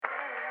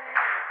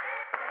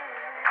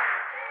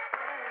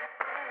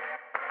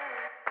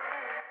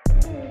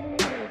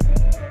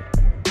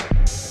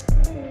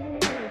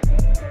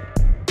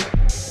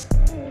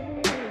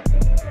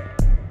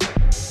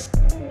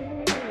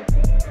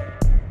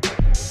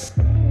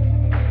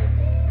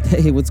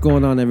Hey, what's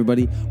going on,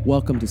 everybody?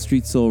 Welcome to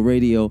Street Soul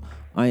Radio.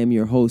 I am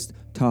your host,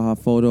 Taha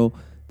Photo.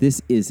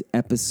 This is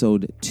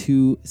episode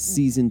 2,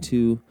 season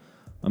 2.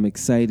 I'm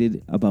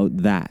excited about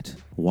that.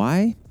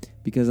 Why?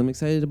 Because I'm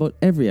excited about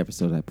every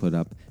episode I put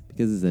up,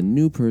 because it's a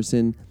new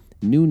person,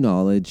 new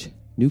knowledge,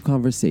 new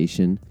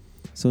conversation,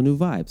 so new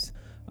vibes.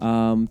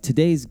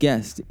 Today's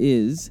guest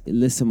is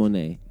Lissa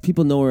Monet.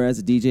 People know her as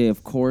a DJ,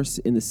 of course,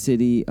 in the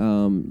city.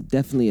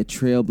 Definitely a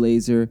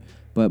trailblazer,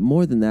 but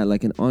more than that,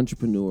 like an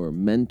entrepreneur,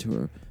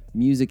 mentor,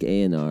 music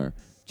A&R,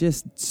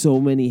 just so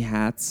many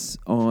hats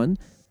on,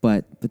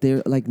 but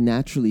they're like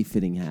naturally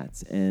fitting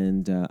hats.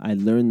 And I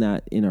learned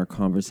that in our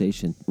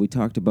conversation. We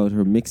talked about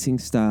her mixing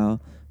style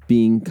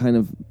being kind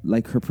of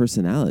like her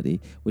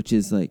personality, which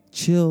is like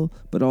chill,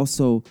 but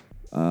also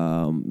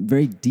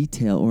very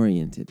detail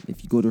oriented.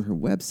 If you go to her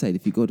website,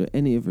 if you go to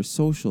any of her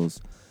socials,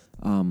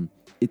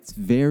 it's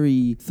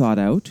very thought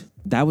out.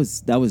 That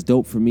was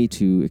dope for me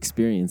to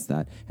experience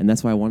that, and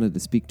that's why I wanted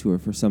to speak to her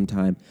for some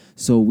time.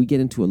 So we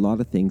get into a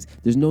lot of things.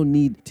 There's no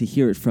need to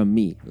hear it from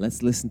me.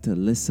 Let's listen to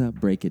Lissa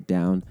break it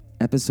down.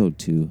 Episode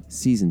 2,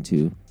 season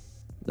 2.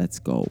 Let's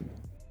go.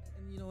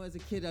 And you know, as a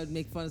kid, I'd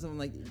make fun of someone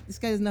like, this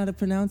guy doesn't know how to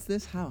pronounce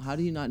this. How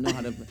do you not know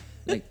how to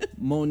like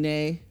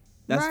Monet?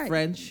 That's right.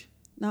 French.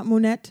 Not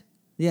Monet.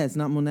 Yeah, it's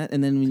not Monet.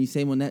 And then when you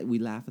say Monet, we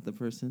laugh at the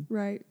person.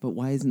 Right. But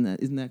why isn't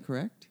that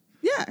correct?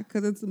 Yeah,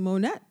 because it's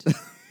Monet.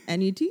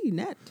 N-E-T,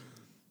 net.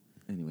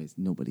 Anyways,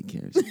 nobody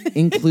cares,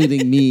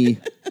 including me.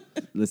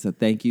 Lissa,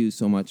 thank you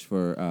so much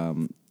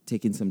for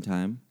taking some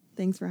time.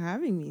 Thanks for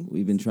having me.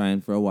 We've been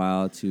trying for a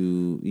while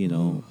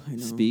to,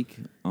 speak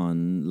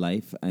on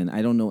life. And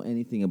I don't know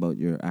anything about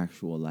your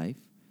actual life,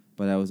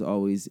 but I was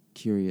always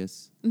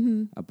curious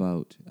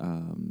about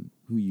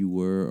who you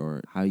were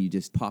or how you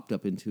just popped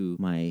up into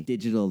my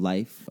digital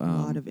life. A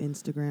lot of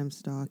Instagram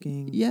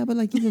stalking. Yeah, but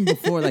like even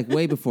before, like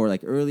way before,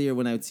 like earlier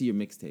when I would see your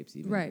mixtapes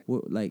even. Right.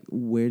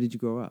 Where did you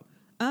grow up?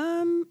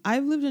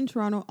 I've lived in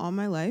Toronto all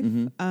my life.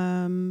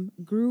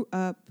 Grew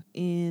up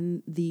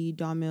in the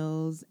Don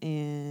Mills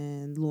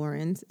and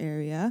Lawrence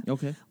area.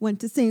 Okay. Went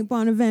to St.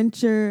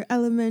 Bonaventure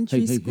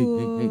Elementary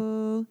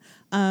School.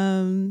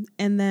 And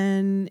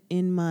then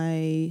in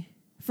my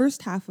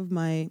first half of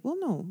my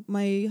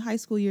high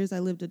school years, I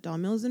lived at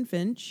Don Mills and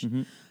Finch.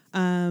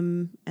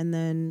 And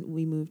then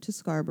we moved to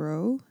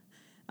Scarborough.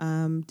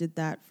 Did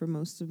that for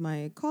most of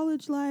my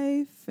college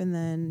life, and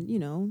then,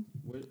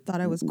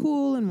 thought I was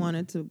cool and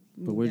wanted to move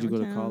But where'd you go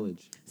to downtown.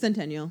 college?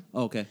 Centennial.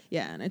 Oh, okay.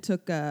 Yeah, and I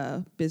took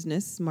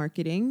business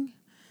marketing,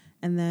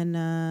 and then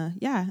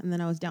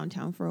I was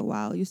downtown for a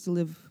while. I used to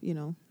live,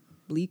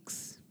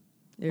 Bleaks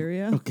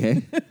area.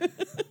 Okay.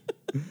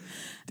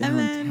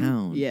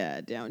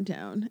 Downtown.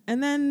 Downtown.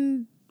 And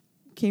then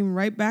came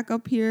right back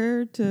up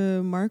here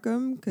to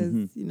Markham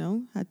because,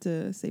 had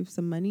to save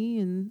some money,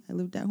 and I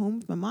lived at home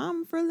with my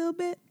mom for a little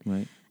bit.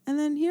 Right. And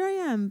then here I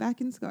am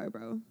back in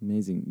Scarborough.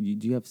 Amazing.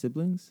 Do you have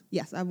siblings?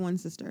 Yes, I have one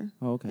sister.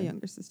 Oh, okay. A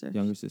younger sister.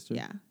 Younger sister?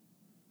 Yeah.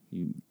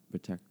 You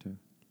protect her?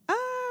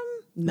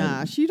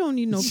 Nah, she don't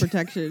need no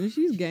protection.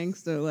 She's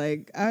gangster.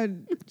 Like,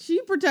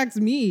 she protects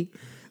me.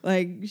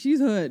 Like, she's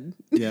hood.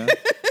 Yeah.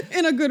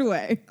 In a good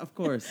way. Of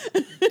course.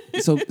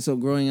 So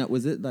growing up,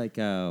 was it like,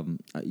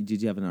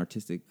 did you have an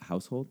artistic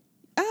household?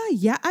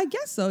 Yeah, I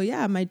guess so.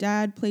 Yeah, my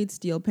dad played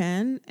steel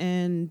pan,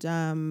 and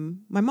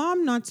my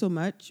mom not so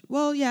much.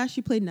 Well, yeah,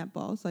 she played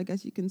netball, so I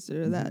guess you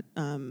consider that,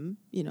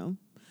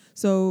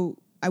 So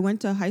I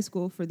went to high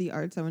school for the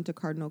arts. I went to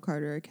Cardinal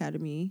Carter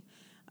Academy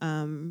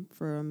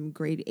from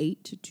grade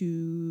 8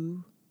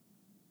 to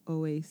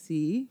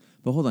OAC.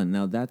 But hold on,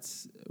 now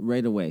that's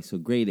right away. So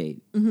grade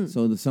 8.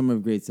 So the summer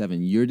of grade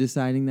 7, you're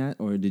deciding that,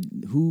 or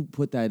who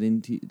put that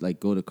into like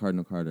go to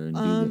Cardinal Carter and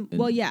do that?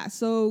 Well, yeah.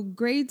 So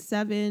grade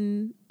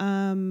 7,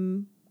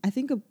 I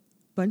think a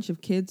bunch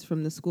of kids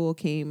from the school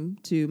came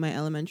to my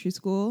elementary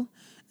school,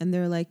 and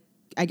they're like,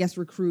 I guess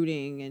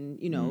recruiting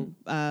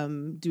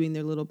and doing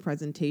their little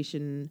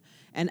presentation.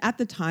 And at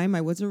the time,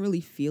 I wasn't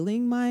really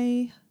feeling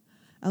my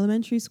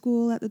elementary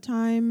school at the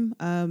time.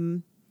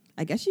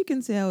 I guess you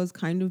can say I was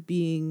kind of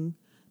being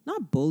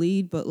not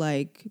bullied, but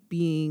like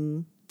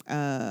being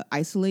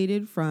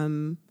isolated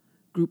from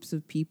groups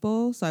of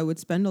people. So I would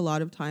spend a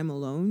lot of time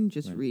alone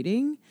just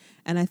reading.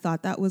 And I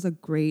thought that was a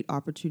great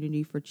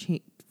opportunity for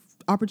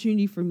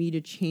me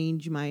to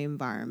change my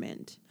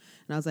environment.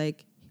 And I was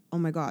like, oh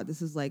my God,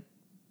 this is like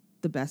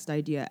the best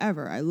idea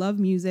ever. I love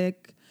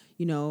music.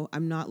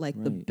 I'm not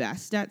like the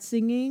best at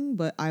singing,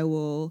 but I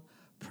will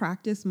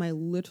practice my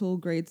little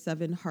grade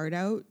 7 heart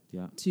out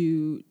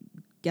to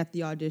get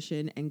the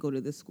audition and go to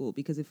this school,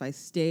 because if I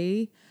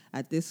stay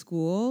at this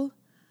school,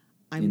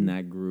 I'm in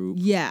that group.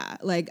 Yeah,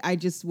 like I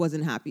just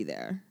wasn't happy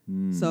there.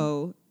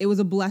 So it was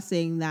a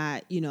blessing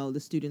that, the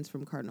students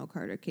from Cardinal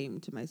Carter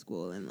came to my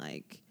school, and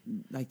like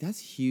that's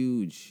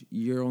huge.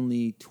 You're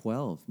only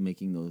 12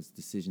 making those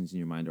decisions in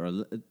your mind,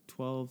 or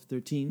 12,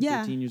 13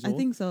 years old. I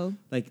think so.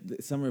 Like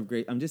the summer of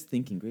grade, I'm just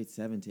thinking grade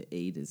 7 to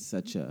 8 is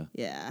such a,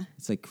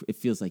 it's like, it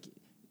feels like,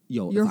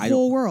 your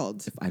whole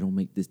world. If I don't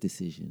make this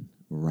decision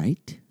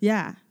right,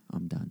 yeah,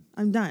 I'm done.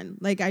 I'm done.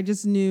 Like, I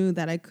just knew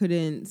that I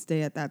couldn't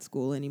stay at that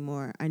school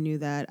anymore. I knew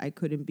that I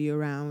couldn't be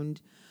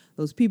around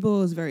those people.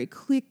 It was very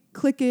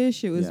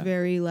cliquish. It was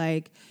very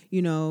like,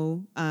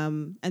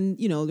 and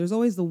there's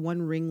always the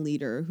one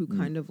ringleader who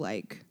kind of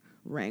like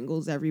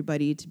wrangles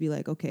everybody to be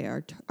like, okay,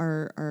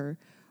 our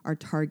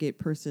target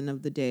person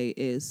of the day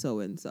is so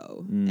and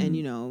so,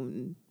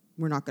 and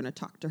we're not going to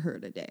talk to her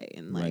today.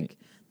 And like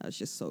that was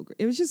just so great.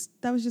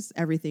 That was just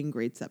everything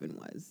grade 7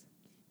 was,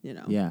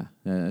 Yeah,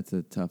 that's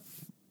a tough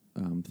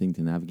thing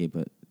to navigate,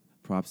 but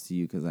props to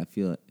you, because I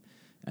feel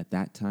at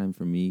that time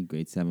for me,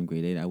 grade 7,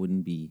 grade 8, I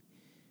wouldn't be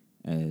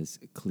as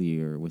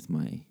clear with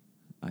my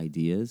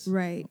ideas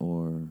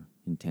or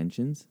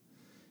intentions.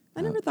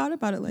 I never thought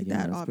about it like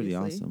that. That's obviously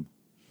pretty awesome.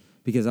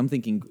 Because I'm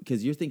thinking,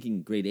 because you're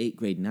thinking grade 8,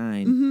 grade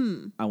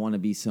 9, I want to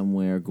be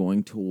somewhere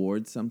going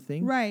towards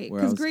something. Right,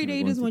 because grade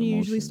 8 is when you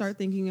usually start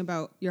thinking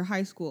about your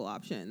high school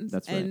options.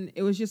 That's right. And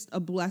it was just a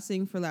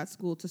blessing for that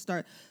school to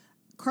start.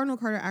 Cardinal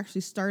Carter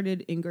actually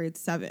started in grade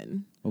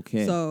 7.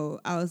 Okay. So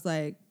I was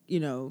like,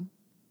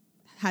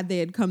 had they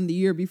had come the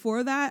year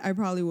before that, I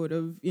probably would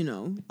have,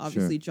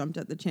 obviously jumped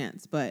at the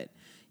chance. But,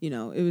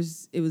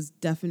 it was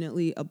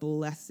definitely a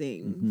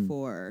blessing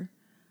for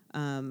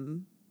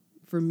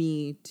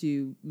me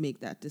to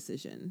make that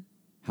decision.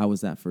 How was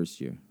that first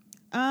year?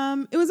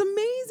 It was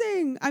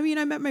amazing. I mean,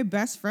 I met my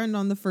best friend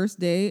on the first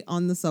day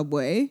on the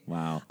subway.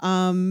 Wow.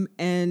 And,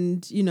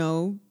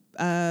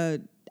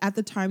 at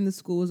the time, the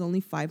school was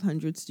only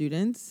 500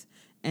 students.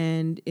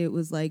 And it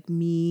was like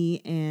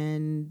me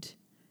and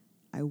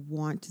I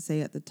want to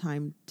say at the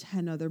time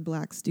 10 other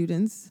black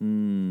students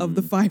of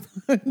the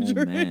 500.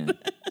 Oh, man.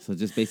 So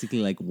just basically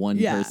like one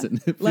person.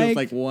 It feels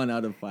like 1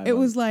 out of 500. It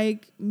was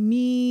like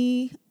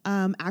me,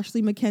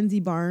 Ashley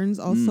Mackenzie Barnes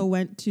also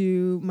went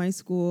to my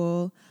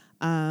school,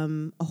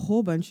 a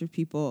whole bunch of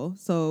people.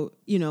 So,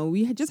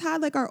 we had just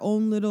had like our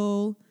own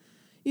little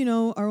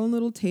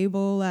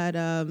table at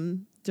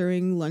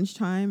during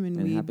lunchtime,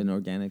 and we happened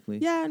organically.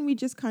 Yeah, and we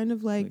just kind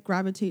of like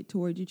gravitate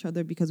towards each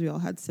other because we all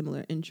had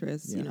similar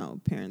interests. Yeah.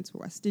 Parents were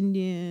West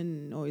Indian,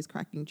 and always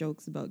cracking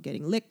jokes about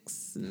getting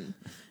licks, and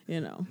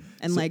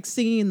and like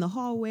singing in the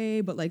hallway,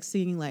 but like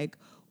singing like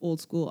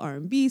old school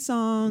R&B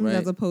songs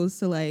as opposed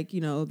to like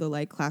the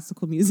like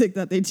classical music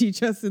that they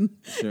teach us in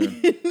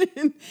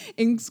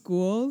in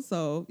school.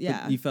 So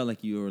yeah, but you felt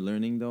like you were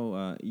learning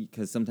though,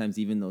 because sometimes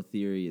even though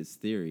theory is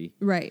theory,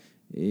 right,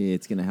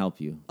 it's gonna help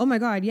you. Oh my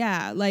God,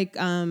 yeah. Like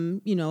I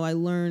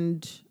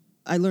learned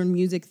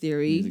music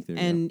theory,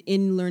 and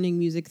in learning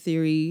music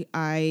theory,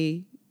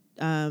 I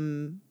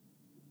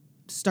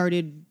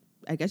started,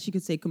 I guess you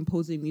could say,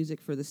 composing music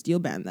for the steel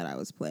band that I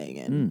was playing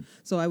in.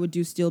 So I would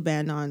do steel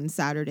band on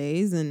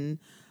Saturdays, and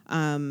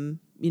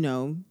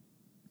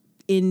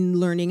in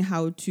learning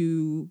how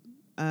to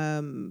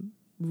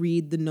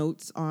read the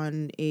notes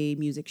on a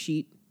music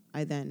sheet,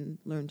 I then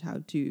learned how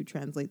to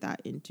translate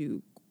that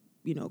into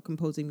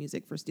composing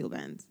music for steel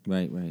bands.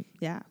 Right.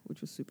 Yeah,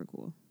 which was super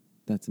cool.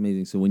 That's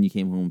amazing. So when you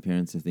came home,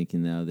 parents are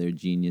thinking now they're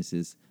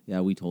geniuses.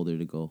 Yeah, we told her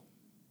to go.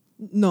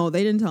 No,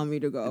 they didn't tell me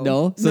to go.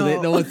 No?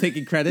 So no one's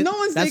taking credit? No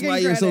one's That's taking why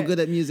credit. you're so good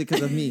at music,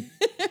 because of me.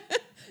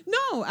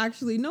 No,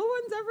 actually, no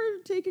one's ever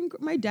taken.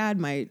 My dad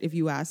might, if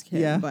you ask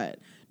him, but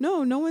no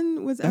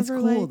one was That's ever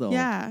cool, like, though.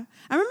 Yeah.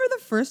 I remember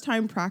the first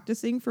time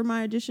practicing for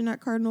my audition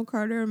at Cardinal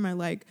Carter, and my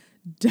like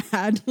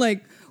dad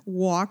like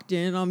walked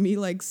in on me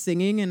like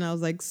singing, and I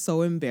was like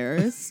so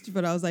embarrassed,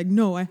 but I was like,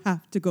 no, I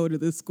have to go to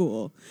this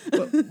school.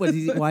 Why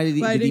did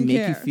he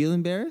make you feel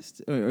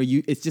embarrassed, or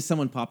you? It's just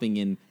someone popping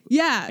in.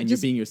 Yeah, and you're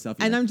being yourself.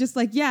 And I'm just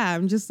like,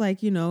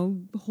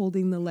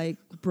 holding the like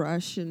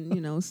brush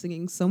and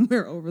singing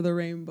Somewhere Over the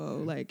Rainbow,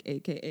 like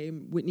AKA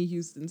Whitney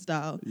Houston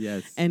style.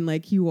 Yes. And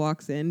like he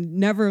walks in,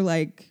 never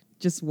like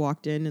just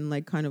walked in and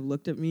like kind of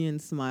looked at me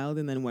and smiled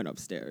and then went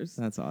upstairs.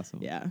 That's awesome.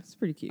 Yeah, it's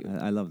pretty cute.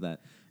 I love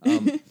that.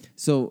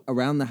 So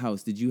around the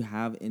house, did you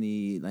have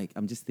any, like,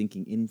 I'm just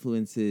thinking,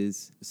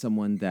 influences,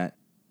 someone that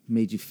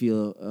made you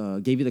feel,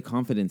 gave you the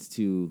confidence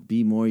to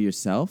be more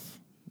yourself,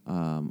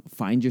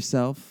 find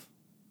yourself,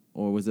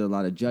 or was there a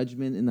lot of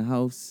judgment in the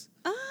house?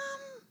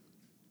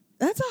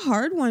 That's a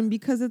hard one,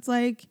 because it's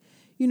like,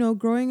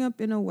 growing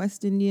up in a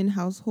West Indian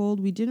household,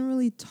 we didn't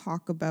really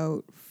talk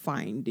about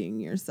finding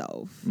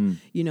yourself.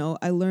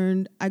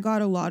 I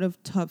got a lot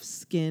of tough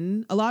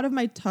skin. A lot of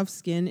my tough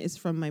skin is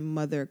from my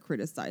mother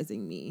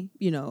criticizing me.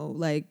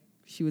 Like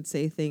she would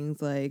say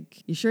things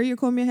like, "You sure you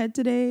comb your head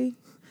today?"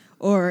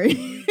 Or,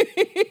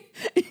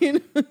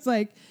 it's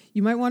like,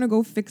 "You might want to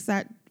go fix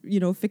that,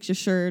 fix your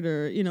shirt,"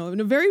 or, in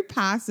a very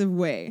passive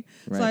way.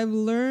 Right. So I've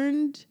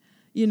learned,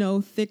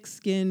 thick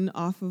skin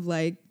off of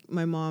like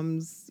my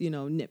mom's,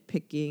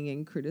 nitpicking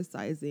and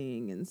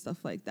criticizing and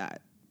stuff like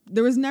that.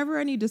 There was never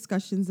any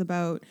discussions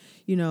about,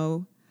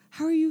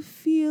 how are you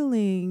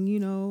feeling?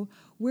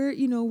 Where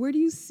do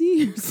you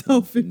see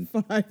yourself in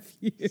 5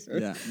 years?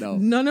 Yeah, no.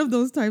 None of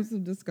those types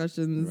of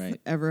discussions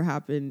ever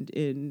happened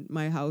in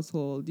my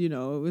household. It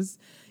was,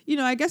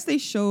 I guess they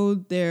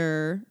showed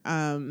their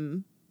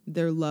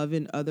love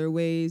in other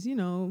ways,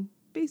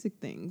 basic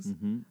things.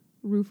 Mm-hmm.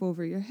 roof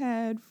over your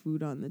head,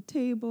 food on the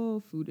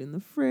table, food in the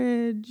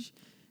fridge,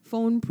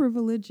 phone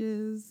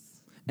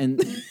privileges. And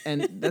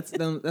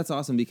that's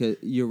awesome because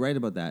you're right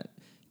about that.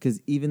 Because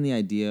even the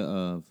idea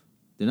of,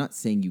 they're not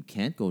saying you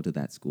can't go to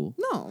that school.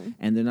 No.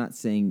 And they're not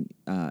saying,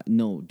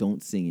 no,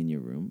 don't sing in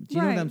your room. Do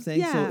you know what I'm saying?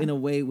 Yeah. So in a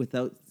way,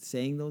 without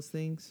saying those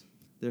things,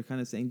 they're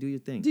kind of saying, do your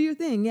thing. Do your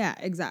thing. Yeah,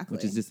 exactly.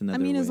 Which is just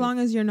another as way long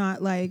as you're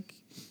not like,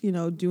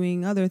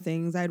 doing other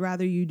things, I'd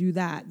rather you do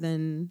that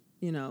than,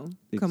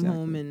 come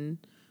home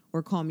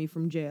or call me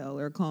from jail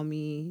or call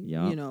me,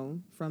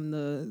 from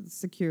the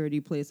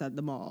security place at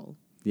the mall.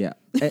 Yeah,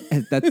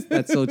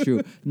 that's so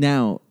true.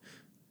 Now,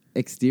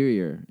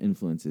 exterior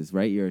influences,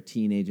 right? You're a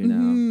teenager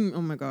now.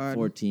 Oh my God.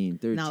 14,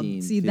 13, Now, see,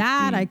 15.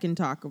 that I can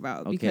talk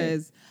about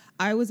because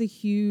I was a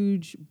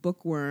huge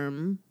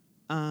bookworm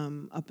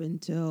up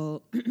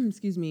until,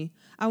 excuse me,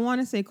 I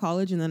want to say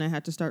college, and then I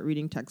had to start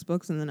reading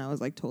textbooks, and then I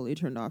was like totally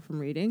turned off from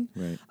reading.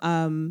 Right.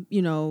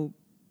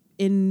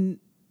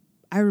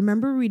 I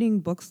remember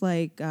reading books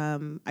like, I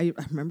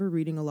remember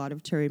reading a lot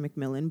of Terry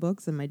McMillan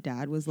books, and my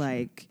dad was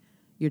like,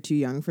 "You're too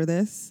young for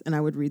this," and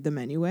I would read them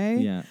anyway.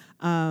 Yeah.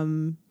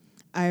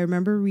 I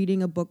remember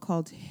reading a book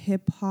called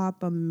Hip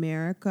Hop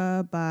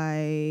America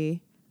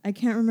by, I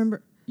can't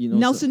remember,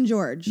 Nelson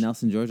George.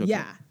 Nelson George, okay.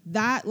 Yeah,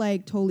 that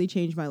like totally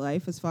changed my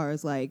life as far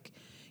as like,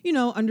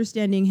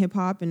 understanding hip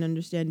hop and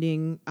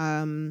understanding,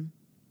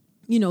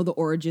 the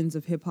origins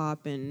of hip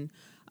hop. And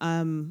I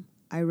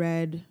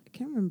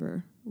can't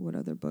remember what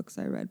other books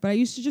I read, but I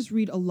used to just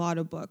read a lot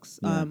of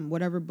books. Yeah.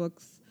 Whatever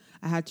books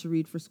I had to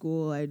read for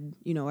school,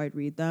 I'd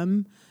read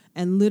them.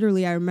 And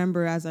literally, I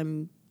remember as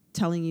I'm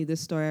telling you this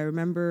story, I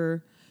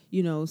remember,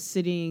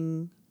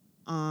 sitting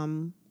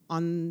on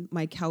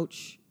my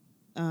couch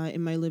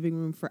in my living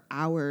room for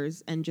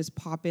hours and just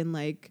pop in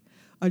like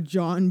a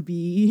John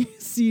B.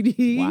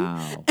 CD.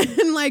 Wow.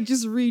 And like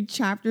just read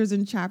chapters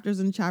and chapters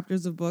and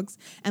chapters of books.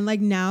 And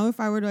like now, if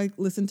I were to like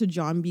listen to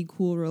John B.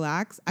 Cool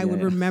Relax, I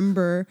would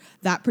remember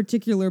that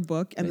particular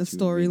book and the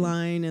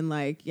storyline, and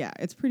like,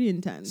 it's pretty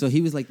intense. So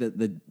he was like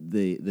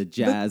the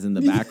jazz in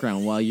the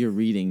background while you're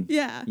reading.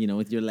 Yeah.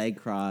 With your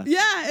leg crossed.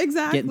 Yeah,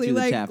 exactly.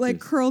 Like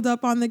curled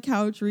up on the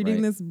couch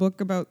reading this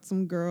book about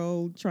some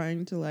girl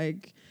trying to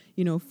like,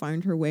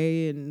 find her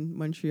way in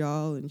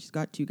Montreal, and she's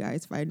got two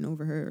guys fighting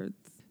over her.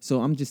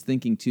 So I'm just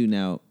thinking too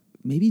now,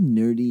 maybe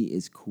nerdy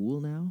is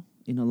cool now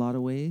in a lot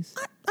of ways.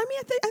 I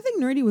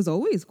think nerdy was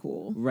always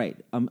cool. Right.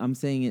 I'm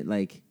saying it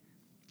like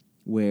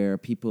where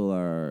people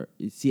are,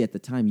 see, at the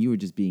time you were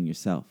just being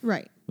yourself.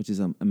 Right. Which is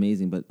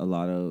amazing, but a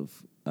lot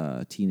of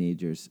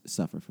teenagers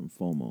suffer from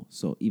FOMO.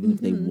 So even if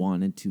they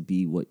wanted to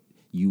be what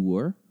you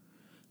were,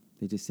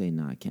 they just say,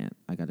 no, I can't.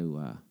 I got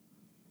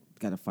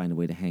to find a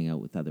way to hang out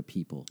with other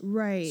people.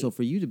 Right. So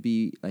for you to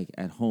be like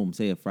at home,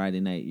 say a Friday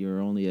night, you're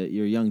a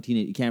young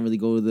teenager, you can't really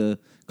go to the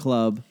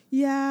club.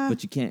 Yeah.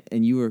 But you can't,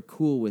 and you were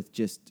cool with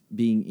just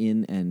being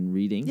in and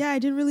reading. Yeah, I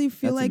didn't really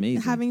feel like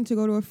having to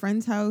go to a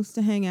friend's house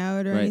to hang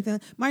out or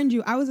anything. Mind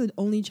you, I was an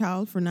only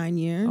child for 9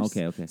 years.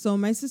 Okay. So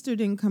my sister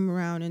didn't come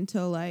around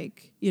until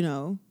like,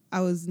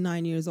 I was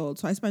 9 years old.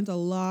 So I spent a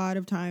lot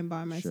of time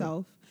by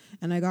myself. Sure.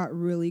 And I got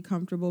really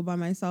comfortable by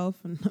myself,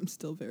 and I'm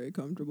still very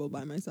comfortable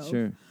by myself.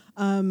 Sure.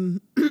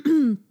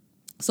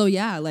 So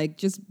yeah, like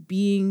just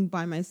being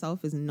by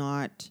myself is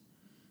not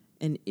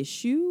an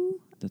issue.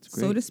 That's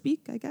great. So to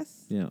speak, I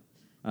guess. Yeah.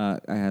 I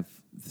have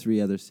 3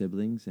 other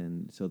siblings,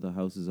 and so the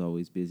house is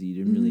always busy.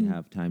 You didn't really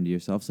have time to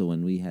yourself. So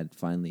when we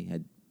finally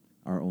had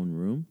our own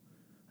room,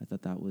 I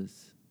thought that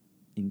was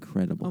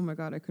incredible. Oh my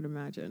God, I could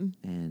imagine.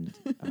 And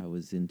I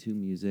was into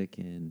music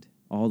and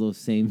all those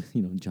same,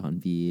 John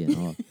B.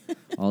 and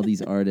all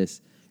these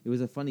artists. It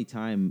was a funny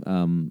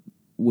time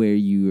where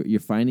you're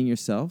finding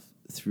yourself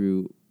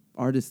through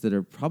artists that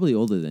are probably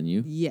older than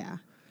you. Yeah.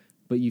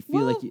 But you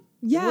feel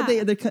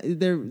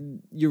they're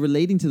you're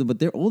relating to them, but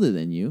they're older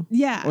than you.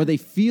 Yeah. Or they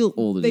feel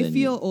older than you. They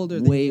feel older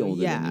than you. Way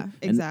older than you. Yeah,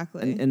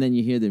 exactly. And then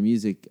you hear their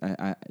music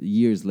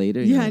years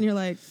later. Yeah, and you're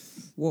like,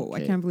 whoa,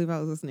 okay. I can't believe I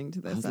was listening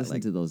to this. I was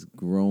listening to those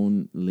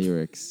grown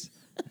lyrics.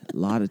 A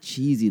lot of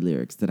cheesy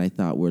lyrics that I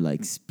thought were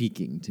like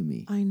speaking to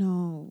me. I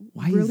know.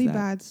 Why really is that?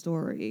 Bad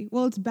story.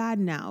 Well, it's bad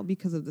now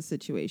because of the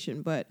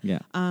situation, but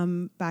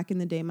back in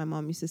the day, my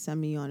mom used to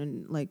send me on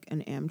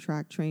an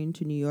Amtrak train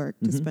to New York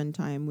to spend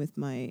time with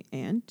my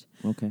aunt.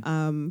 Okay.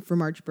 For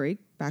March break,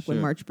 when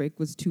March break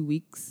was 2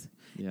 weeks.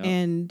 Yeah.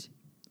 And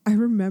I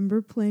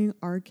remember playing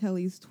R.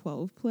 Kelly's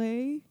 12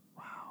 play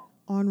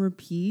on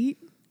repeat.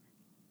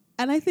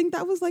 And I think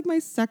that was like my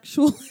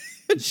sexual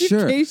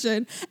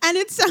education. And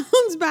it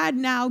sounds bad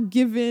now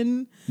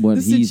given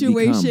the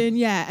situation.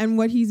 Yeah, and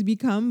what he's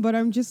become. But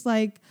I'm just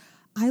like,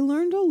 I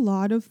learned a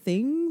lot of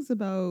things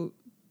about,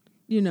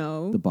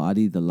 the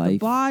body, the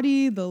life.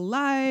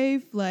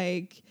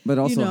 Like, but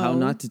also how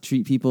not to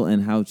treat people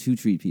and how to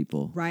treat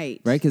people.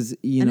 Right. Because,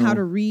 and how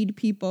to read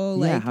people.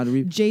 Like, how to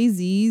read.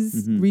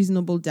 Jay-Z's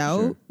Reasonable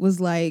Doubt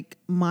was like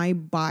my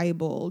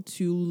Bible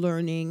to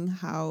learning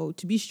how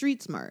to be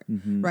street smart.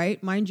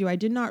 Right. Mind you, I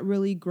did not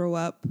really grow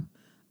up.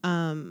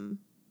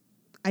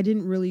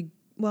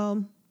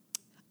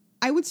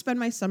 I would spend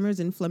my summers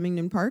in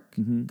Flemington Park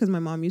because my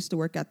mom used to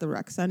work at the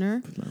rec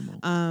center.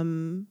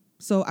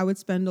 So I would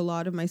spend a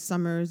lot of my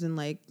summers and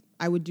like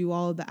I would do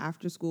all of the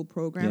after school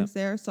programs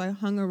there. So I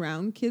hung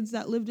around kids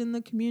that lived in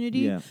the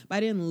community, but I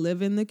didn't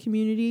live in the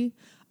community.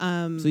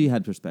 So you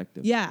had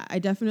perspective. Yeah, I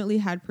definitely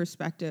had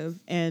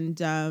perspective. And,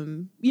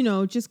 you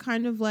know, just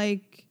kind of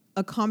like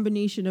a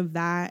combination of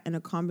that and a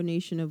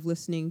combination of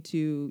listening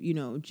to, you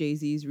know,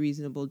 Jay-Z's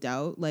Reasonable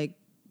Doubt, like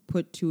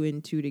put 2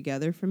 and 2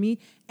 together for me.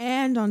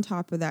 And on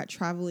top of that,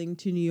 traveling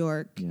to New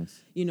York,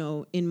 you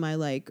know, in my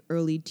like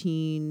early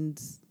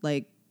teens,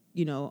 like,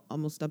 you know,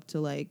 almost up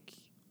to like,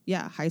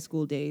 high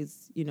school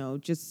days, you know,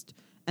 just,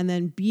 and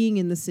then being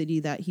in the city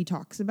that he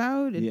talks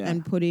about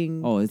and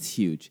putting it's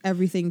huge.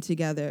 Everything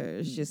together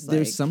is just like.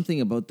 There's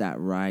something about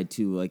that ride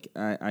too. Like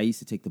I used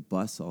to take the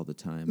bus all the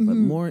time, but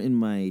more in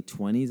my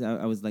 20s,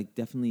 I was like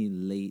definitely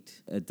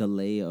late, a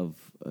delay of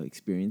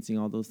experiencing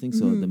all those things.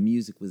 So the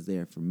music was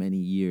there for many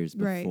years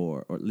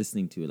before, or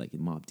listening to it like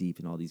in Mobb Deep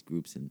and all these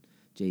groups and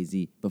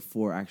Jay-Z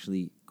before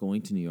actually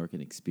going to New York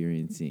and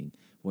experiencing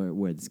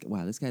where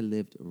this guy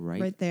lived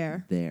right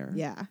there.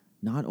 Yeah.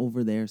 Not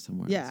over there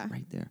somewhere else,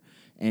 right there.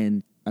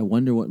 And I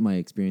wonder what my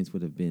experience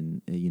would have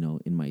been, you know,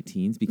 in my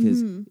teens,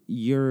 because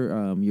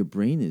your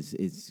brain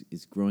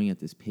is growing at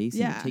this pace,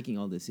 and you're taking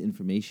all this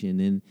information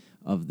in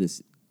of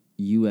this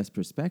U.S.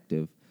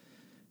 perspective.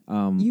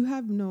 You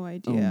have no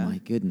idea. Oh my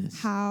goodness!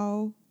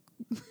 How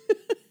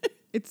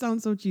it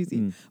sounds so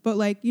cheesy, but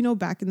like, you know,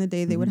 back in the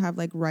day, they would have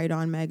like Right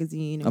On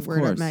magazine and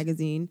Word Up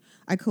magazine.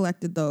 I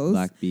collected those.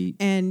 Black Beat.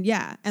 And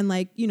and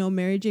like, you know,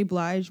 Mary J.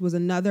 Blige was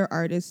another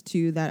artist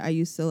too that I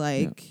used to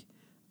like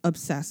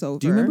obsess over.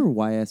 Do you remember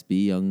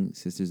YSB, Young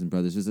Sisters and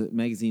Brothers? There's a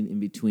magazine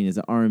in between. It's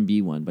an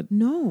R&B one, but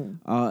no.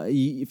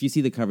 If you see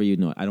the cover, you'd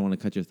know it. I don't want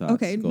to cut your thoughts.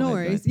 Okay, no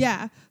worries.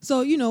 Yeah.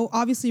 So, you know,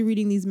 obviously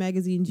reading these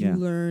magazines, you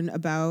learn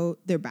about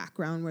their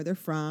background, where they're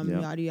from,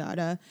 yada,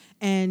 yada.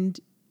 And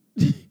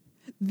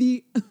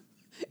the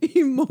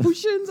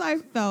emotions I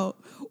felt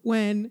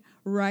when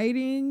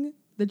riding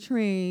the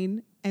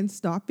train and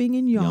stopping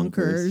in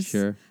Yonkers.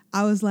 Sure.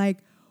 I was like,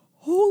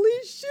 holy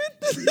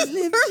shit, this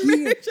is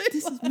Mary J.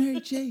 This is Mary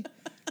J.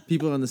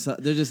 People on the side,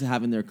 they're just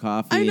having their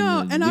coffee. I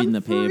know, and I'm reading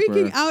the paper.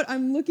 freaking out.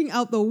 I'm looking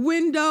out the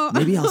window.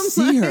 Maybe I'll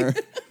see her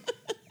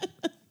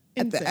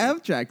at the Insane.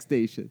 Amtrak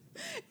station.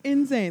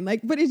 Insane.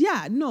 Like, but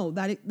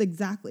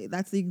exactly.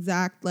 That's the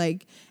exact,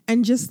 like,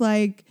 and just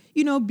like,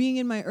 you know, being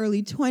in my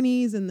early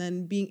 20s and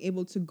then being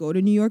able to go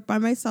to New York by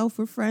myself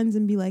with friends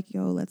and be like,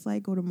 yo, let's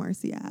like go to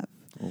Marcy Ave.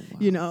 Oh, wow.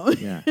 You know,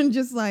 and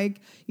just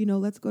like, you know,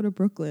 let's go to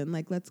Brooklyn.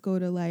 Like, let's go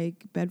to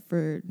like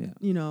Bedford,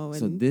 you know. And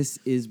so this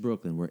is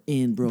Brooklyn. We're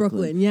in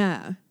Brooklyn.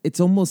 Yeah. It's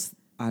almost,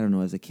 I don't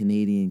know, as a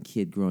Canadian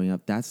kid growing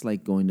up, that's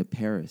like going to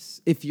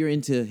Paris. If you're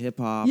into hip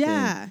hop,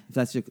 if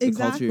that's the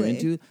culture you're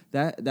into,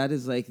 that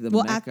is like the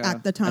Mecca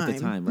at the time. At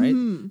the time, right?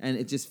 And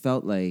it just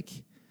felt like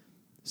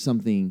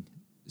something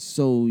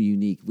so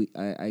unique.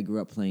 I grew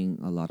up playing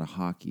a lot of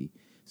hockey,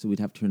 so we'd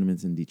have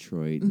tournaments in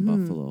Detroit and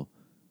Buffalo.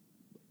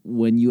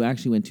 When you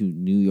actually went to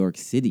New York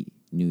City,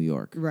 New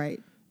York, right?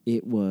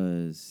 It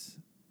was,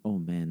 oh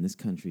man, this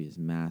country is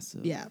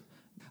massive. Yeah.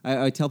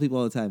 I tell people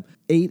all the time,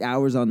 8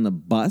 hours on the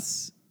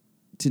bus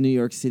to New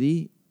York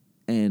City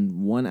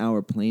and 1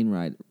 hour plane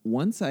ride.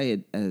 Once I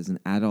had, as an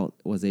adult,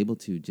 was able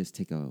to just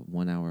take a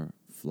 1 hour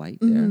flight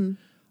there,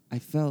 I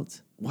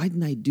felt, why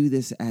didn't I do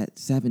this at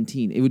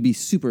 17? It would be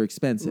super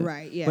expensive.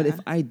 Right, yeah. But if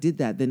I did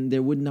that, then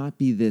there would not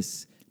be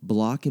this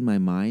block in my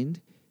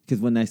mind. Because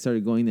when I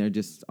started going there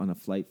just on a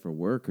flight for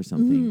work or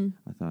something,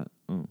 I thought,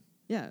 oh.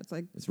 Yeah, it's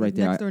like it's right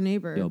there. Next door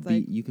neighbor. Yo,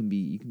 like, you can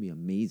be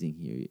amazing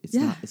here.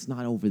 It's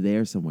not over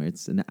there somewhere.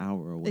 It's an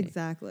hour away.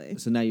 Exactly.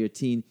 So now you're a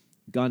teen,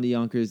 gone to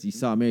Yonkers, you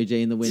saw Mary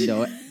J in the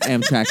window,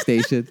 Amtrak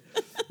station,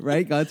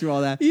 right? Gone through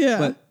all that. Yeah.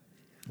 But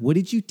what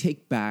did you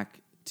take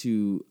back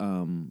to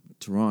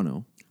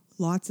Toronto?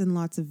 Lots and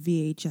lots of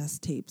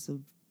VHS tapes of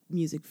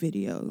music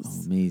videos.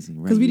 Oh, amazing,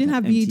 right? Because we didn't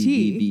have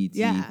MTV, BET.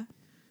 Yeah.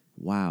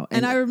 Wow.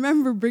 And I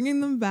remember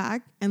bringing them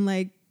back and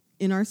like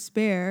in our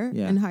spare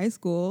in high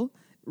school,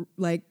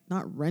 like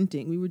not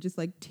renting. We would just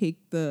like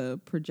take the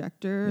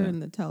projector and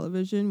the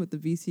television with the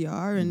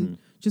VCR and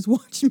just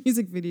watch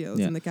music videos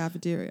in the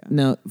cafeteria.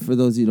 Now, for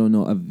those who don't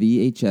know, a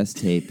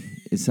VHS tape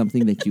is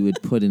something that you would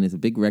put in. It's a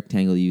big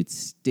rectangle. You'd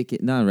stick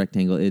it, not a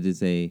rectangle. It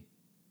is a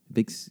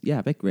big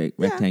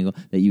rectangle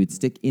that you would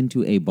stick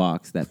into a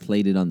box that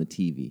played it on the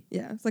TV.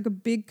 Yeah, it's like a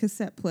big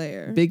cassette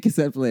player. Big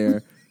cassette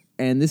player.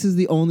 And this is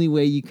the only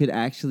way you could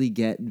actually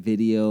get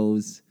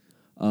videos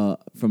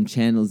from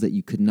channels that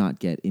you could not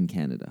get in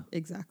Canada.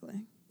 Exactly.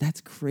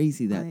 That's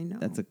crazy. I know.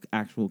 That's an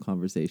actual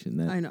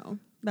conversation. I know.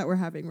 That we're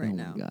having right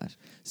now. Oh, my gosh.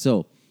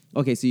 So,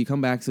 okay, so you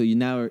come back. So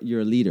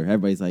you're a leader.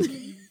 Everybody's like,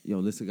 yo,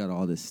 Lissa got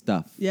all this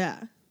stuff.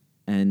 Yeah.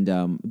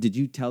 And did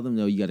you tell them,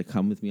 no, you got to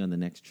come with me on the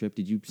next trip?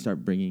 Did you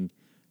start bringing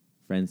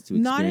friends to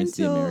experience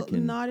the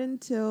American? Not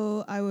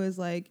until I was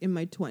like in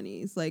my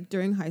 20s. Like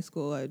during high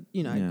school, I'd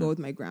go with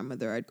my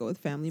grandmother. I'd go with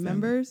family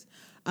members.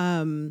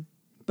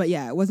 But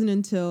yeah, it wasn't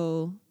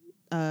until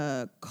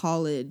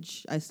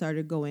college I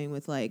started going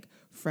with like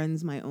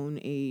friends my own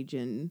age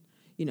and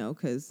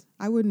because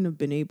I wouldn't have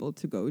been able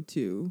to go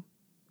to,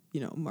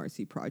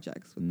 Marcy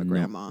Projects with my No.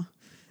 grandma.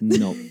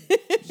 No.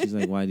 She's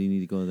like, why do you need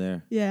to go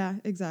there? Yeah,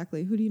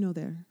 exactly. Who do you know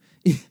there?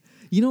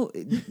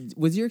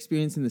 Was your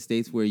experience in the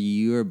States where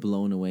you're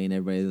blown away and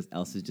everybody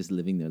else is just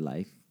living their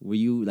life? Were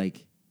you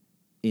like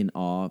in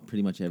awe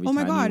pretty much every time?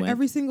 Oh my God, you went?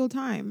 every single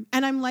time.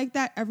 And I'm like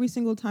that every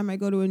single time I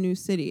go to a new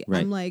city.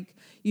 Right. I'm like,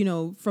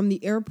 from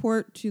the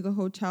airport to the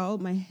hotel,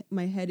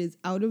 my head is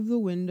out of the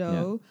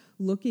window,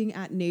 looking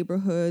at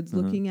neighborhoods,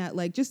 looking at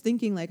like, just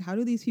thinking like, how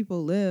do these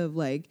people live?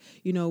 Like,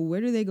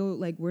 where do they go?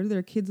 Like, where do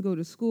their kids go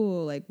to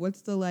school? Like,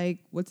 what's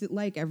it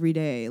like every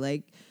day?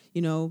 Like,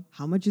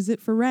 how much is it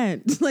for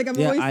rent? Like, I'm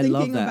always I thinking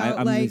love that. about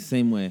I'm like, the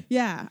same way.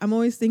 yeah, I'm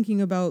always thinking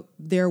about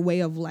their way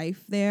of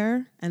life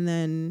there. And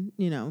then,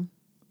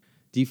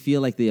 Do you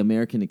feel like the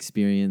American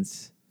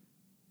experience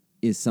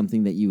is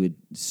something that you would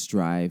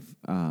strive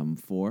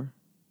for?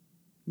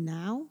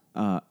 now?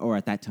 Or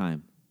at that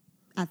time?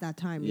 At that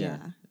time, yeah.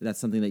 That's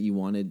something that you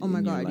wanted Oh my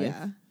in your God, life?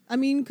 yeah. I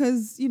mean,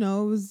 because, it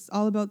was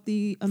all about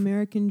the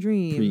American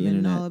dream. Pre-internet.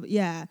 And all of,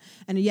 yeah.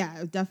 And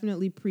yeah,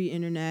 definitely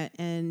pre-internet.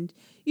 And,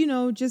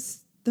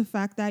 just the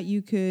fact that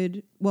you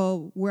could,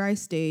 where I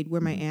stayed,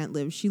 where my aunt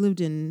lived, she lived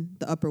in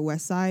the Upper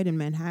West Side in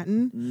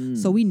Manhattan.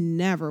 So we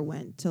never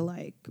went to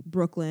like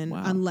Brooklyn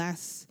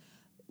unless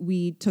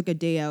we took a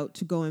day out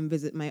to go and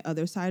visit my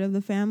other side of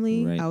the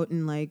family out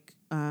in like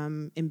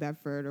in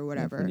Bedford or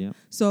whatever. Bedford, yeah.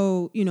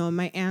 So,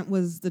 my aunt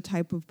was the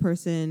type of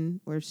person,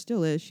 or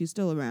still is, she's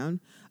still around,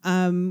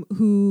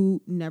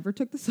 who never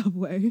took the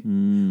subway,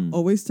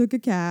 always took a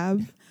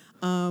cab,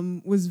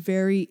 was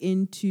very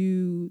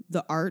into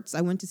the arts.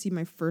 I went to see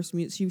my first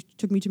she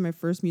took me to my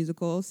first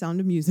musical, Sound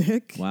of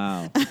Music.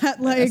 Wow.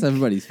 That's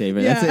everybody's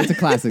favorite. Yeah. It's a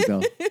classic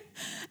though.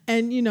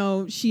 And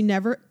she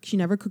never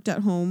cooked at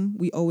home.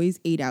 We always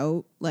ate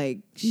out. Like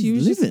she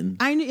was living.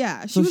 just, I knew,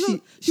 yeah. So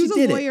She was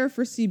a lawyer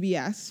for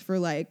CBS for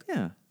like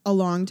a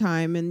long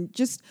time, and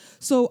just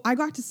so I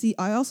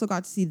also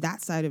got to see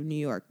that side of New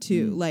York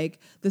too, like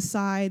the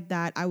side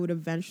that I would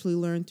eventually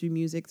learn through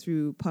music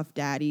through Puff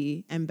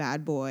Daddy and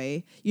Bad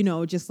Boy.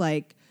 Just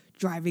like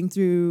driving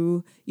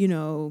through,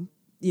 driving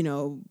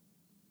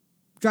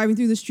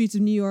through the streets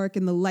of New York,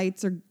 and the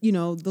lights are,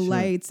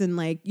 lights, and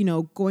like,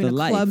 going to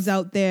clubs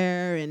out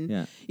there,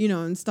 and,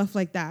 and stuff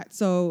like that.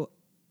 So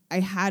I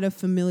had a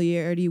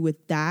familiarity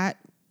with that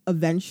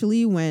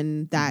eventually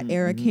when that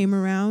era came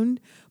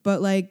around.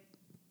 But like,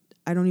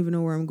 I don't even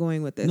know where I'm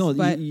going with this. No,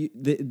 but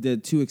the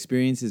two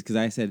experiences, because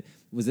I said,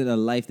 was it a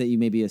life that you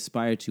maybe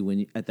aspired to when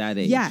you at that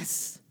age?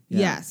 Yes. Yeah.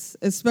 Yes.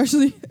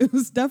 Especially, it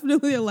was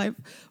definitely a life.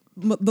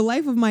 The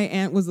life of my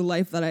aunt was the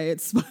life that I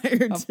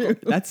aspired to.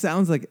 That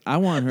sounds like I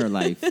want her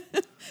life.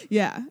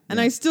 Yeah. And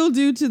I still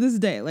do to this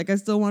day. Like, I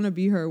still want to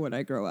be her when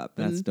I grow up.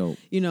 That's and, dope.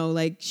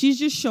 Like, she's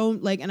just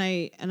shown, like, and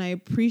I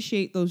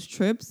appreciate those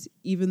trips,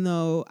 even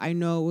though I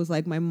know it was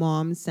like my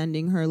mom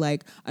sending her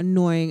like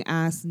annoying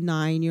ass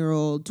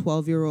 9-year-old,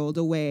 12-year-old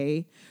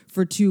away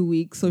for 2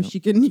 weeks so she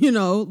can,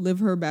 live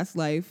her best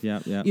life. Yeah,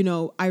 yeah.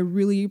 I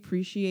really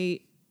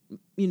appreciate,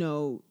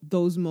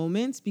 those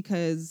moments,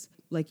 because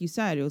like you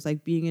said, it was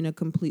like being in a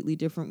completely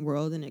different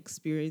world and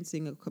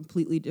experiencing a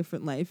completely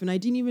different life. And I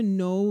didn't even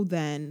know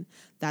then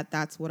that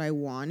that's what I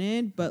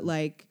wanted. But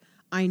like,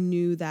 I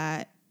knew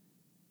that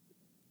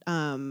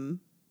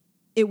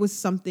it was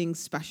something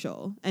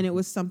special, and it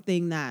was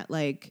something that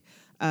like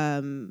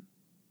I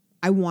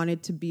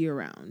wanted to be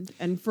around.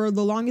 And for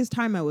the longest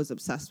time, I was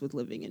obsessed with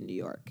living in New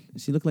York.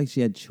 She looked like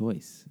she had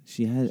choice.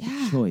 She had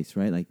a choice,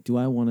 right? Like, do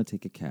I want to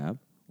take a cab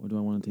or do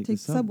I want to take the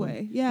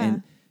subway? Yeah.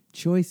 And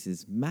choice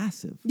is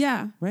massive.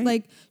 Yeah. Right?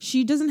 Like,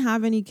 she doesn't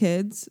have any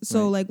kids.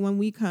 So like, when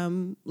we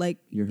come, like,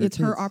 it's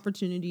her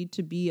opportunity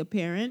to be a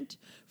parent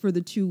for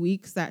the 2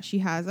 weeks that she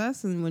has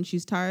us. And when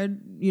she's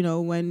tired,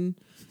 when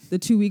the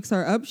 2 weeks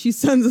are up, she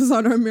sends us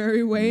on our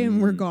merry way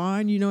and we're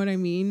gone. You know what I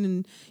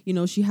mean?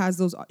 And, she has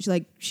those,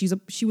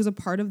 she was a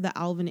part of the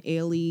Alvin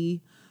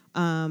Ailey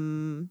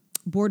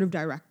board of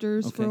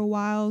directors for a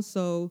while.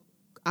 So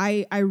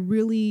I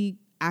really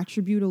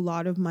attribute a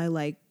lot of my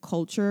like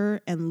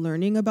culture and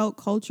learning about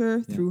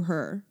culture through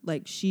her.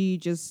 Like, she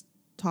just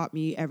taught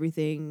me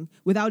everything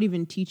without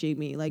even teaching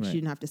me. Like, she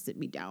didn't have to sit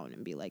me down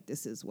and be like,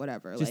 this is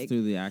whatever. Just like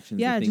through the actions.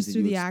 Yeah, the things just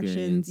through the experience.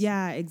 actions.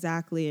 Yeah,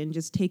 exactly. And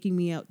just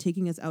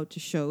taking us out to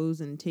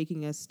shows and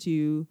taking us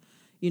to,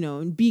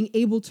 and being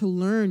able to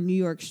learn New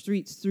York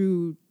streets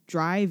through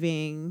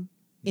driving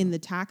in the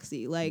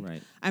taxi. Like,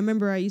 I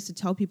remember I used to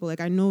tell people,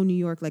 like, I know New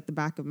York like the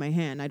back of my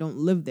hand. I don't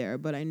live there,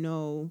 but I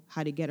know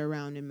how to get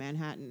around in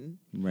Manhattan.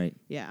 Right.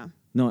 Yeah.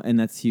 No, and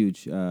that's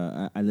huge.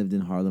 I lived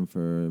in Harlem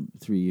for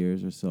 3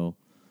 years or so.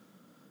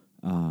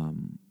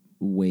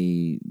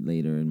 Way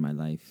later in my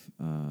life,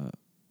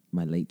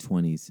 my late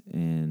 20s,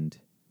 and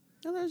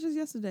No, that was just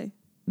yesterday.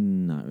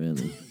 not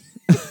really.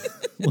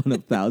 One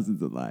of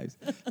thousands of lives.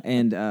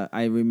 And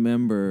I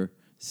remember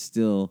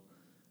still,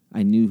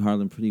 I knew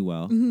Harlem pretty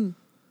well.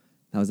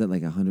 I was at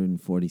like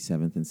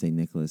 147th and St.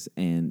 Nicholas,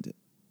 and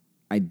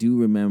I do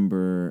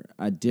remember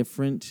a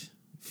different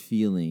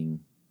feeling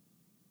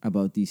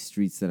about these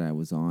streets that I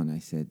was on, I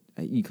said,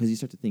 because you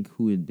start to think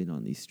who had been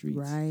on these streets,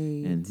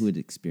 Right. and who had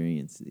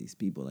experienced these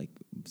people, like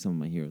some of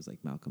my heroes, like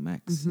Malcolm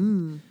X.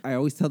 Mm-hmm. I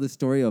always tell the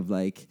story of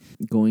like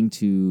going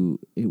to,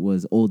 it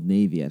was Old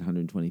Navy at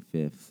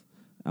 125th,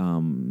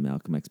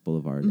 Malcolm X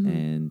Boulevard, Mm-hmm.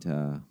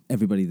 and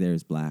everybody there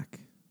is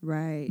black.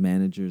 Right.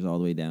 Managers all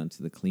the way down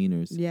to the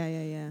cleaners.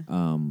 Yeah.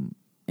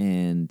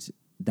 And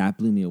that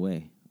blew me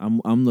away.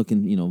 I'm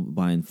looking,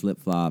 buying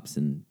flip-flops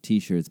and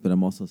T-shirts, but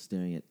I'm also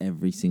staring at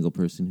every single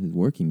person who's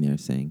working there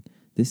saying,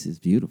 this is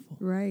beautiful.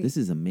 Right. This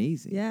is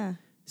amazing. Yeah.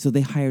 So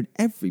they hired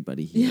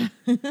everybody here.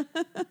 Yeah.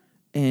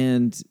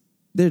 And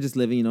they're just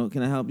living,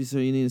 can I help you, sir?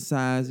 You need a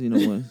size? You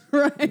know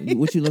what? Right.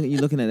 What you looking?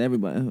 You're looking at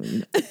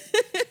everybody.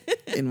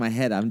 In my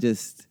head, I'm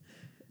just,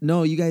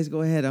 no, you guys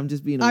go ahead. I'm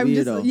just being a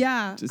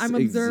weirdo. Just I'm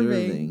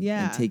observing.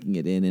 Yeah. And taking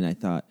it in. And I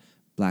thought,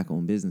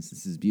 black-owned business,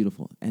 this is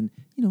beautiful. And,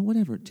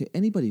 whatever, to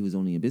anybody who's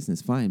owning a business,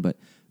 fine, but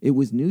it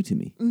was new to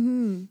me.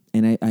 Mm-hmm.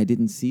 And I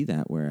didn't see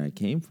that where I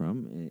came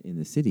from in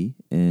the city,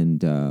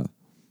 and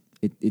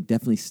it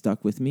definitely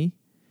stuck with me.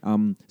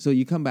 So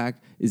you come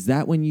back, is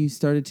that when you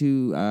started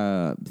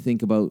to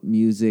think about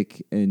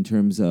music in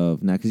terms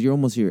of, now, because you're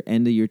almost your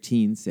end of your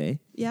teens,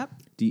 say? Yep.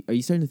 Are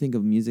you starting to think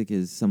of music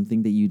as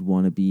something that you'd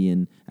want to be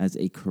in as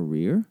a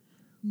career?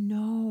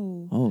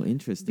 No. Oh,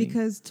 interesting.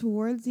 Because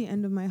towards the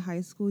end of my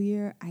high school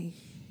year, I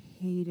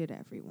hated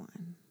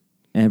everyone.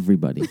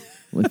 Everybody.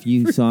 Well, if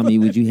you saw me,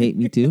 would you hate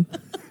me too?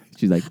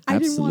 She's like, absolutely. I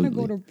didn't want to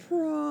go to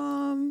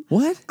prom.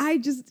 What?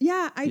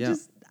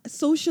 Just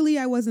socially,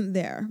 I wasn't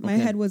there. My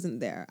head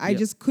wasn't there. I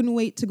just couldn't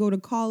wait to go to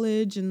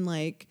college and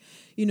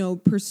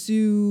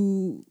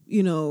pursue,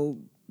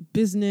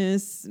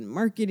 business and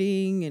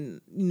marketing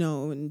and,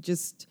 and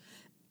just,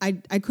 I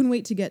couldn't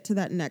wait to get to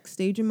that next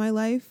stage in my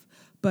life.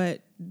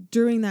 But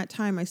during that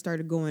time, I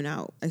started going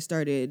out. I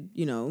started,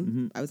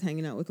 I was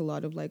hanging out with a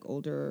lot of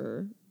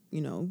older,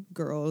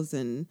 girls.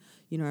 And,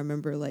 I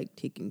remember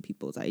taking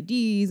people's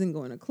IDs and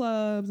going to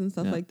clubs and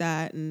stuff like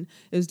that. And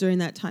it was during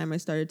that time I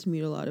started to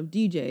meet a lot of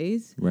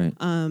DJs. Right.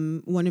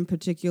 One in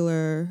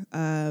particular,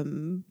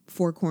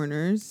 Four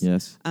Corners.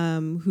 Yes.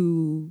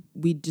 Who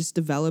we just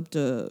developed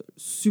a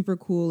super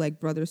cool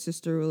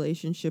brother-sister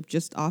relationship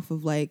just off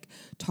of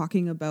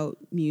talking about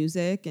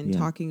music and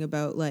talking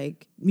about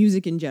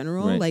music in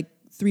general. Right.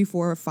 3,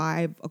 4, or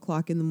 5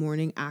 o'clock in the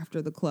morning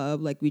after the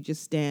club, we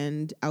just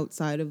stand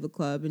outside of the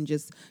club and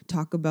just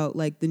talk about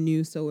the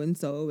new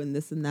so-and-so and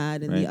this and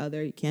that and the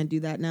other. You can't do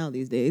that now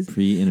these days.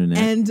 Pre-internet.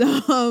 And,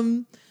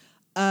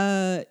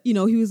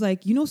 he was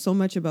like, so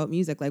much about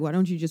music. Why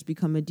don't you just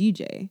become a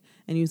DJ?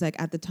 And he was like,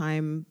 at the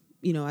time,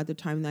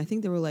 I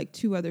think there were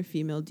 2 other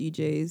female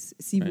DJs,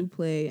 Sivu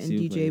Play and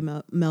DJ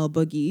Mel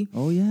Boogie.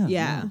 Oh, yeah.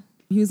 Yeah.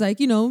 He was like,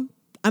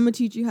 I'm going to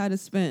teach you how to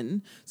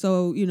spin.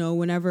 So,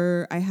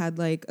 whenever I had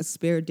a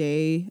spare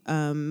day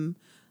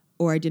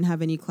or I didn't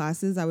have any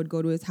classes, I would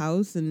go to his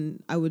house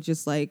and I would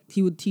just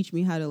he would teach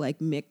me how to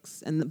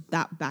mix. And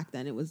that back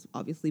then it was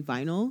obviously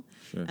vinyl.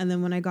 Sure. And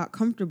then when I got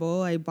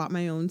comfortable, I bought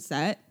my own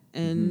set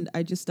and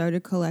I just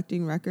started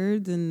collecting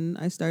records and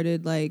I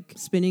started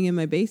spinning in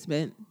my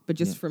basement, but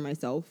just for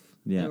myself.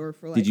 Yeah. Or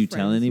for Did you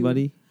tell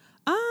anybody?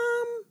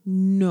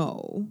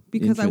 No,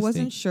 because I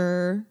wasn't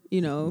sure,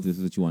 If this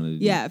is what you wanted to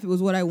do. Yeah, if it was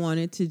what I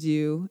wanted to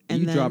do. And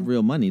you drop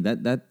real money.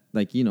 That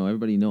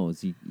everybody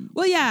knows.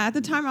 Well, yeah, at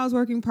the time I was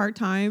working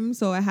part-time,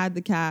 so I had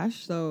the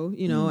cash. So,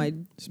 I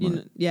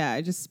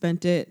just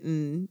spent it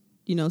and,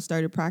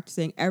 started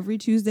practicing. Every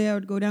Tuesday I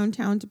would go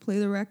downtown to play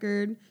the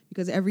record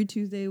because every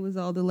Tuesday was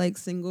all the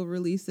single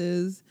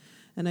releases.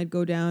 And I'd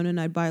go down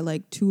and I'd buy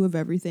 2 of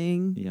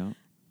everything. Yeah.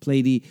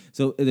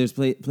 So there's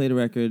Play the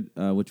Record,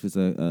 which was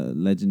a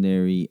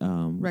legendary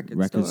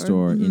record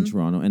store in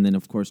Toronto, and then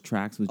of course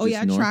Trax was.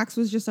 North. Trax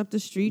was just up the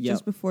street,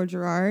 just before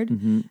Gerard,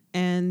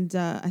 and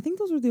I think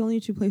those were the only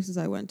 2 places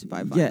I went to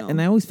buy vinyl. Yeah,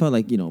 and I always felt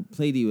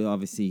Play D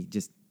obviously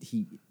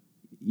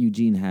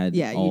Eugene had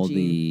all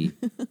the.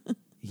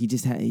 He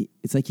just had.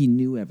 It's he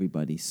knew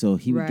everybody, so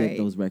he would get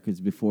those records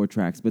before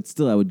Trax. But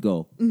still, I would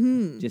go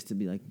just to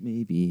be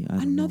maybe.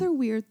 Another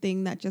weird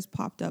thing that just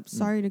popped up.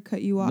 Sorry to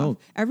cut you off. No.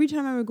 Every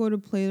time I would go to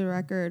play the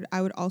record,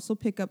 I would also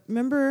pick up.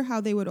 Remember how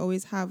they would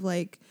always have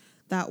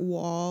that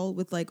wall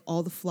with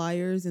all the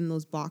flyers in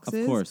those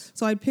boxes? Of course.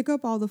 So I'd pick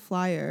up all the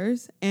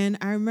flyers, and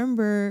I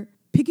remember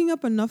picking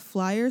up enough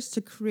flyers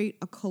to create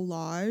a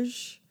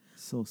collage.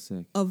 So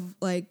sick. Of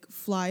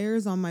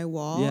flyers on my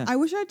wall. Yeah. I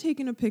wish I'd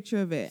taken a picture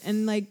of it.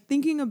 And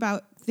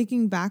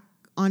thinking back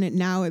on it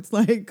now, it's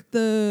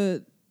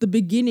the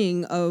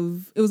beginning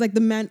of, it was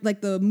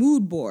the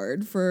mood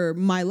board for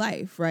my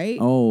life, right?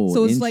 Oh,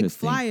 so it's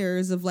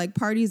flyers of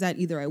parties that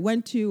either I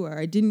went to or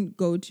I didn't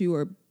go to,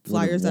 or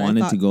flyers that I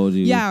thought to go to.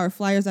 Yeah, or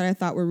flyers that I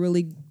thought were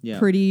really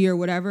pretty or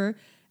whatever.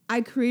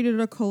 I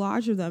created a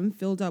collage of them,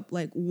 filled up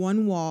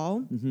one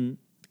wall. Mm-hmm.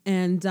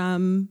 And,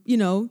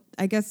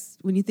 I guess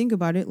when you think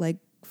about it,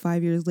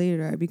 5 years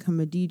later, I become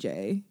a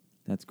DJ.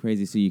 That's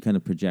crazy. So you kind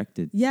of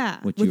projected. Yeah.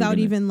 Without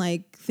even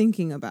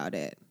thinking about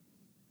it.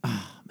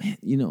 Oh, man.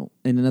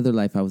 In another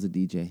life, I was a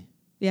DJ.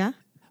 Yeah?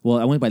 Well,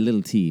 I went by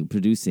Little T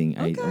producing.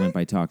 Okay. I went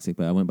by Toxic,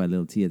 but I went by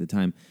Little T at the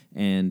time.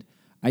 And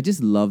I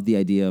just loved the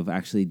idea of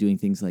actually doing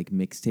things like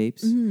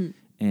mixtapes. Mm-hmm.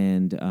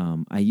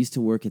 And I used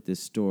to work at this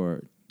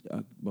store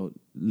about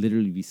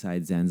literally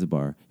beside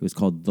Zanzibar. It was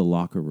called The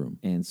Locker Room.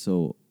 And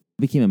so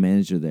I became a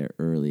manager there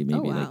early,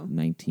 maybe like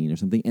 19 or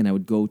something. And I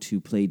would go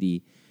to Play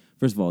D,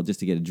 first of all, just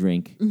to get a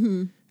drink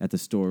at the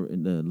store,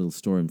 in the little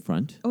store in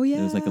front. Oh, yeah.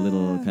 It was like a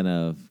little kind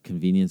of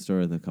convenience store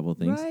with a couple of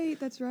things. Right,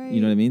 that's right.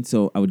 You know what I mean?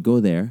 So I would go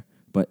there,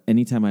 but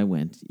anytime I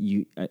went,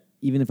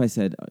 even if I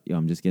said, yo,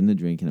 I'm just getting a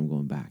drink and I'm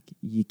going back,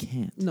 you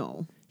can't.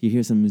 No. You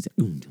hear some music.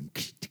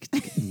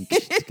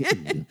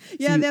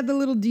 Yeah, they had the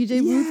little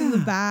DJ booth in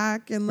the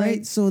back. And like,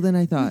 right. So then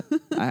I thought,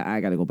 I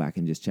got to go back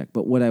and just check.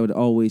 But what I would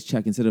always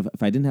check, instead of,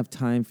 if I didn't have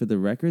time for the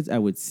records, I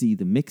would see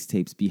the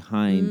mixtapes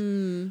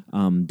behind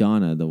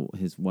Donna,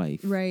 his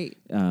wife. Right.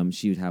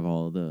 She would have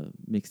all the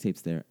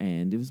mixtapes there.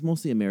 And it was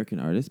mostly American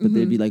artists, but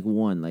there'd be like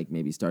one, like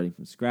maybe starting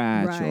from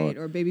scratch. Right,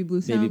 or Baby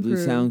Blue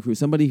Sound Crew.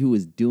 Somebody who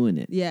was doing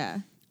it. Yeah.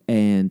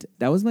 And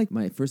that was like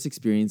my first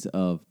experience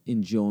of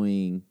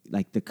enjoying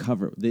like the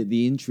cover,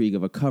 the intrigue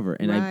of a cover.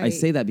 And I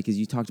say that because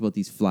you talked about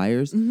these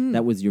flyers.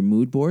 That was your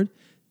mood board.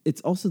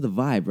 It's also the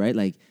vibe, right?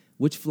 Like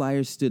which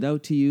flyers stood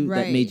out to you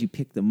that made you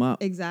pick them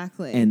up.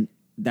 Exactly. And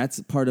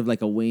that's part of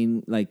like a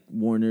Wayne, like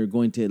Warner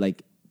going to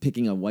like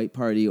picking a white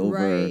party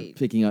over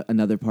picking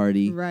another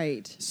party.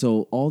 Right.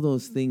 So all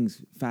those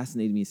things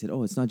fascinated me. I said,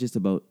 oh, it's not just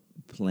about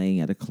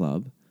playing at a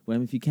club. What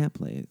if you can't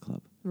play at a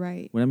club?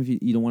 Right. What if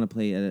you don't want to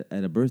play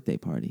at a birthday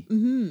party?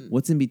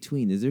 What's in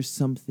between? Is there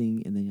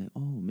something? And then you're like,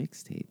 oh,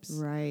 mixtapes.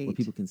 Right. Where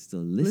people can still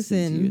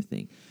listen to your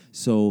thing.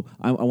 So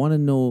I want to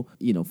know,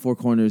 Four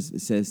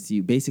Corners says to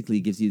you,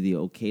 basically gives you the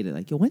okay to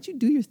like, yo, why don't you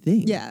do your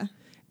thing? Yeah.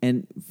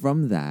 And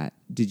from that,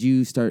 did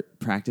you start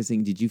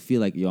practicing? Did you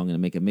feel like, yo, I'm going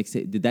to make a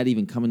mixtape? Did that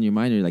even come in your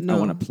mind? Or you're like, No. I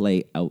want to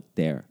play out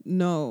there?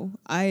 No.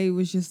 I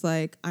was just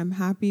like, I'm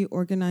happy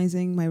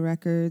organizing my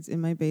records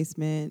in my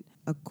basement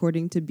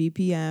according to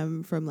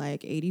BPM from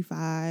like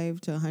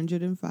 85 to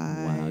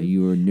 105. Wow,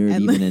 you were nerdy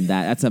even in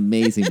that. That's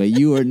amazing, but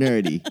you were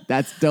nerdy.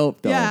 That's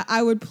dope, though. Yeah,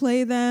 I would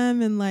play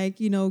them and like,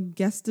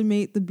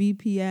 guesstimate the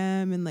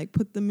BPM and like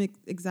put them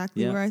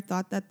exactly where I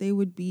thought that they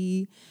would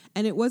be.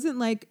 And it wasn't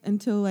like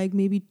until like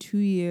maybe 2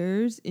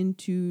 years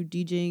into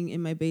DJing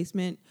in my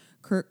basement,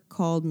 Kirk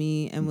called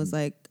me and was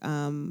like,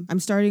 I'm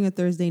starting a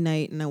Thursday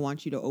night and I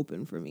want you to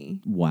open for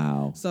me.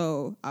 Wow.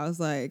 So I was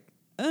like,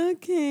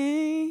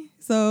 okay.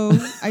 So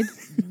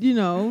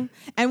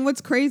and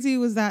what's crazy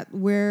was that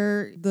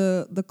where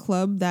the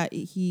club that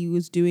he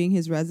was doing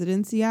his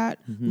residency at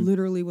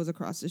literally was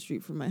across the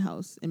street from my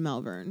house in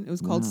Malvern. It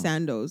was called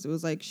Sandoz. It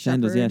was like Shepherd.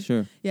 Sandoz, yeah,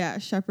 sure. Yeah,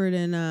 Shepherd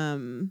and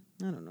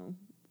I don't know.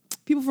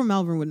 People from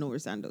Malvern would know where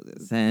Sandoz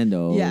is.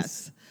 Sandoz.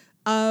 Yes.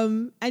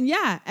 And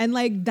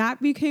like that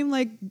became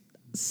like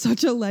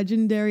such a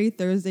legendary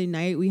Thursday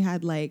night. We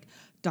had like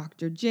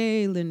Dr.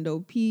 J,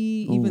 Lindo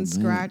P, even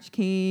Scratch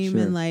came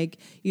and like,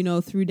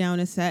 threw down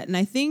a set. And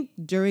I think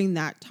during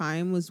that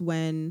time was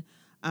when,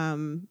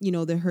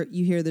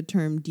 you hear the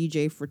term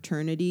DJ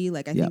fraternity.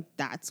 Like I think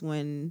that's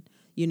when,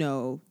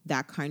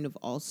 that kind of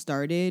all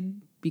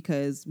started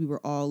because we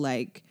were all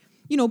like,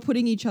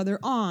 putting each other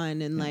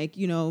on and like,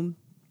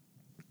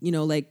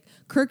 like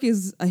Kirk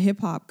is a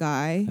hip hop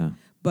guy,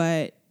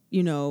 but,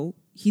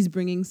 he's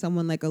bringing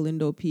someone like a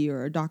Lindo P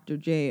or a Dr.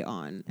 J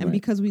on. And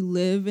because we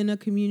live in a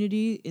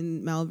community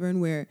in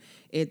Malvern where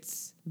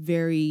it's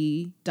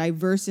very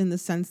diverse in the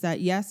sense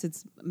that, yes,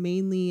 it's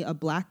mainly a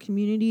black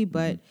community,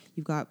 but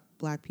you've got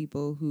black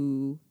people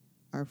whose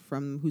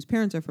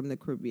parents are from the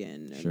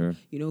Caribbean, and,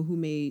 who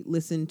may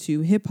listen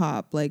to hip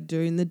hop like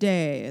during the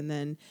day and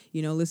then,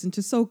 listen to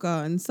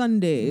soca on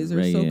Sundays or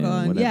soca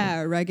on,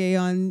 reggae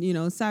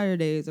on,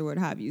 Saturdays or what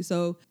have you.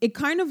 So it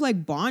kind of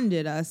like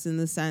bonded us in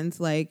the sense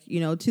like,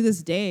 to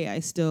this day,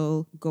 I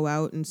still go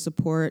out and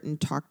support and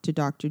talk to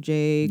Dr.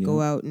 J, go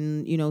out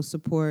and,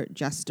 support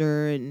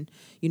Jester and,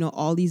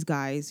 all these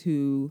guys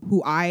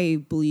who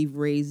I believe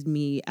raised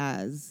me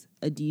as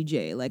a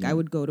DJ. Like I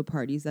would go to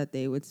parties that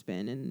they would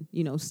spin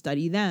and,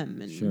 study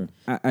them. And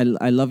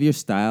I love your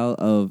style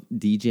of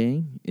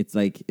DJing. It's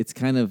like, it's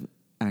kind of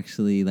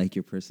actually like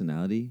your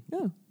personality.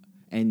 Yeah.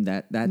 And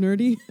that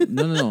nerdy?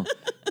 No.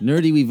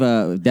 Nerdy we've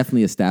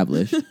definitely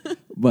established.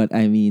 But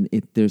I mean,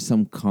 there's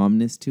some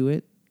calmness to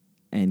it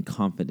and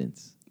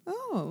confidence.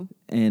 Oh.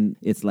 And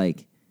it's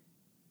like,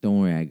 don't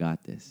worry, I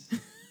got this.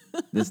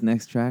 This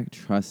next track,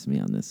 trust me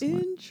on this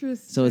one.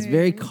 Interesting. So it's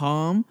very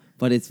calm,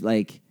 but it's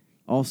like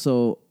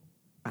also,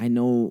 I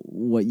know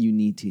what you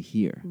need to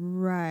hear.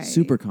 Right.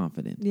 Super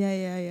confident.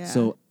 Yeah.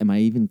 So am I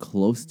even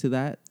close to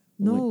that?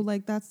 No,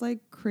 like that's like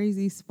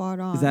crazy spot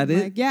on. Is that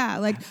it? Like, yeah,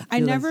 like I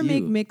never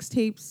make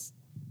mixtapes.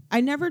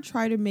 I never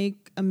try to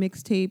make a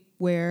mixtape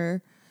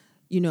where,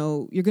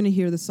 you're going to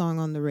hear the song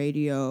on the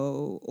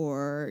radio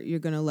or you're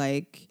going to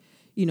like,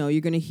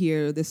 you're going to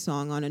hear this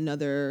song on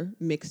another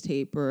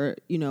mixtape or,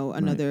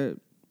 another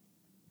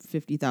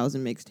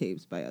 50,000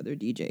 mixtapes by other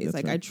DJs. That's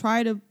like I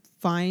try to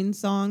find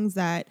songs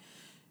that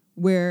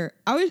where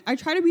I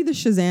try to be the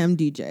Shazam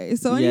DJ.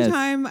 So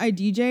anytime I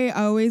DJ,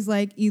 I always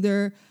like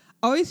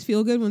I always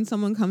feel good when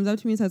someone comes up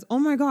to me and says, "Oh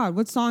my God,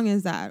 what song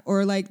is that?"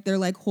 Or like they're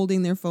like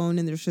holding their phone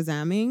and they're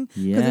Shazamming.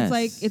 Because it's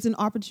like it's an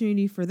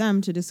opportunity for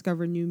them to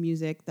discover new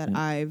music that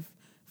I've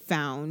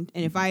found.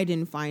 And if I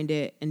didn't find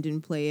it and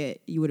didn't play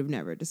it, you would have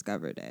never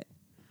discovered it.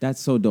 That's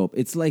so dope.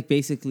 It's like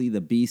basically the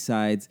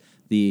B-sides,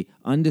 the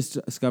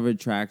undiscovered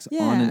tracks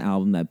on an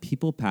album that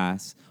people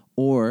pass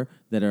or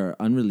that are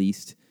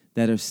unreleased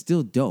that are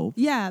still dope.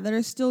 Yeah, that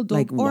are still dope.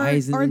 Like, why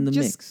is it in the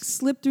just mix?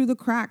 Slip through the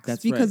cracks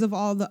because of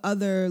all the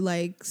other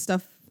like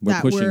stuff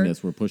we're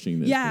pushing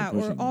this. Yeah,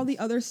 or all the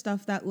other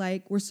stuff that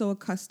like we're so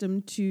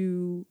accustomed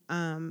to.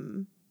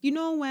 You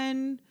know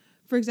when,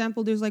 for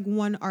example, there's like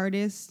one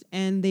artist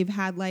and they've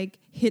had like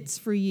hits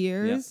for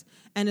years,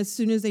 and as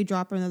soon as they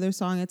drop another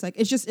song, it's like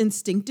it's just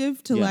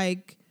instinctive to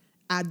like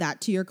add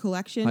that to your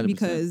collection 100%.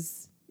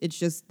 Because it's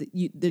just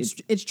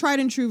it's tried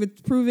and true.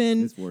 It's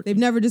proven. They've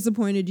never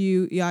disappointed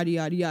you. Yada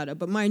yada yada.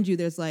 But mind you,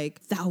 there's like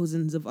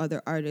thousands of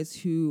other artists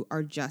who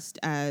are just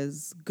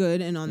as good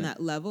and on that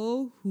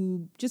level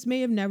who just may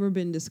have never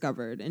been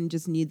discovered and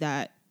just need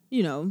that,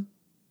 you know.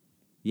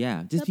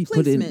 Yeah, just be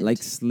put in,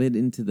 like slid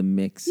into the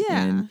mix.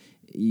 Yeah. And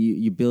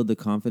you build the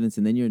confidence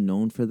and then you're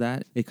known for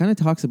that. It kind of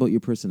talks about your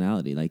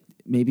personality. Like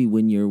maybe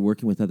when you're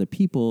working with other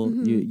people,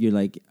 you're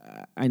like,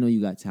 I know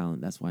you got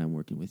talent. That's why I'm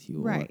working with you.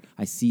 Right. Or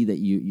I see that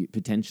you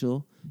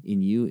potential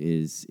in you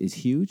is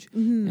huge,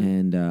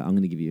 and I'm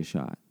going to give you a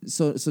shot.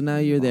 So now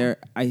you're there.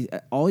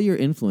 All your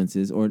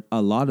influences, or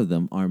a lot of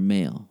them, are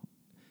male.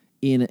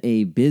 In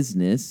a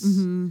business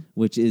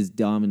which is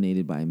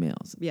dominated by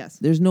males. Yes.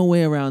 There's no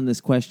way around this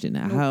question.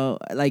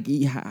 Nope.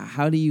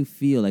 How do you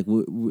feel? Like,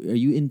 are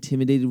you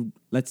intimidated?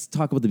 Let's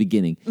talk about the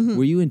beginning.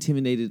 Were you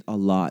intimidated a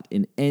lot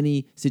in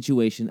any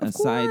situation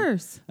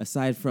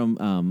aside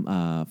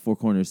from Four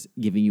Corners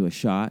giving you a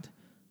shot?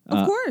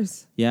 Of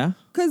course. Yeah?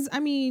 Because, I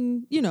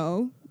mean, you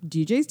know,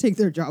 DJs take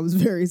their jobs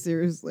very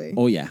seriously.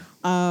 Oh, yeah.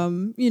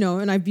 You know,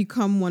 and I've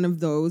become one of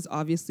those,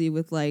 obviously,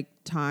 with, like,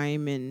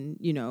 time and,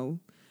 you know,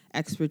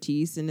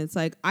 expertise. And it's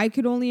like, I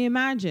could only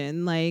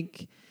imagine,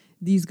 like,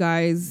 these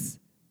guys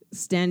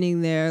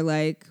standing there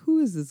like, who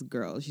is this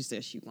girl? She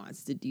says she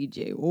wants to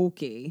DJ.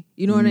 Okay.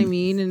 You know what I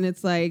mean? And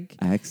it's like...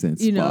 Accent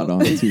spot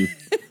on, too.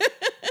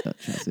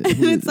 And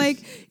it's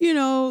like, you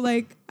know,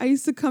 like I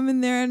used to come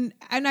in there and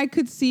I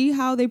could see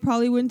how they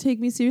probably wouldn't take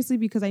me seriously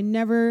because I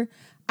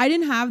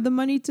didn't have the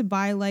money to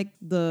buy like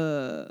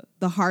the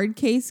hard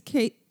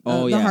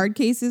hard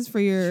cases for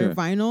your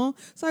vinyl.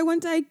 So I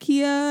went to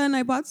IKEA and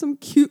I bought some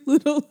cute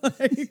little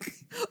like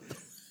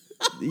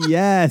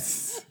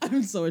Yes.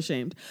 I'm so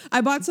ashamed.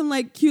 I bought some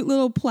like cute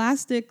little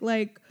plastic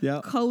like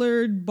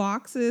colored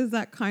boxes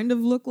that kind of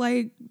look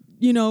like,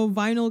 you know,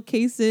 vinyl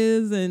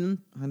cases, and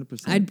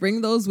 100%. I'd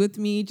bring those with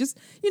me just,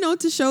 you know,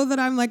 to show that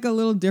I'm like a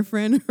little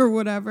different or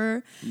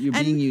whatever. You're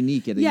being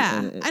unique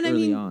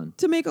early on.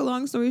 To make a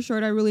long story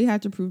short, I really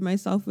had to prove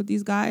myself with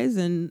these guys,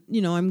 and, you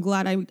know, I'm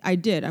glad I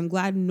did. I'm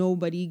glad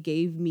nobody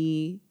gave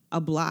me a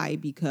bly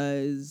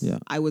because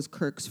I was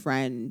Kirk's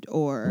friend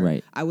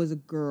or I was a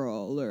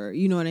girl, or,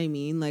 you know what I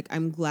mean? Like,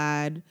 I'm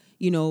glad,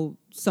 you know,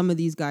 some of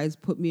these guys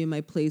put me in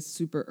my place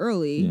super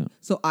early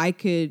so I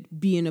could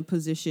be in a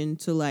position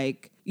to,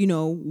 like, you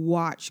know,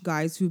 watch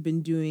guys who've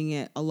been doing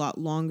it a lot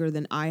longer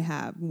than I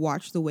have,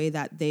 watch the way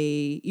that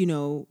they, you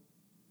know,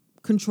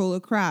 control a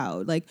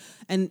crowd. Like,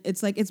 and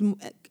it's like,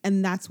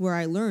 and that's where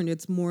I learned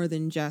it's more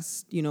than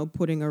just, you know,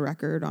 putting a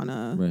record on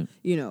a,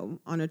 you know,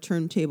 on a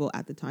turntable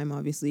at the time,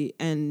 obviously,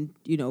 and,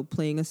 you know,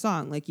 playing a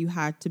song. Like, you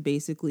had to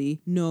basically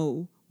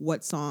know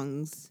what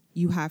songs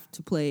you have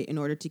to play in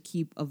order to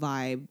keep a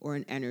vibe or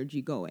an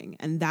energy going.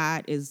 And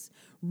that is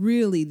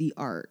really the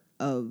art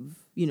of,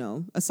 you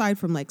know, aside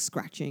from like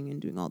scratching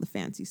and doing all the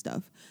fancy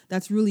stuff,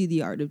 that's really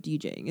the art of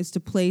DJing, is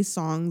to play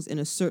songs in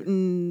a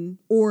certain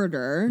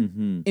order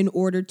in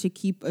order to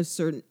keep a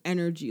certain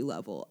energy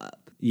level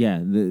up. Yeah.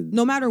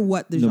 No matter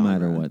what the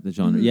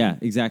genre. Yeah,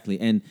 exactly.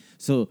 And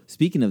so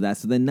speaking of that,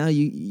 so then now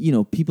you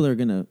know, people are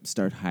going to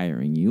start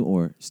hiring you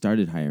or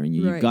started hiring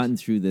you. You've gotten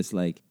through this,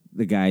 like,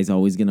 the guy's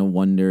always going to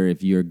wonder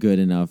if you're good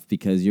enough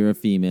because you're a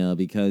female,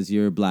 because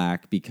you're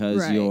black,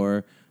 because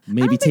you're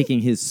maybe taking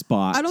his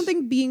spot. I don't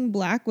think being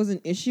black was an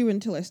issue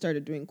until I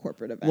started doing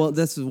corporate events. Well,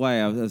 this is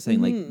why I was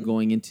saying, like,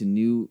 going into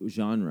new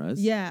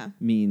genres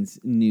means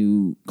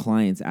new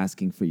clients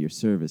asking for your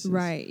services.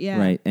 Right, yeah.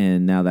 Right,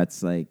 and now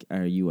that's like,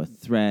 are you a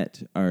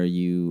threat? Are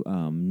you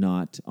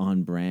not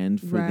on brand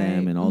for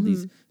them? And all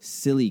these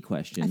silly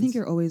questions. I think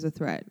you're always a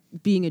threat,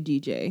 being a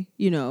DJ,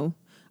 you know.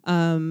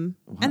 And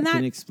that,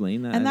 can you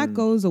explain that? And that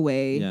goes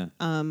away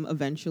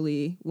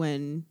eventually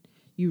when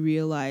you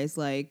realize,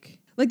 like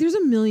there's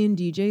a million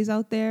DJs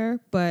out there,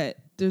 but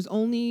there's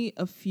only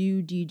a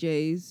few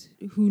DJs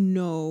who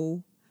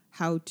know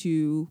how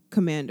to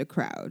command a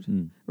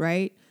crowd,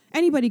 right?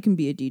 Anybody can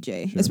be a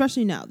DJ,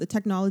 especially now. The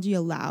technology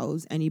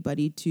allows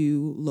anybody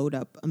to load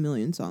up a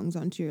million songs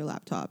onto your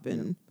laptop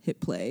and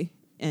hit play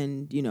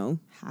and, you know,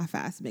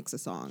 half-ass mix a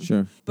song.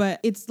 Sure.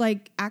 But it's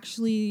like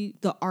actually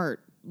the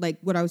art like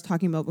what I was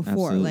talking about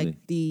before, Absolutely.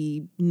 like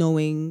the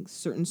knowing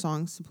certain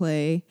songs to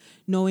play,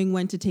 knowing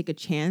when to take a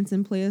chance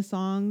and play a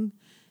song,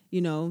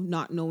 you know,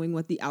 not knowing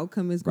what the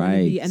outcome is going to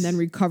be, Right. and then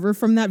recover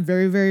from that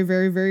very, very,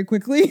 very, very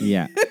quickly.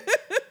 Yeah.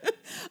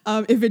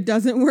 If it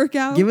doesn't work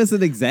out. Give us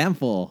an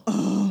example.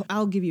 Oh,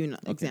 I'll give you an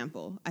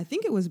example. I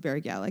think it was Bear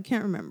Gal. I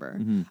can't remember.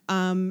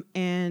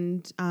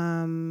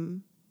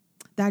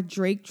 That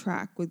Drake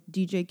track with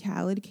DJ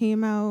Khaled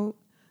came out.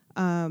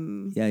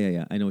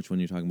 Yeah. I know which one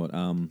you're talking about.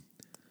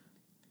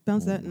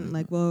 Bounce that and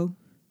like, whoa.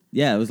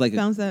 Yeah, it was like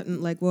Bounce that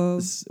and like, whoa.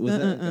 was that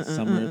a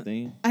summer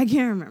thing? I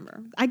can't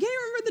remember. I can't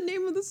remember the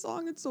name of the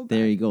song. It's so bad.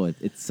 There you go.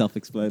 It's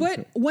self-explanatory.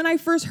 But when I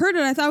first heard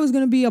it, I thought it was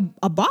going to be a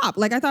bop.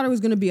 Like, I thought it was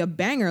going to be a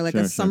banger, like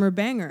Sure, a summer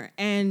banger.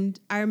 And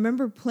I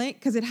remember playing,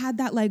 because it had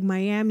that like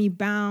Miami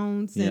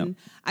bounce. And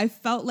I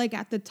felt like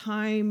at the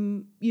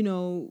time, you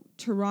know,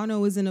 Toronto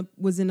was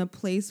in a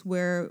place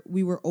where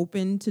we were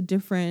open to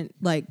different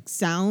like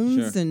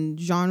sounds and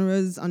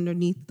genres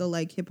underneath the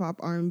like hip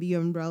hop R&B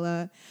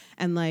umbrella.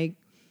 And like,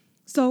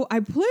 so I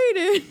played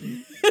it.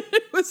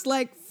 It was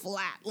like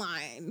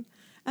flatline.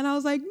 And I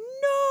was like,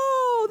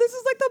 no, this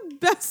is like the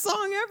best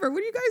song ever.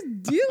 What are you guys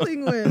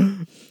dealing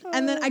with?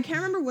 And then I can't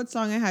remember what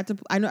song I had to,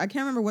 I can't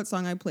remember what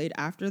song I played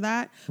after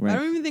that. But I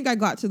don't even think I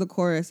got to the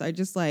chorus. I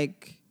just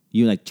like.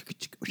 You like,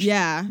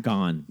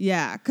 gone.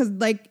 Yeah. Cause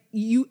like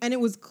and it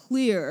was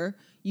clear.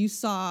 You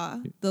saw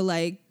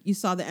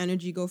the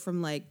energy go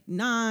from like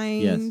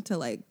 9 to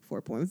like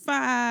 4.5.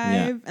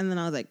 Yeah. And then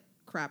I was like,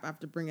 crap, I have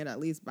to bring it at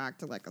least back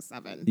to like a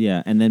 7.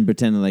 Yeah, and then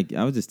pretending like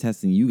I was just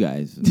testing you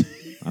guys.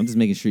 I'm just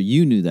making sure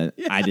you knew that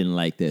I didn't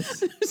like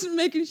this. Just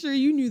making sure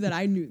you knew that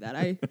I knew that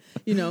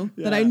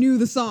that I knew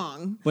the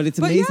song. But it's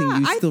amazing you still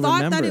remember I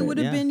thought that it would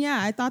have been,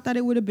 I thought that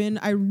it would have been,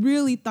 I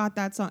really thought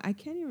that song, I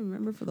can't even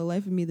remember for the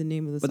life of me the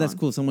name of the song. But that's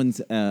cool. Someone's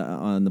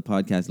on the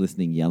podcast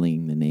listening,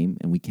 yelling the name,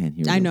 and we can't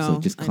hear them. I know. So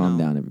just calm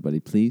down, everybody,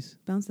 please.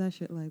 Bounce that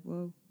shit like,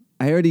 whoa.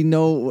 I already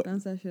know.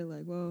 Bounce that shit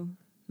like, whoa.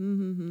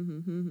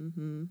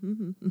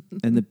 And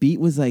the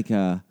beat was like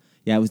it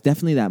was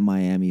definitely that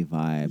Miami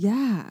vibe.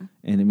 Yeah.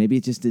 And maybe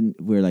it just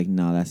didn't, we're like,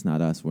 no, that's not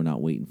us. We're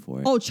not waiting for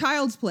it. Oh,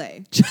 Child's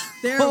Play.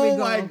 There we go. Oh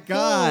my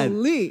God.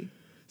 Holy.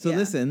 So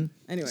listen.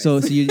 Anyway.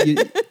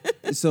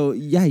 So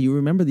you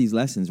remember these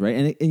lessons,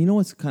 right? And you know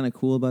what's kind of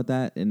cool about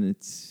that? And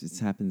it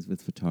happens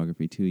with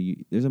photography too.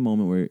 There's a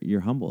moment where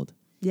you're humbled.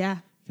 Yeah.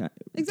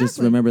 Exactly. Just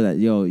remember that,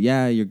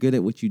 you're good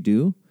at what you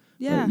do.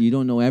 Yeah. But you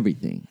don't know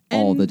everything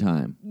all the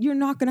time. You're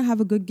not going to have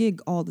a good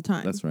gig all the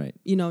time. That's right.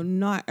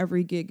 Not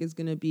every gig is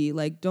going to be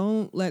like,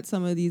 don't let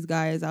some of these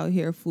guys out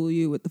here fool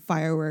you with the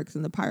fireworks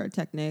and the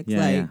pyrotechnics.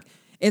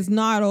 It's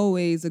not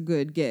always a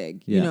good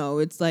gig. Yeah.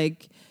 It's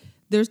like,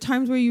 there's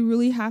times where you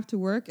really have to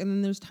work, and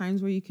then there's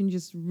times where you can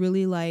just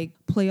really like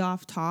play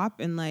off top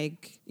and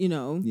like,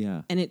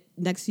 and it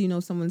next thing you know,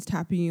 someone's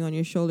tapping you on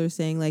your shoulder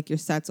saying like your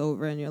set's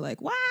over, and you're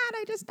like, what?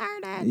 I just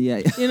started.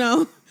 Yeah.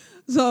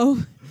 So.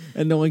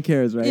 And no one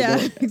cares, right? Yeah,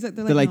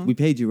 exactly. They're like, we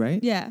paid you,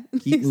 right? Yeah.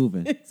 Keep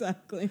moving.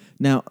 Exactly.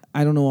 Now,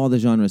 I don't know all the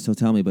genres, so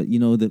tell me, but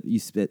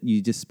that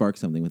you just sparked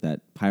something with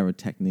that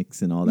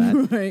pyrotechnics and all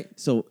that. Right.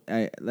 So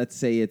let's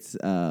say it's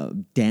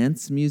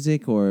dance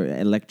music or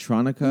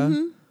electronica.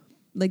 Mm-hmm.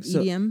 Like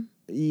EDM?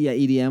 Yeah,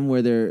 EDM,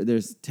 where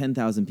there's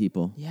 10,000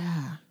 people.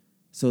 Yeah.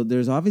 So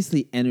there's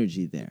obviously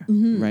energy there,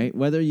 right?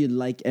 Whether you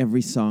like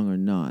every song or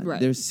not,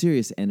 there's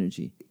serious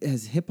energy.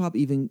 Has hip-hop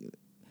even...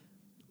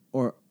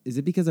 Or is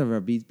it because of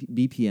our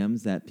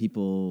BPMs that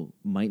people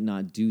might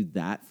not do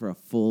that for a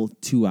full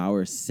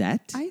 2-hour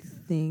set? I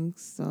think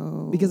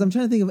so. Because I'm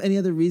trying to think of any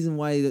other reason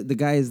why the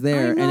guy is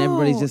there and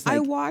everybody's just like... I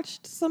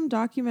watched some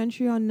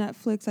documentary on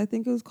Netflix. I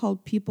think it was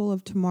called People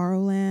of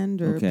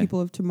Tomorrowland or People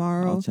of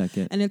Tomorrow. I'll check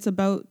it. And it's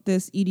about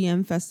this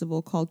EDM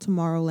festival called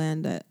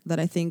Tomorrowland that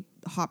I think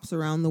hops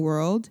around the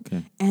world.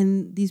 Okay.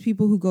 And these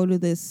people who go to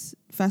this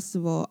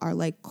festival are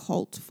like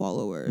cult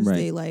followers. Right.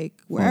 They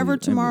like, wherever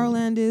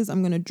Tomorrowland is,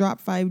 I'm going to drop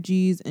 5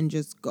 Gs and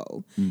just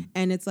go.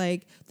 And it's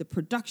like the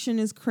production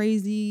is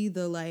crazy.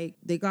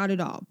 They got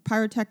it all.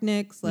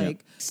 Pyrotechnics,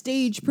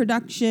 stage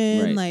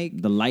production,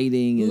 like the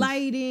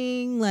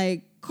lighting,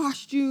 like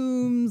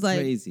costumes, like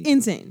crazy.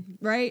 Insane.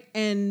 Right.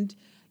 And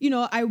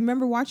I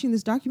remember watching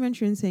this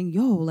documentary and saying,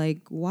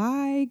 like,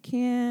 why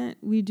can't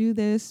we do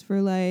this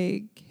for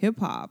like hip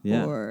hop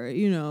or,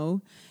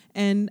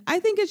 and I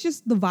think it's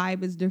just the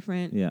vibe is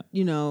different. Yeah.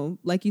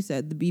 Like you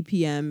said, the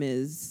BPM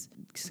is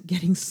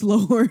getting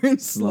slower and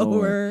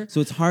slower. So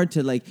it's hard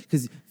to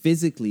because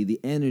physically the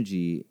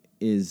energy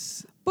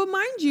is. But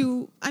mind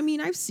you, I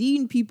mean, I've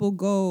seen people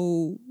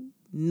go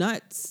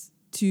nuts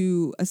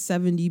to a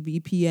 70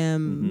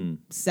 BPM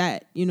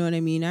set. You know what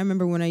I mean? I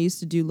remember when I used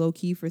to do low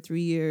key for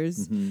 3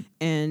 years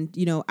and,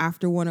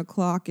 after 1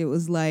 o'clock, it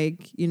was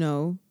like,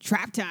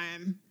 trap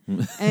time.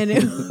 And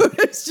it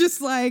was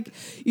just like,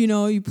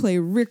 you play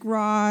Rick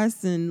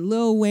Ross and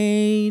Lil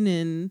Wayne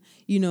and,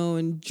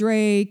 and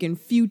Drake and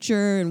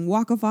Future and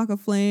Waka Flocka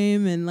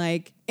Flame. And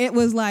like, it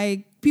was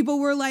like, people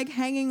were like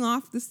hanging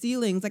off the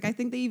ceilings. Like, I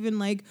think they even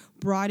like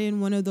brought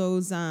in one of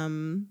those,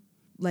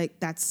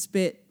 like that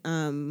spit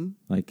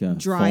like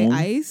dry foam?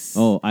 ice.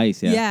 Oh,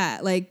 ice, yeah. Yeah,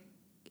 like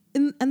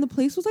and the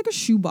place was like a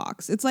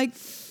shoebox. It's like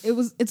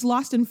it's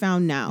lost and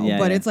found now, Yeah,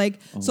 but yeah. it's like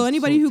Oh, so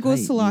anybody so who goes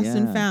tight, to Lost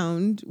and yeah.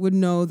 Found would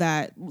know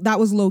that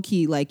was low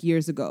key like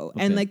years ago.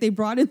 And Okay. like they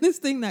brought in this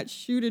thing that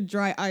shooted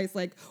dry ice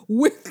like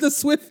with the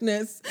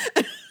swiftness.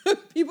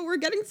 People were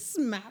getting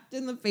smacked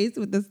in the face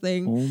with this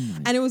thing. Oh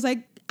my. And it was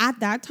like at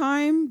that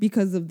time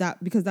because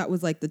that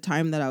was like the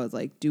time that I was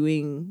like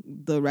doing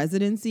the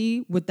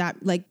residency with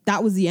that, like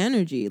that was the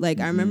energy. Like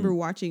I remember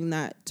watching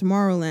that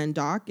Tomorrowland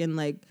doc and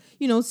like,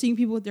 you know, seeing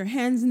people with their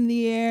hands in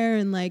the air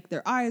and like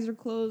their eyes are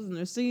closed and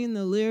they're singing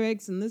the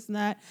lyrics and this and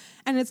that.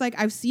 And it's like,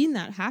 I've seen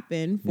that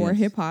happen for Yes.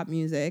 hip hop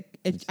music.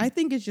 I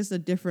think it's just a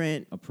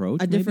different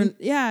approach, a different,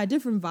 maybe? a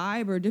different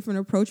vibe or a different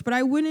approach. But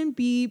I wouldn't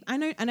be, I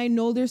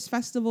know there's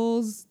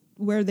festivals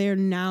where they're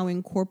now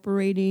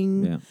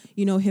incorporating,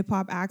 you know, hip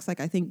hop acts.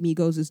 Like I think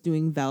Migos is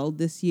doing Veld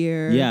this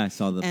year. Yeah, I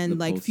saw the and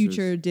like posters.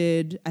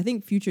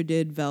 Future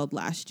did Veld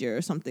last year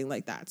or something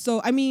like that.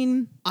 So I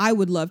mean, I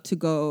would love to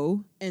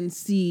go and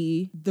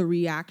see the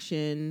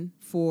reaction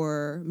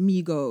for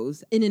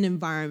Migos in an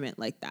environment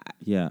like that.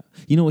 Yeah.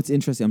 You know what's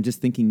interesting? I'm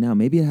just thinking now,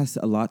 maybe it has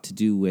a lot to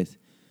do with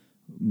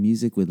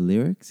music with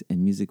lyrics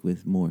and music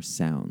with more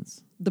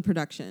sounds. The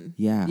production.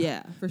 Yeah.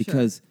 Yeah, for sure.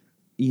 Because,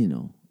 you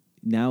know,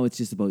 now it's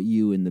just about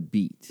you and the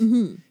beat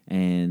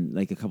and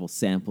like a couple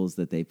samples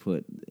that they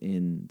put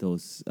in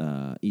those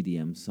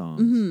EDM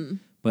songs.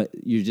 But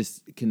you're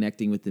just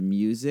connecting with the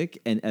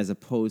music, and as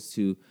opposed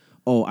to,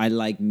 oh, I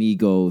like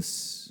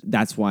Migos,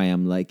 that's why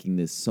I'm liking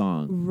this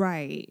song.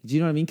 Right. Do you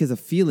know what I mean? Because a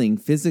feeling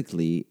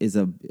physically is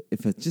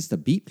if it's just a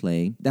beat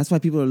playing, that's why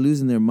people are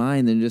losing their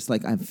mind. They're just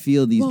like, I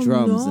feel these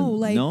drums.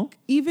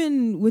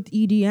 Even with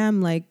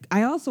EDM, like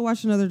I also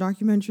watched another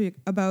documentary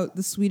about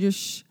the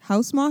Swedish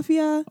house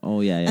mafia.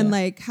 Oh yeah, yeah. And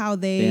like how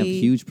they have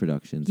huge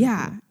productions.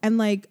 Yeah. And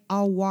like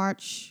I'll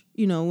watch,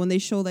 you know, when they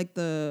show like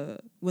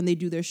when they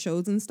do their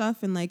shows and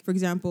stuff, and like for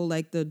example,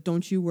 like the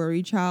Don't You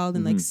Worry Child,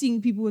 and like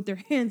seeing people with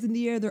their hands in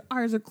the air, their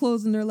eyes are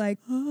closed, and they're like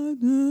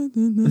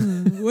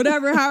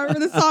whatever, however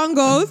the song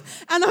goes,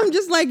 and I'm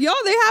just like, yo,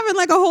 they having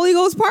like a Holy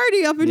Ghost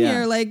party up in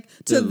here, like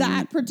to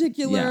that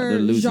particular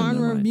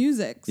genre of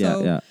music.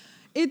 So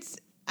it's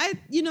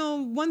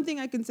one thing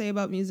I can say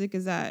about music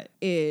is that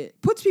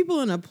it puts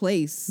people in a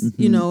place,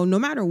 you know, no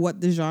matter what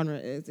the genre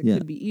is. It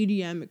could be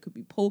EDM, it could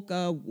be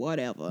polka,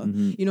 whatever.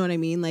 You know what I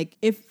mean? Like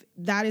if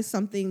that is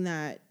something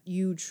that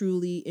you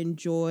truly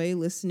enjoy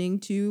listening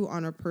to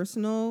on a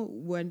personal,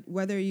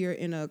 whether you're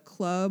in a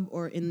club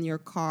or in your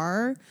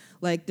car,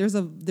 like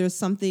there's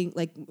something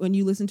like when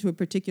you listen to a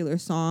particular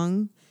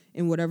song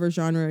in whatever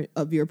genre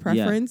of your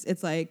preference,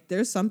 it's like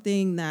there's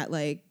something that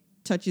like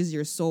touches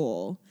your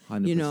soul.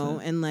 100%. You know,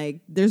 and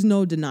like there's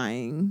no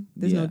denying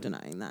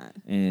that.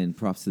 And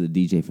props to the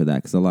DJ for that,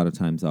 because a lot of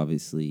times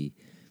obviously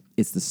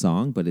it's the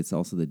song, but it's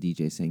also the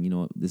DJ saying, you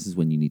know what, this is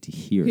when you need to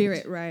hear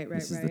it. Right.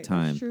 This is the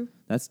time. That's true.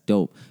 That's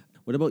dope.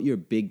 What about your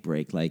big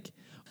break? Like,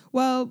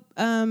 well,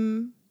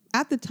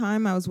 at the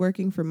time I was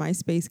working for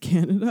MySpace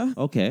Canada.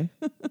 Okay.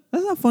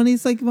 That's not funny.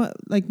 It's like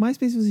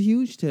MySpace was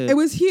huge it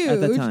was huge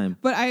at the time.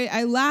 But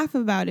I laugh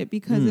about it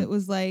because it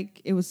was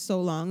like it was so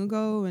long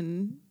ago,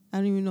 and I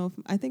don't even know if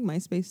I think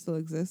MySpace still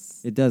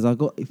exists. It does.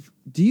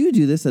 Do you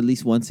do this at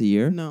least once a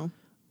year? No.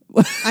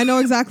 I know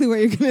exactly what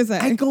you're going to say.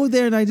 I go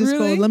there and I just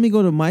Really? go, let me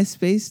go to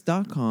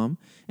myspace.com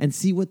and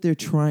see what they're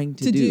trying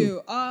to do.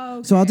 Oh,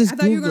 okay. So I'll just I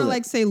thought you were Google going to it.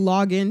 like say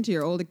log into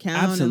your old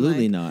account.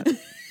 Absolutely and not.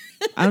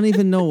 I don't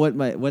even know what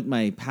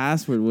my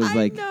password was. I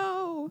like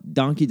know.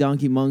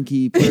 donkey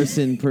monkey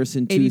person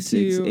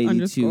 82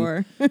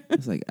 I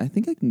was like, I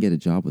think I can get a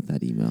job with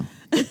that email.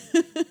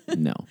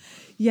 No.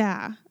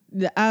 Yeah.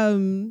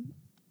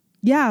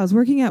 I was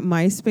working at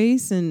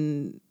MySpace,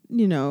 and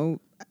you know,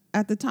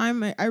 at the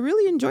time I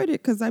really enjoyed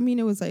it because I mean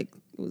it was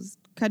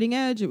cutting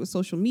edge, it was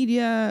social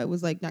media, it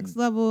was like next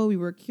level. We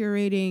were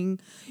curating,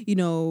 you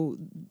know,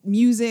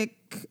 music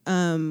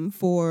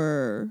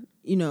for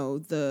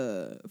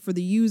the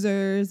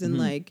users, and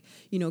like,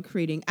 you know,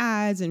 creating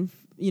ads and,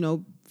 you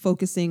know,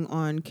 focusing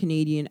on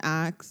Canadian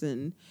acts,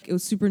 and it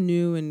was super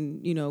new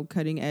and, you know,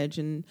 cutting edge.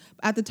 And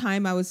at the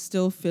time I was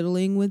still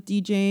fiddling with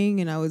DJing,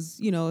 and I was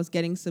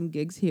getting some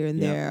gigs here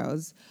and there.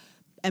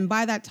 And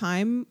by that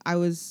time I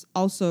was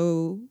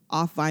also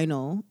off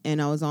vinyl and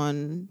I was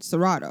on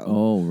Serato.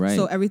 Oh, right.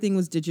 So everything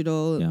was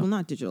digital. Yeah. Well,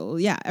 not digital.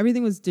 Yeah.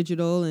 Everything was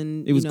digital,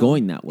 and it was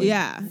going that way.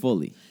 Yeah.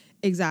 Fully.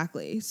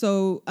 Exactly.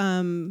 So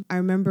I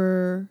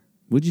remember.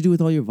 What'd you do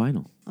with all your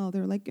vinyl? Oh, they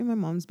were like in my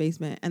mom's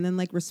basement. And then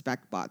like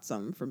Respect bought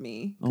some for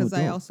me. Because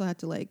I also had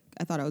to I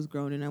thought I was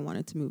grown and I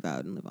wanted to move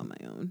out and live on my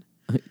own.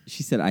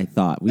 She said, I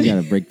thought. We got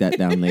to break that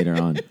down later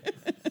on.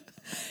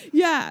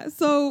 Yeah.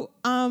 So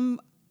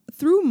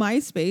through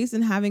MySpace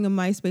and having a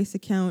MySpace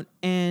account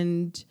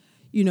and,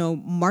 you know,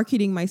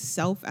 marketing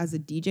myself as a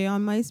DJ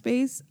on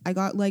MySpace, I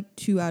got like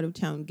 2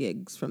 out-of-town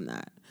gigs from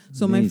that.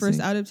 So Amazing. my first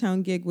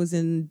out-of-town gig was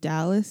in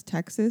Dallas,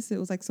 Texas. It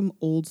was like some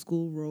old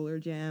school roller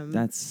jam.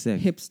 That's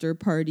sick. Hipster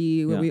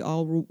party where we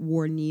all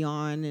wore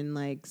neon and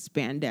like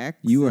spandex.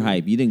 You were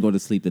hype. You didn't go to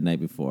sleep the night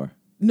before.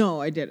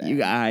 No, I didn't.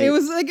 It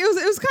was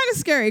kind of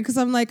scary because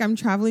I'm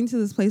traveling to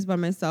this place by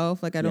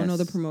myself. Like I don't know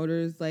the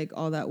promoters like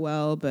all that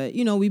well, but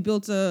we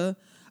built a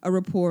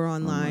rapport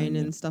online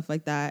and stuff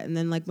like that. And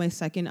then like my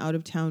second out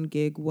of town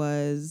gig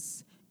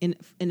was in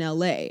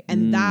LA,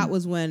 and that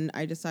was when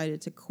I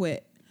decided to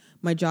quit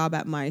my job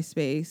at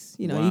MySpace.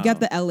 You get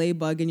the LA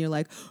bug and you're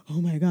like,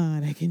 oh my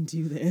God, I can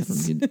do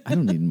this. I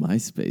don't need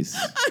MySpace.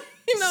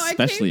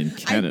 Especially in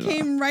Canada. I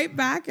came right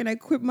back and I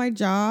quit my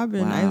job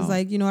and I was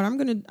like, you know what,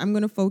 I'm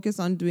gonna focus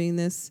on doing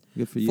this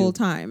full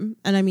time.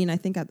 And I mean, I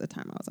think at the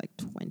time I was like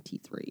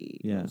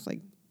 23. Yeah. I was like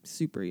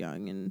super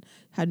young and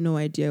had no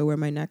idea where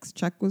my next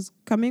check was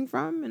coming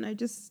from. And I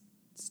just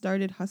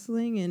started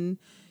hustling and,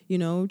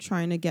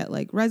 trying to get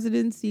like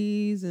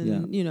residencies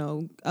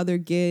and, other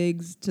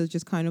gigs to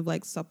just kind of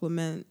like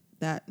supplement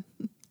that.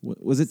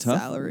 Was it tough?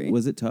 Salary.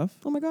 Was it tough?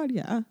 Oh my God,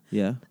 yeah.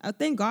 Yeah.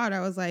 Thank God I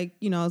was like,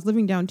 I was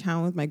living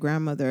downtown with my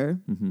grandmother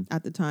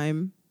at the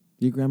time.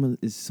 Your grandmother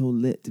is so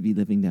lit to be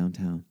living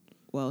downtown.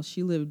 Well,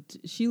 she lived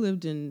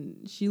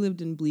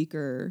in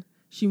Bleecker.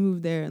 She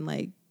moved there in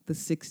like the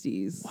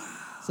 60s. Wow.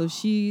 So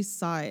she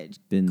saw it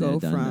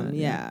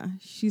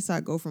she saw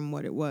it go from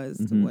what it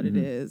was to what it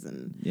is,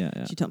 and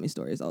she told me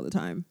stories all the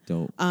time.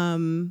 Dope.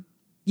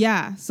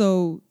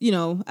 So,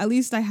 at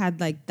least I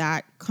had like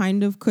that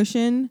kind of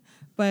cushion.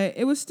 But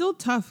it was still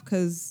tough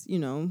because,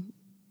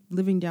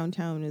 living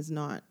downtown is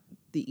not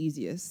the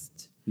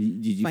easiest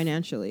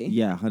financially.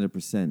 Yeah,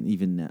 100%.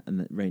 Even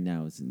right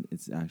now,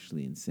 it's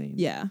actually insane.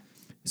 Yeah.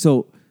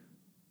 So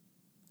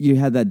you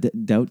had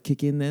that doubt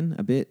kick in then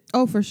a bit?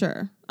 Oh, for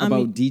sure.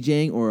 About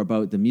DJing or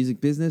about the music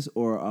business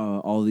or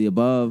all of the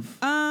above?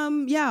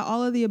 Yeah,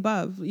 all of the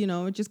above.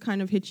 It just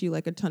kind of hits you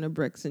like a ton of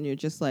bricks and you're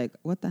just like,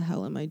 what the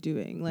hell am I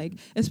doing? Like,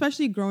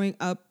 especially growing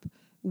up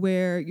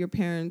where your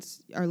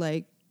parents are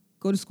like,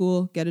 go to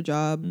school, get a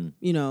job, and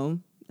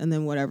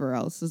then whatever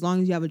else, as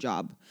long as you have a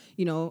job.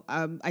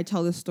 I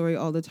tell this story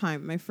all the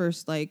time. My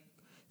first like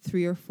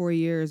 3 or 4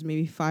 years,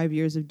 maybe 5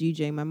 years of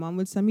DJing, my mom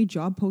would send me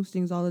job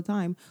postings all the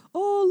time.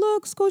 Oh,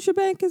 look,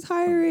 Scotiabank is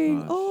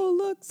hiring. Oh,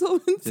 look,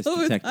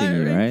 so-and-so is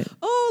hiring. You, right?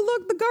 Oh,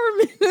 look, the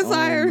government is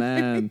hiring.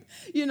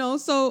 Man.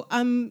 So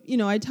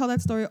I tell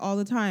that story all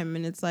the time.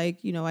 And it's like,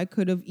 I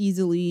could have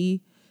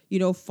easily,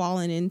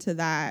 fallen into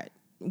that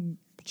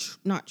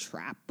not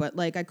trap, but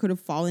like I could have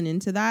fallen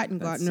into that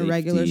and gotten a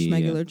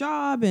regular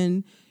job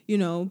and,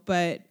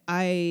 but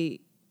I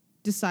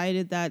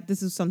decided that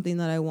this is something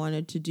that I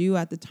wanted to do.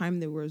 At the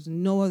time, there was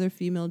no other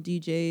female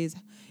DJs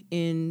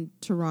in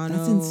Toronto.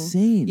 That's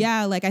insane.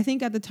 Yeah, like I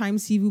think at the time,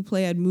 Sivu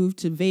Play had moved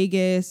to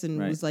Vegas and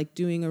was like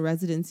doing a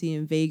residency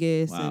in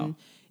Vegas. Wow.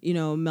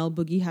 And, Mel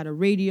Boogie had a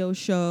radio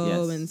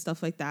show and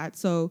stuff like that.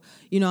 So,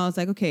 I was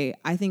like, okay,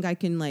 I think I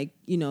can like,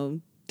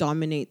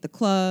 dominate the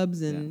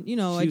clubs and she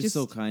was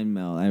so kind,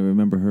 Mel. I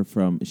remember her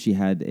she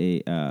had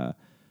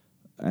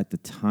at the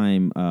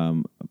time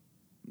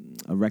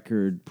a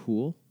record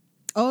pool.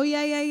 Oh yeah.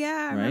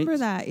 I remember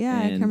that.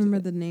 Yeah, and I can't remember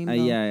the name.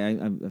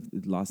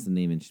 I've lost the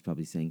name, and she's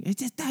probably saying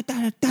it's just da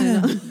da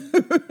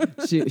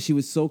da. She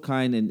was so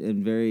kind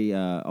and very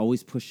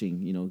always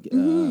pushing.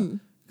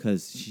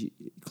 Because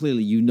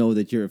clearly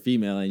that you're a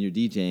female and you're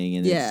DJing,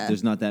 and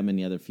there's not that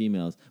many other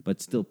females,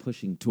 but still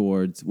pushing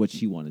towards what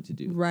she wanted to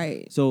do.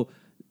 Right. So.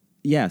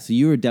 Yeah, so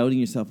you were doubting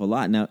yourself a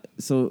lot. Now,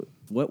 so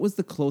what was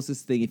the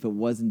closest thing, if it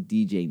wasn't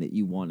DJing, that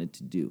you wanted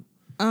to do?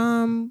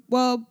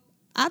 Well,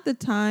 at the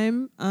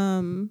time,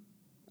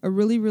 a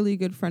really, really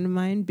good friend of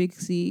mine, Big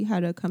C,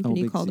 had a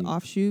company called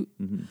Offshoot.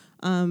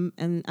 Mm-hmm.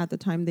 And at the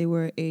time, they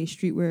were a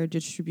streetwear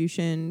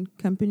distribution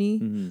company.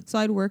 Mm-hmm. So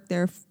I'd work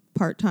there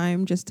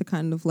part-time just to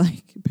kind of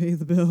like pay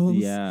the bills.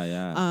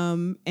 Yeah.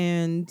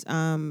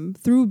 And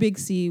through Big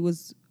C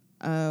was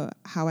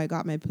how I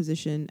got my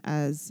position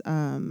as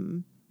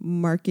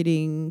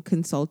marketing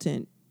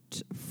consultant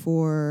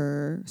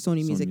for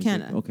Sony Music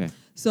Canada. Okay.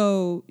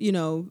 So,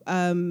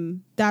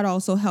 that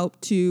also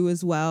helped too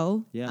as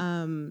well.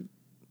 Yeah.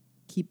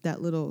 Keep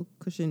that little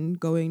cushion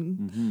going.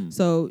 Mm-hmm.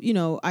 So,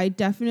 I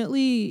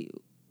definitely,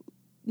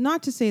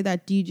 not to say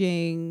that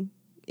DJing,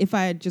 if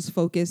I had just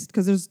focused,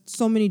 because there's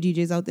so many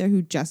DJs out there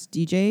who just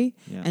DJ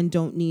and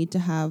don't need to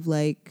have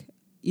like,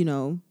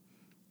 don't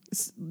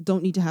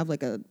need to have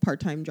like a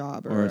part-time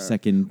job or a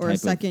second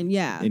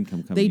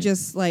income coming They in.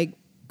 just like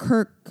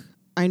Kirk,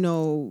 I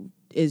know,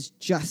 is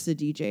just a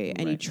DJ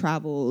and he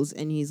travels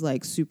and he's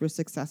like super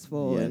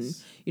successful and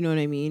you know what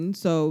I mean?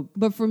 So,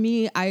 but for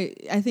me, I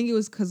think it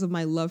was because of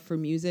my love for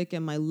music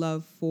and my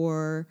love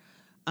for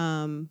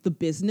the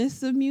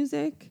business of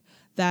music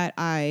that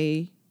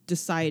I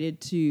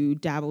decided to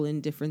dabble in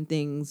different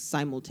things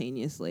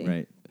simultaneously.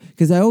 Right.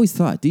 Because I always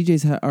thought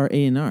DJs are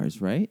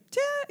A&Rs, right?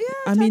 Yeah.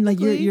 I mean, like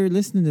you're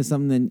listening to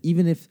something, and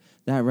even if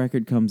that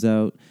record comes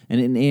out,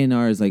 and an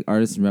A&R is like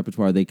artists and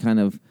repertoire, they kind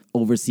of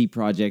oversee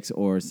projects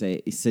or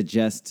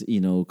suggest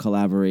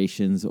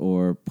collaborations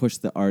or push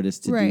the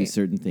artist to do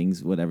certain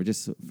things, whatever.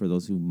 Just for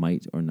those who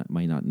might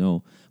not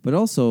know, but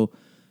also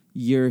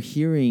you're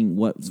hearing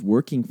what's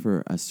working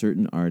for a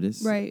certain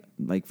artist, Right.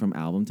 like from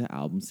album to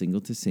album,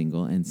 single to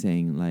single, and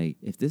saying like,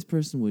 if this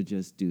person would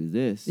just do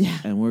this Yeah.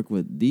 and work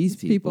with these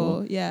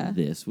people, yeah.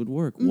 this would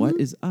work. What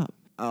is up?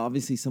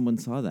 Obviously, someone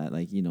saw that,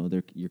 like, you know,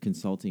 you're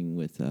consulting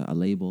with a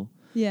label,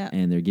 Yeah.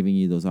 and they're giving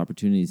you those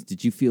opportunities.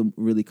 Did you feel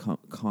really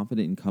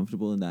confident and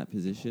comfortable in that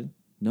position?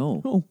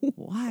 No.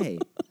 Why?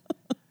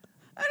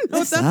 I don't know.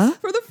 Lissa?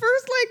 For the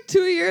first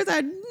 2 years, I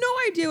had no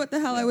idea what the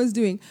hell I was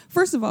doing.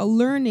 First of all,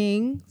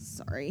 learning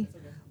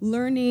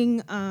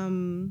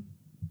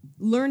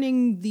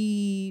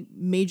the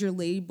major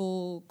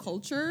label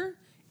culture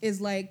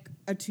is like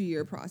a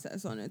 2-year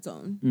process on its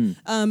own.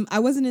 I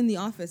wasn't in the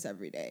office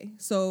every day,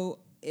 so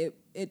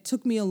it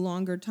took me a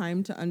longer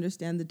time to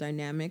understand the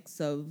dynamics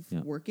of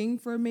working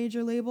for a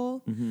major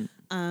label.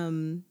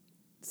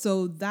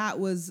 So that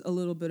was a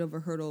little bit of a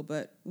hurdle,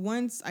 but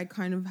once I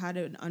kind of had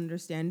an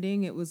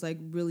understanding, it was like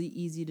really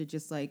easy to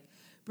just like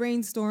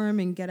brainstorm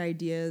and get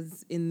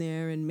ideas in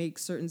there and make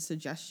certain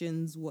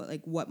suggestions,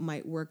 what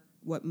might work,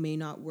 what may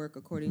not work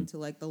according to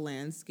like the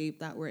landscape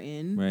that we're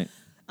in. Right.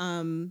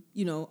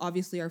 You know,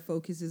 obviously our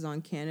focus is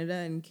on Canada,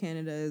 and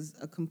Canada is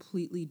a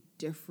completely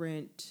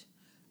different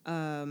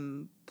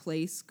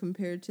place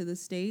compared to the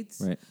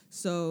States. Right.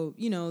 So,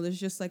 you know, there's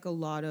just like a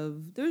lot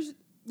of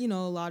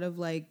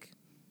like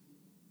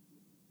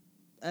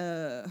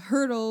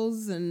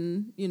hurdles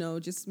and, you know,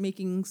 just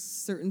making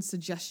certain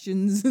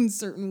suggestions in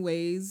certain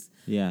ways.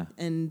 Yeah.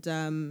 And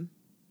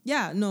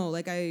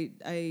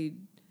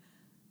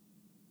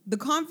the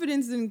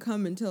confidence didn't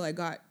come until I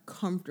got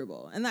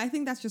comfortable. And I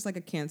think that's just like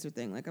a Cancer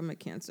thing. Like I'm a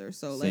Cancer.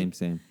 So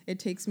Same. it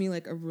takes me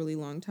like a really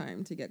long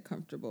time to get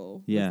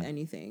comfortable with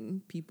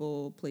anything,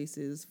 people,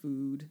 places,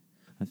 food.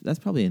 That's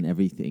probably in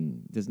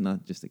everything. There's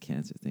not just a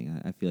Cancer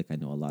thing. I feel like I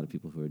know a lot of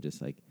people who are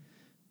just like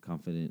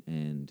confident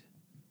and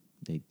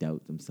they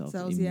doubt themselves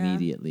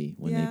immediately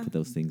when they put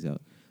those things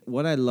out.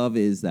 What I love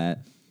is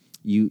that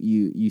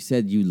you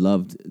said you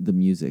loved the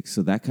music,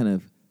 so that kind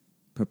of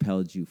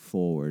propelled you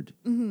forward,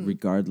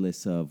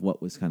 regardless of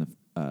what was kind of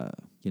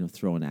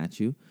thrown at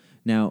you.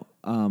 Now,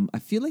 I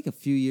feel like a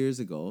few years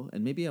ago,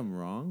 and maybe I'm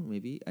wrong.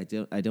 Maybe I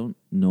don't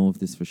know if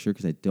this for sure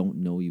because I don't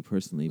know you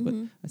personally. But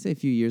I say a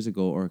few years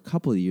ago, or a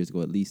couple of years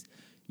ago at least,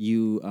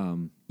 you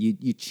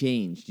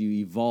changed, you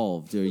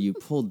evolved, or you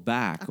pulled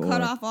back, I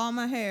cut off all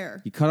my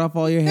hair. You cut off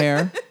all your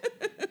hair,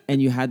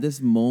 and you had this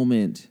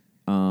moment,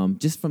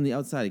 just from the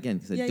outside again,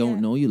 because I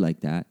don't know you like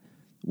that,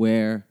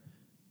 where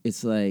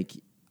it's like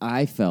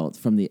I felt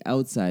from the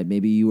outside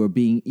maybe you were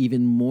being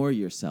even more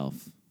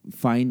yourself,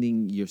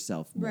 finding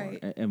yourself more.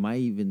 Right. Am I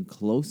even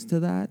close to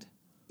that?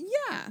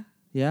 Yeah.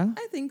 Yeah?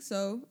 I think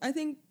so. I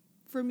think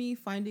for me,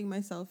 finding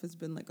myself has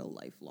been like a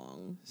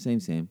lifelong.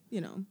 Same.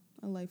 You know,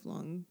 a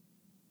lifelong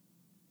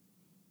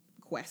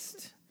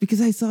quest.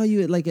 Because I saw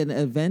you at like an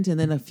event, and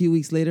then a few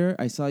weeks later,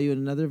 I saw you at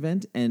another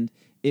event, and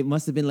it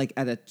must have been like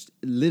at a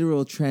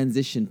literal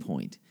transition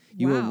point.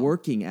 You were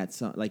working at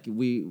some, like I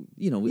see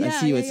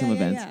you at some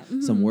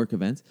events, some work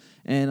events.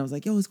 And I was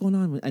like, yo, what's going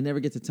on? I never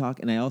get to talk.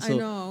 And I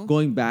also,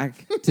 going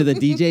back to the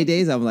DJ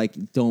days, I'm like,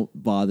 don't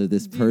bother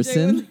this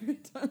person.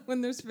 When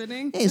they're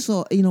spinning. Hey,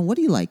 so, what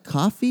do you like?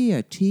 Coffee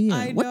or tea? Or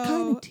I what know.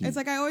 Kind of tea? It's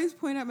like I always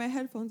point at my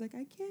headphones like,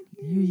 I can't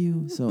hear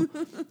you. So,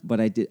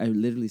 but I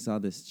literally saw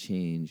this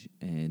change,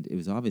 and it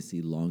was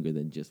obviously longer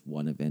than just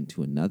one event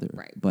to another.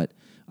 Right. But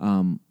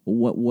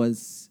what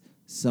was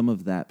some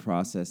of that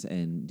process,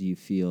 and do you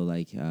feel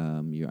like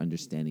you're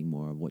understanding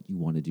more of what you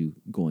want to do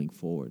going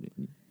forward?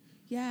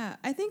 Yeah,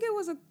 I think it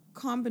was a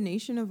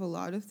combination of a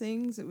lot of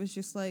things. It was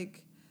just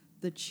like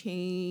the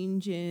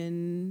change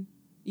in,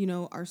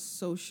 our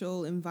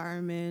social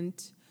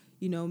environment,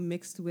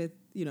 mixed with,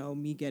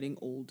 me getting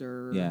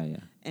older. Yeah.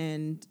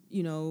 And,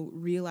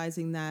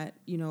 realizing that,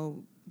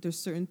 there's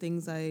certain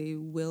things I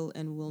will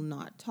and will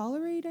not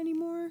tolerate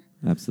anymore.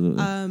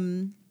 Absolutely.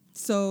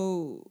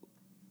 So,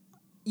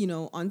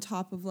 on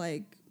top of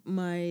like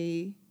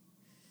my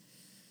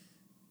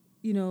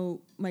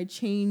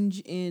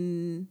change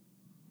in,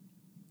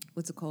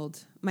 what's it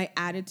called? My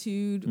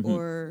attitude,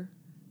 or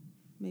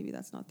maybe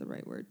that's not the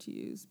right word to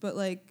use, but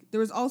like there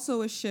was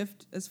also a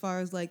shift as far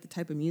as like the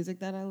type of music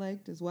that I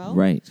liked as well.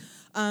 Right.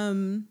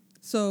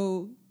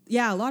 So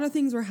yeah, a lot of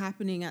things were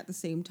happening at the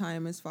same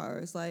time as far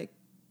as like,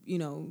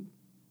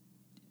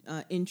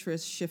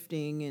 interest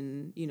shifting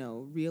and,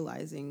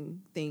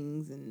 realizing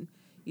things and,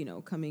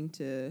 coming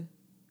to...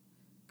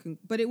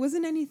 But it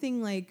wasn't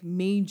anything like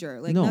major.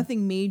 Like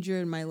nothing major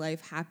in my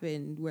life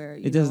happened where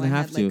it doesn't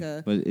have had to, like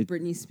a but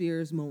Britney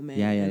Spears moment.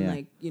 Yeah.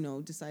 Like,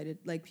 decided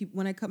like people,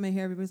 when I cut my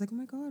hair, everybody's like, "Oh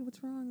my God,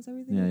 what's wrong? Is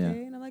everything okay?"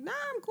 Yeah. And I'm like, "Nah,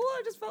 I'm cool.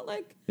 I just felt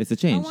like it's a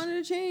change. I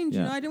wanted to change.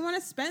 I didn't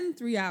want to spend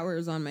 3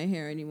 hours on my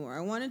hair anymore.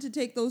 I wanted to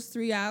take those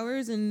 3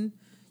 hours and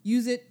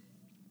use it,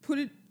 put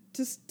it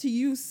to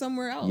use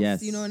somewhere else.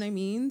 Yes. You know what I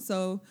mean?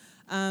 So,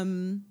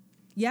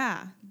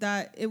 yeah,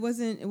 that it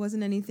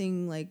wasn't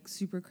anything like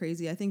super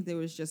crazy. I think there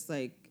was just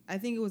like, I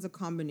think it was a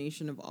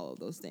combination of all of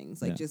those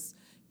things, like just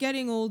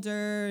getting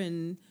older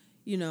and,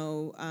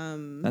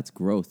 that's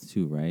growth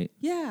too, right?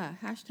 Yeah.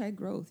 #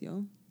 growth,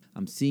 yo.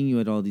 I'm seeing you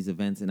at all these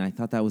events, and I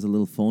thought that was a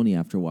little phony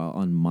after a while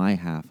on my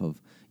half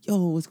of,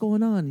 yo, what's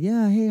going on?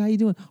 Yeah, hey, how you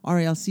doing? All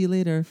right, I'll see you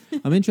later.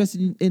 I'm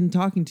interested in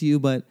talking to you,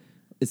 but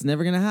it's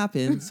never going to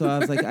happen. So I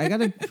was like, I got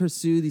to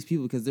pursue these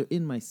people because they're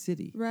in my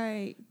city.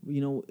 Right.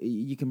 You know,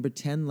 you can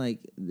pretend like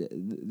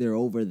they're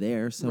over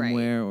there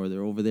somewhere or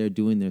they're over there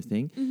doing their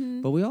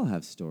thing. But we all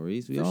have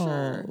stories. We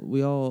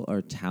all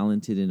are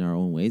talented in our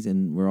own ways,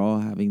 and we're all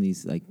having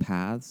these like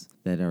paths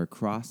that are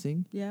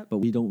crossing. Yep. But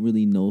we don't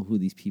really know who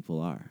these people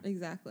are.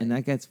 Exactly. And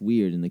that gets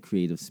weird in the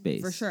creative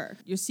space. For sure.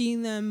 You're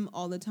seeing them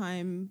all the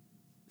time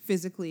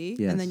physically,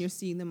 and then you're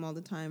seeing them all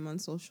the time on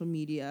social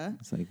media.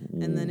 It's like,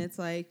 and then it's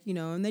like, you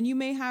know, and then you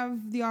may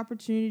have the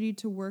opportunity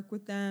to work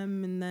with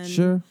them, and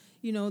then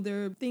you know,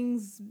 there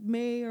things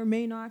may or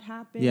may not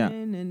happen,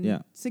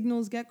 and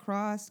signals get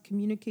crossed,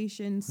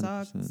 communication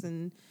sucks, 100%.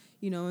 And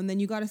you know, and then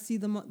you got to see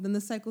them. Then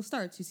the cycle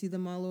starts. You see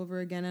them all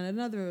over again at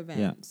another event.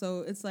 Yeah.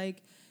 So it's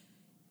like,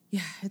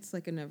 it's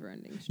like a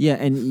never-ending show. Yeah,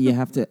 and you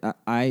have to.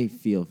 I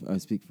feel. I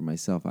speak for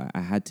myself. I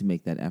had to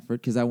make that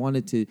effort because I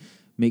wanted to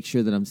make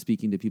sure that I'm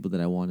speaking to people that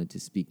I wanted to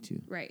speak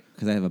to. Right.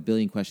 Because I have a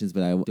billion questions,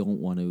 but I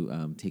don't want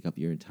to take up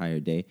your entire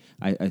day.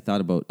 I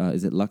thought about,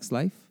 is it Lux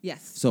Life?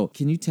 Yes. So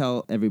can you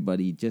tell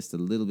everybody just a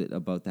little bit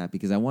about that?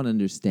 Because I want to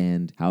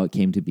understand how it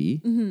came to be.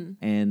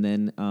 And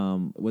then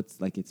what's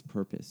like its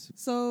purpose.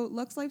 So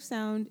Lux Life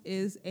Sound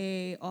is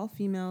a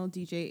all-female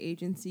DJ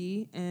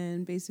agency.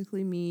 And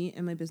basically me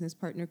and my business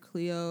partner,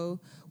 Cleo,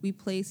 we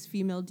place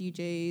female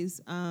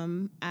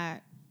DJs at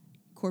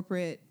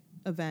corporate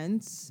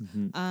events.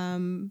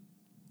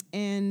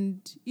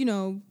 And, you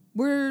know,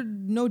 we're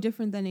no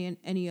different than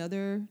any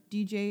other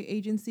DJ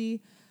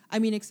agency. I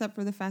mean, except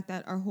for the fact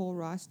that our whole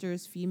roster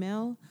is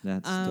female.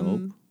 That's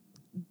dope.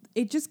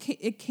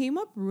 It came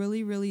up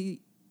really, really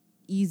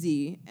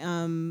easy.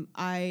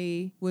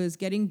 I was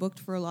getting booked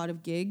for a lot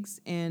of gigs,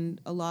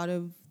 and a lot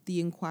of the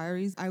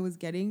inquiries I was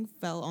getting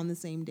fell on the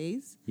same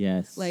days.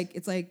 Yes. Like,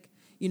 it's like,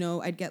 you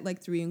know, I'd get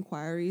like 3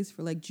 inquiries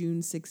for like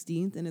June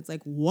 16th. And it's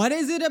like, what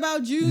is it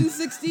about June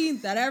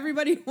 16th that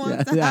everybody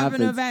wants to have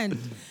an event?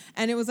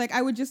 And it was like,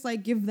 I would just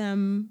like give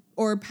them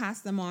or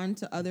pass them on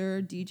to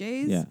other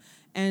DJs. Yeah.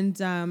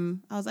 And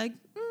I was like,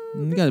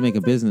 you got to make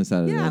a business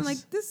out of this. Yeah, I'm like,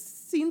 this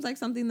seems like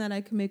something that I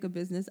can make a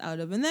business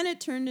out of. And then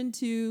it turned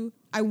into,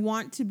 I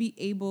want to be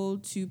able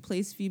to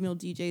place female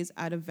DJs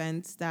at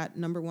events that,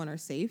 number one, are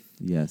safe.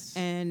 Yes.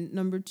 And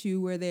number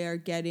two, where they are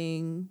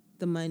getting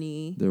the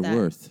money they're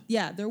worth.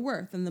 Yeah, their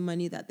worth and the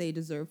money that they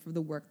deserve for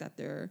the work that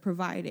they're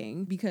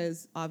providing.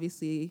 Because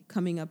obviously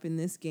coming up in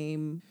this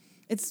game,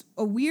 it's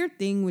a weird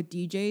thing with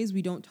DJs.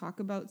 We don't talk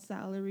about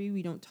salary.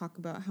 We don't talk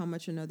about how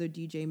much another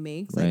DJ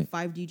makes. Right. Like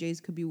 5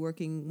 DJs could be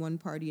working one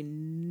party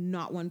and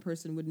not one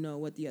person would know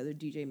what the other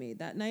DJ made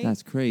that night.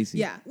 That's crazy.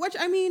 Yeah. Which,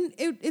 I mean,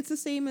 it's the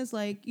same as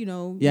like, you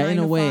know, yeah, 9 in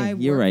a to way.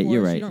 5 You're right. workforce.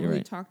 You're right. You don't you're really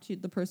right. talk to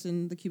the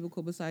person, the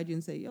cubicle beside you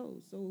and say, yo,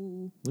 so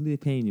what are they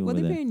paying you over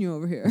there? What are they paying you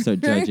over here? Start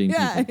judging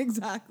Yeah, people.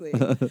 exactly.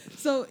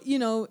 So, you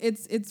know,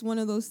 it's one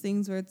of those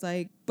things where it's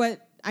like,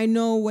 but I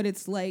know what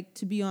it's like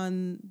to be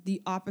on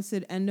the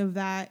opposite end of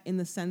that, in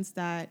the sense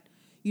that,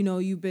 you know,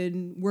 you've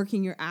been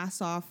working your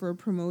ass off for a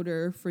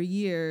promoter for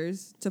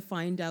years to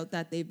find out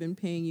that they've been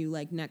paying you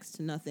like next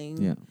to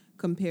nothing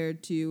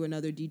compared to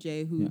another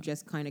DJ who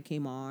just kind of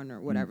came on or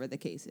whatever the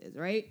case is,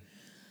 right?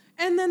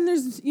 And then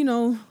there's, you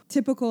know,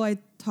 typical, I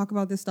talk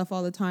about this stuff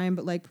all the time,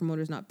 but like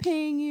promoters not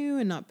paying you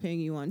and not paying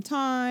you on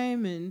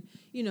time, and,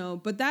 you know,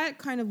 but that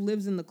kind of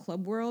lives in the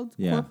club world.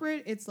 Yeah.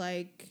 Corporate, it's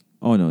like,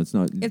 oh, no, it's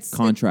not. It's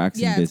contracts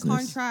and business. Yeah,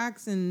 it's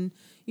contracts and,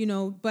 you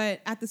know,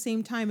 but at the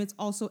same time, it's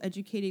also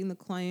educating the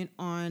client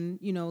on,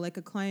 you know, like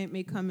a client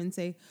may come and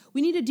say,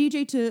 we need a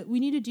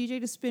DJ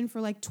to spin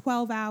for like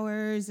 12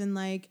 hours and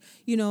like,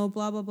 you know,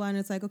 blah, blah, blah. And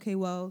it's like, okay,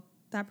 well,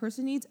 that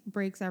person needs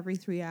breaks every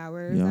 3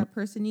 hours. Yep. That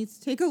person needs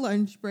to take a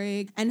lunch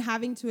break, and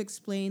having to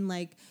explain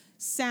like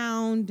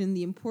sound and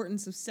the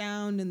importance of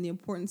sound and the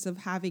importance of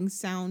having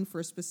sound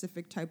for a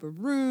specific type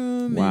of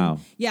room. Wow.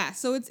 And yeah.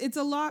 So it's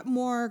a lot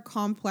more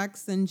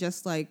complex than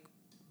just like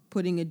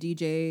putting a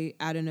DJ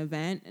at an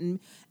event,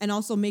 and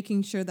also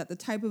making sure that the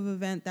type of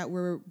event that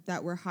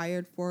we're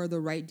hired for,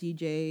 the right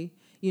DJ,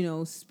 you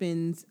know,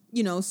 spins,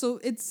 you know, so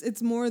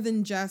it's more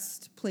than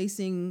just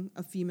placing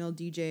a female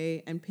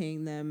DJ and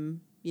paying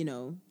them, you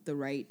know, the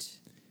right.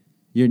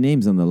 Your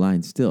name's on the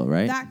line still,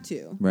 right? That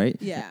too. Right?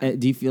 Yeah.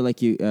 Do you feel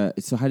like you,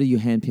 so how do you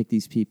handpick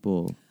these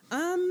people?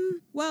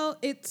 Well,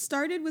 it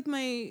started with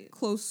my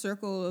close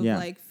circle of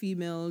like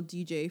female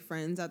DJ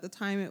friends. At the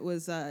time, it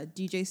was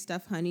DJ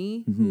Steph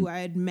Honey, who I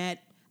had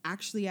met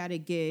actually at a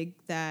gig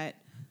that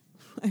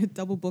I had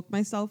double booked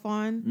myself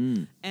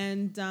on.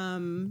 And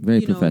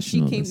very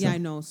professional. She came. Yeah, I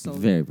know. So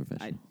very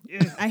professional.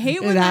 I hate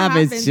when it that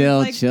happens.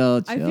 Chill.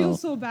 I feel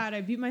so bad.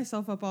 I beat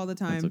myself up all the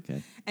time. That's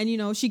okay. And you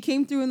know, she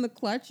came through in the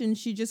clutch, and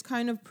she just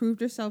kind of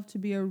proved herself to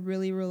be a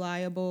really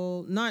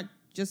reliable, not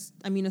just,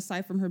 I mean,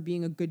 aside from her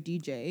being a good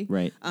DJ,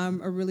 right?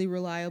 A really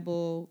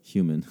reliable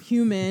human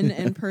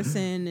and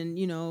person, and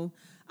you know,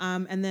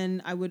 And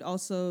then I would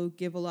also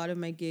give a lot of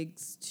my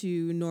gigs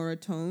to Nora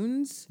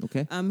Tones,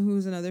 Okay.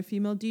 Who's another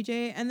female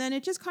DJ. And then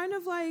it just kind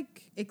of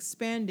like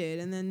expanded.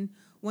 And then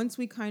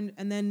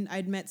and then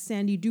I'd met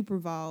Sandy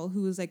Duperval,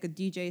 who was like a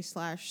DJ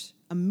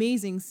 /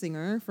 amazing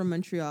singer from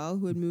Montreal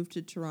who had moved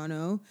to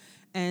Toronto.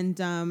 And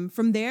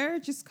from there,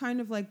 just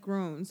kind of like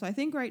grown. So I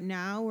think right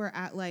now we're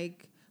at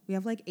like, we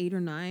have like 8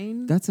 or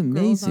 9 That's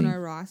amazing. girls on our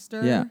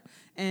roster. Yeah.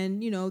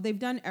 And, they've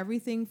done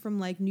everything from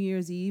like New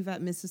Year's Eve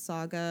at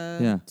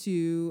Mississauga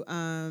to,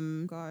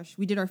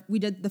 we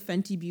did the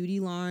Fenty Beauty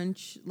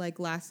launch like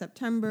last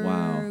September.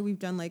 Wow. We've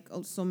done like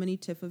so many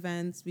TIFF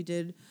events. We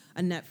did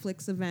a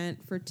Netflix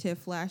event for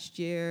TIFF last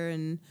year.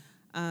 And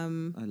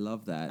I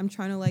love that. I'm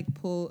trying to like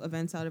pull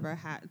events out of our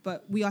hat,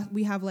 but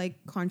we have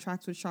like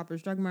contracts with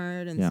Shoppers Drug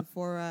Mart and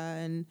Sephora,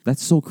 and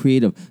that's so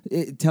creative.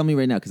 Tell me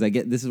right now, because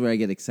this is where I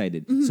get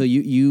excited. So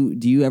you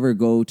do you ever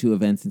go to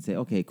events and say,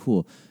 okay,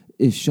 cool,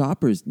 if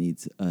Shoppers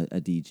needs a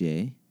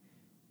DJ,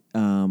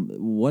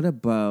 what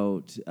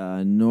about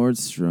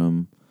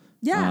Nordstrom?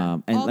 Yeah,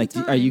 and all like,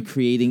 the time. are you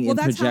creating and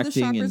that's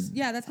projecting? How the Shoppers,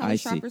 that's how the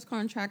see. Shoppers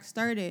contract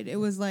started. It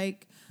was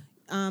like,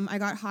 I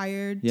got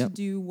hired to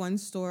do one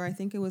store. I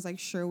think it was like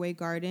Sherway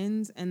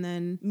Gardens. And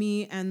then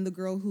me and the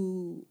girl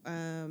who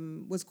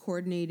was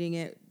coordinating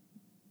it,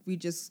 we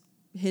just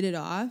hit it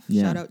off.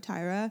 Yeah. Shout out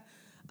Tyra.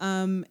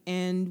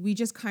 And we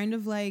just kind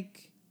of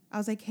like, I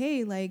was like,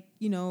 hey, like,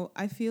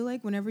 I feel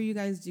like whenever you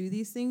guys do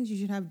these things, you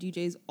should have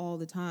DJs all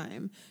the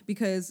time.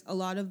 Because a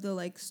lot of the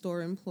like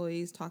store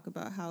employees talk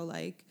about how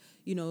like,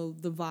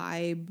 the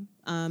vibe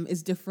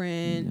is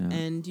different.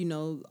 And,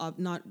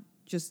 not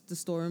just the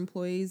store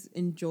employees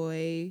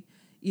enjoy,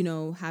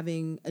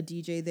 having a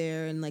DJ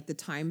there and like the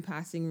time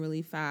passing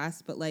really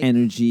fast, but like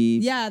energy,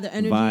 the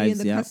energy vibes, and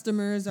the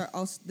customers are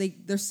also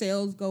their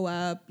sales go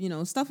up,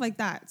 stuff like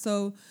that.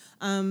 So,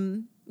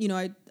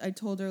 I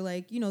told her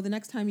like, the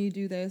next time you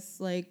do this,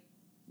 like,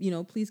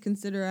 please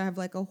consider I have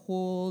like a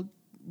whole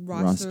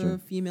roster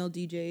of female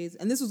DJs,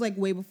 and this was like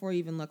way before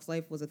even Lux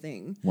Life was a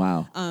thing.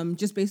 Wow.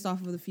 Just based off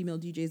of the female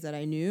DJs that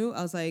I knew,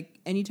 I was like,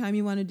 anytime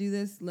you want to do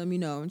this, let me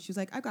know. And she was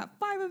like, I've got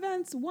 5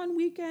 events one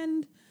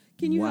weekend.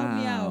 Can you help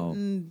me out?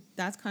 And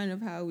that's kind of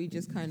how we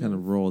just kind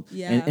of rolled.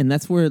 Yeah. And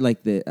that's where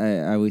like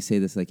I always say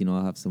this, like,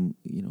 I'll have some,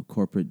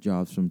 corporate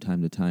jobs from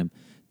time to time.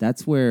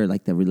 That's where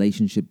like the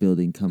relationship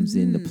building comes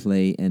into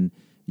play, and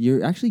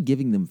you're actually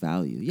giving them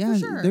value. Yeah,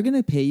 sure. They're going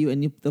to pay you,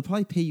 and they'll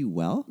probably pay you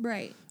well.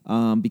 Right.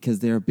 Because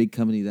they're a big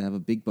company that have a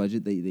big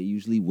budget. They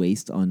usually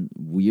waste on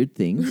weird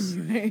things.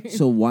 Right.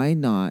 So why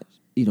not,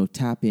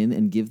 tap in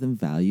and give them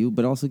value,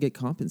 but also get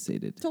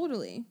compensated?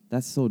 Totally.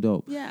 That's so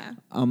dope. Yeah.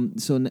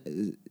 So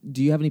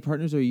do you have any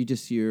partners, or are you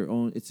just your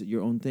own? It's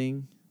your own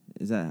thing.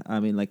 Is that, I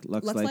mean, like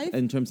Lux Life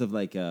in terms of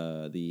like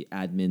the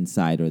admin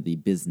side or the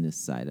business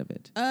side of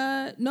it?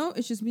 No,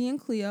 it's just me and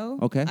Cleo.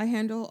 Okay. I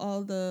handle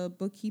all the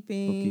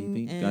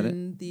bookkeeping got it.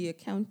 and the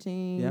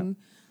accounting. Yep.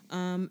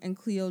 And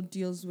Cleo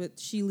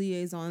she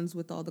liaisons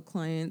with all the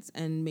clients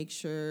and makes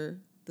sure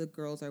the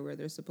girls are where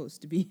they're supposed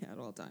to be at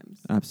all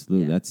times.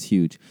 Absolutely. Yeah. That's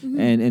huge.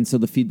 And so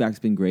the feedback's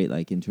been great,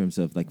 like in terms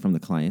of like from the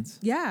clients?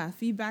 Yeah,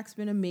 feedback's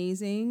been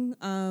amazing.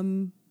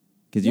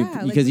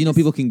 Because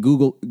people can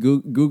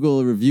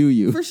Google review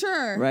you. For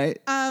sure. Right?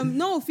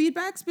 No,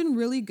 feedback's been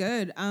really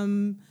good.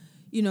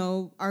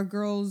 Our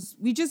girls,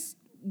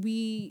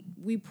 we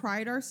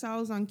pride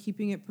ourselves on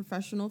keeping it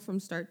professional from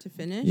start to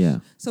finish. Yeah.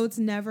 So it's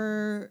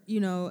never,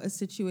 a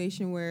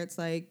situation where it's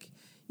like,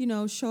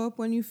 show up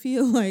when you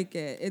feel like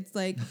it. It's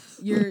like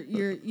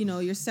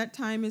your set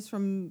time is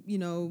from,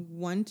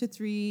 1 to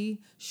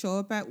 3, show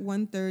up at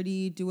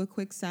 1:30, do a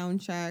quick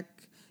sound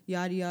check,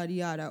 yada, yada,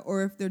 yada.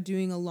 Or if they're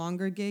doing a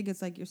longer gig,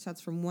 it's like your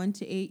set's from 1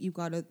 to 8, you've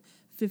got a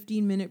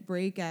 15-minute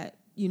break at,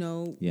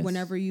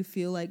 whenever you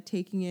feel like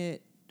taking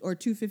it, or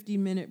 2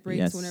 15-minute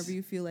breaks whenever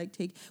you feel like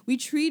we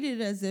treat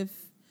it as if,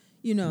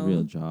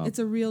 real job. It's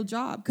a real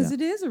job, because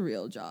it is a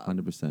real job.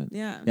 100%.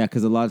 Yeah. Yeah,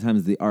 because a lot of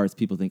times the arts,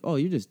 people think, oh,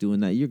 you're just doing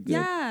that, you're good.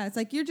 Yeah, it's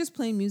like you're just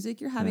playing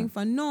music, you're having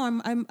fun. No,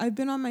 I've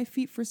been on my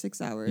feet for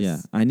 6 hours. Yeah,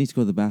 I need to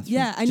go to the bathroom.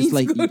 Yeah, I just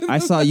need to go to the I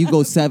saw you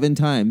go 7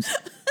 times.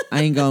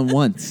 I ain't gone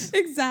once.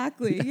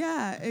 Exactly.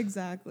 Yeah,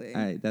 exactly.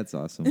 All right, that's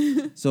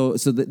awesome. So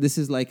this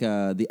is like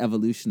the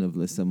evolution of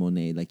Lissa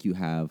Monet. Like you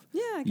have,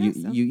 I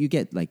guess so. you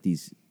get like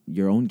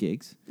your own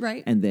gigs,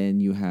 right? And then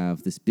you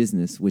have this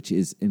business, which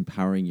is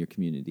empowering your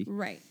community,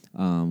 right?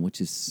 Which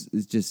is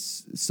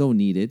just so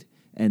needed,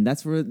 and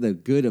that's where the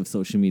good of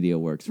social media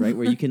works, right?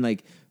 Where you can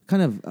like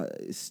kind of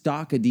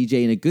stock a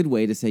DJ in a good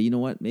way to say, you know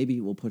what, maybe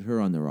we'll put her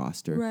on the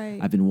roster. Right.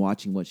 I've been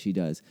watching what she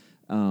does.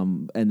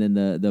 And then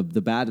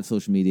the bad of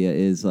social media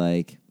is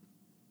like,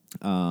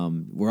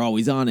 we're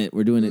always on it.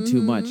 We're doing it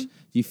too much. Do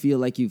you feel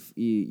like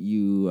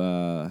you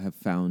have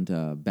found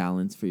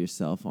balance for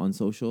yourself on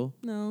social?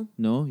 No.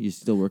 No? You're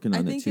still working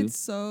on it too? I think it's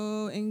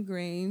so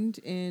ingrained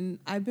in,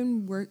 I've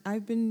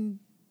been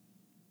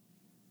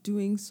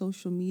doing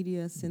social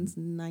media since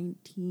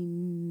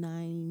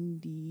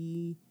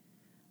 1990.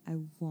 I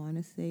want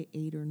to say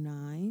 8 or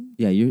 9.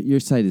 Yeah, your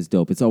site is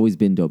dope. It's always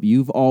been dope.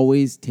 You've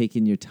always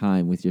taken your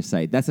time with your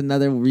site. That's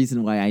another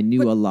reason why I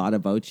knew a lot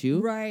about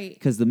you. Right.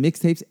 Because the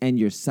mixtapes and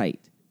your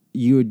site,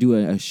 you were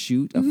doing a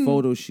shoot, a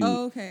photo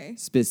shoot,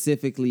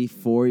 specifically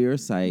for your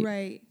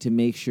site to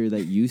make sure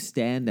that you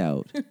stand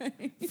out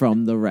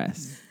from the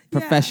rest.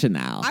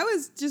 Professional. I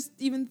was just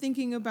even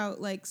thinking about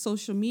like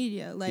social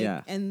media,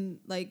 and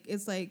like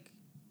it's like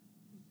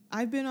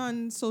I've been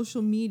on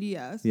social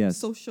media,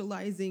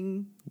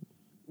 socializing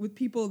with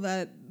people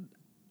that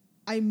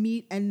I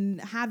meet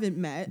and haven't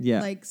met,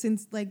 like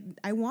since like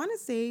I want to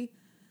say,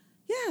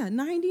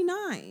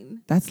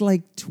 99. That's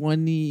like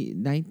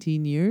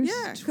 19 years.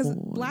 Yeah, because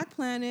Black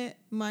Planet,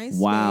 MySpace.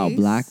 Wow,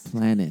 Black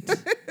Planet.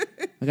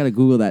 I gotta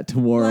Google that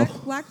tomorrow.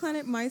 Black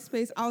Planet,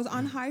 MySpace. I was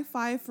on High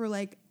Five for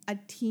like a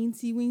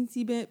teensy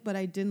weensy bit, but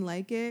I didn't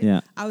like it.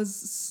 Yeah. I was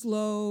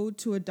slow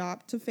to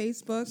adopt to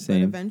Facebook,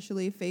 Same. but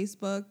eventually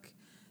Facebook,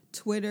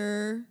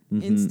 Twitter,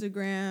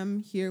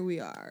 Instagram, here we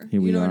are.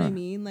 You know what I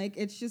mean? Like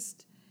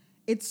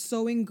it's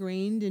so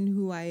ingrained in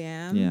who I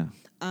am. Yeah.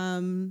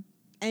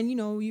 And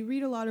you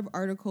read a lot of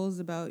articles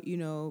about,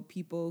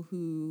 people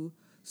who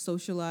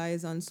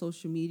socialize on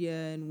social media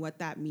and what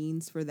that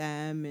means for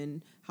them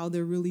and how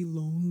they're really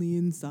lonely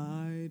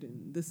inside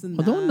and this and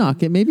that. Well, don't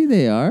knock it. Maybe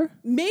they are.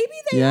 Maybe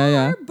they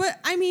are. But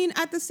I mean,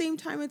 at the same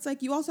time, it's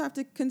like you also have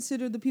to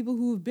consider the people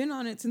who have been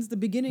on it since the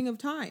beginning of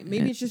time.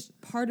 Maybe it's just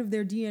part of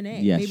their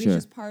DNA. Yeah, Maybe it's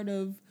just part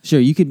of... Sure,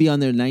 you could be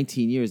on there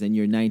 19 years and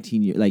you're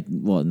 19 years, like,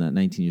 well, not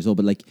 19 years old,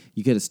 but like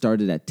you could have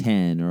started at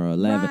 10 or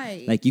 11.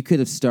 Right. Like you could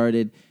have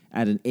started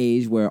at an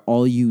age where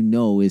all you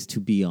know is to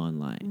be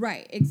online.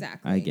 Right,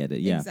 exactly. I get it.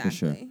 Yeah, exactly. for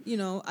sure.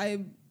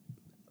 I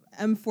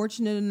am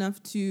fortunate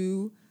enough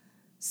to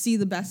see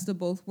the best of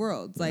both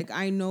worlds. Like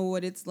I know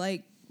what it's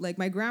like. Like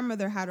my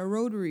grandmother had a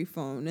rotary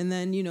phone, and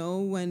then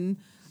when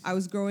I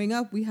was growing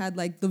up, we had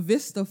like the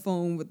Vista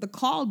phone with the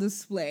call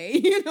display.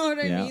 You know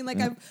what I mean? Like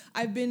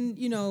I've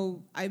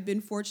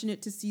been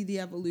fortunate to see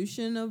the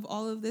evolution of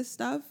all of this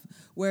stuff.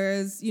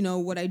 Whereas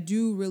what I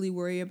do really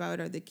worry about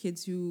are the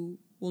kids who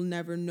will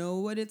never know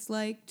what it's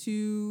like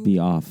to be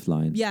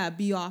offline. Yeah,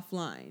 be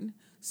offline.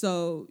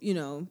 So,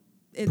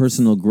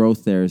 personal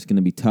growth there is going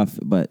to be tough,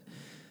 but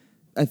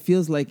it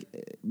feels like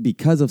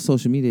because of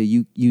social media,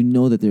 you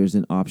know that there's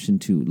an option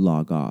to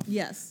log off.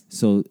 Yes.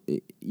 So,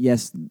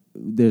 yes,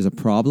 there's a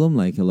problem.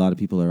 Like a lot of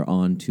people are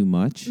on too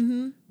much,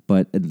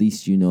 but at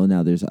least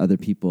now there's other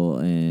people,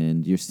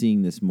 and you're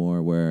seeing this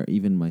more where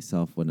even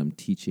myself, when I'm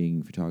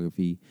teaching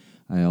photography,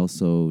 I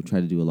also try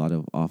to do a lot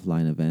of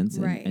offline events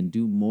and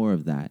do more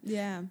of that.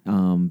 Yeah.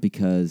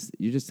 Because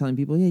you're just telling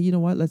people, you know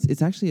what?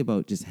 It's actually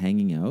about just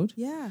hanging out.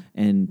 Yeah.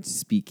 And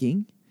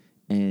speaking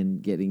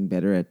and getting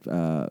better at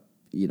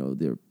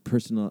their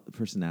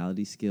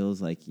personality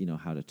skills, like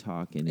how to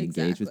talk and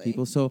engage with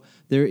people. So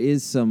there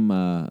is some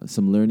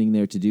learning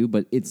there to do,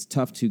 but it's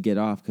tough to get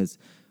off because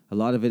a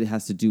lot of it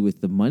has to do with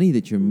the money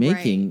that you're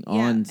making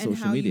on social media.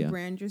 And how you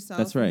brand yourself.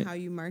 That's right. And how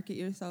you market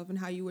yourself and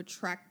how you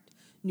attract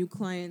new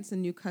clients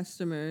and new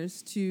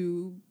customers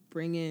to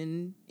bring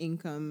in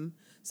income.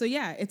 So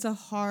yeah, it's a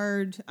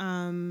hard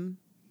line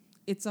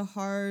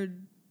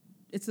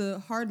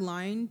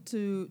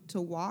to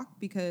walk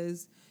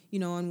because,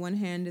 on one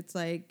hand it's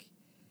like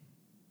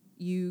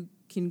you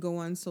can go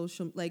on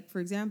social, like for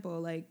example,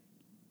 like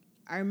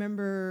I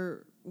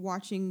remember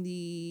watching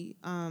the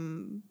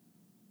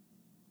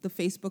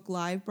Facebook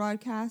Live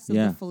broadcast of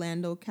the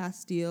Philando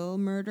Castile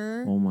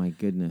murder. Oh my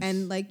goodness.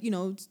 And like,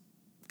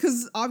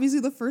 because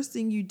obviously the first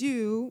thing you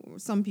do,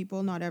 some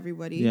people, not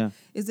everybody,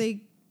 is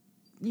they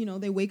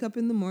wake up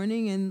in the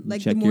morning and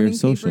like the morning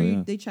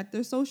paper, they check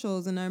their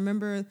socials. And I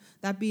remember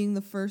that being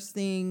the first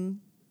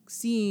thing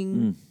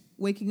seeing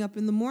waking up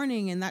in the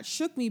morning. And that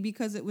shook me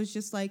because it was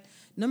just like,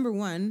 number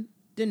one,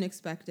 didn't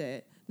expect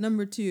it.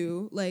 Number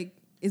two, like,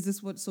 is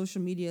this what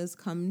social media has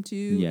come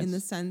to in the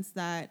sense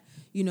that,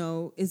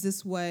 is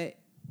this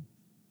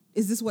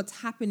what's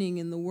happening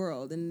in the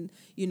world? And,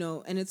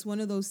 and it's one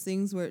of those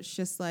things where it's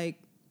just like,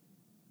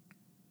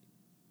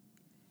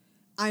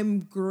 I'm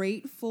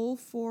grateful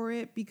for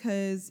it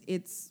because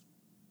it's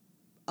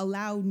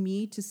allowed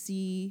me to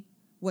see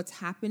what's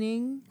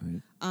happening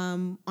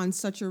on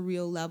such a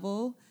real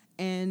level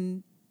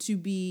and to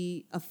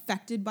be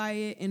affected by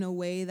it in a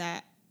way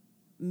that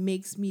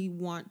makes me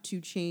want to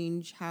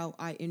change how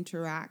I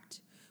interact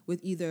with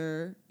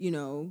either,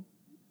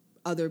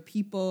 other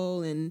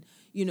people and,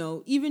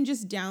 even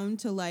just down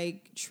to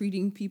like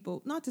treating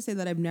people, not to say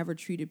that I've never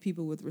treated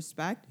people with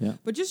respect,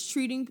 but just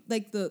treating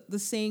like the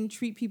saying,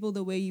 treat people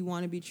the way you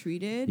want to be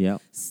treated. Yeah.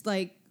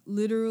 Like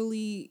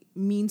literally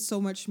means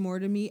so much more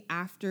to me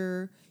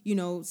after,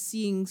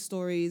 seeing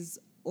stories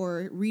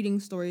or reading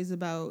stories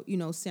about,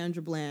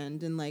 Sandra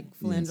Bland and like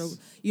Philando,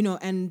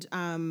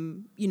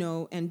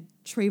 and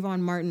Trayvon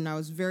Martin. I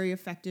was very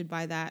affected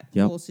by that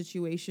whole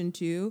situation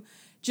too.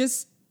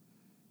 Just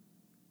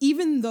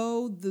even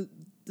though the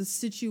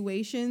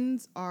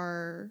situations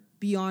are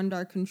beyond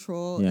our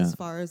control as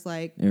far as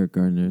like Eric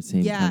Garner,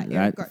 same time.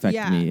 That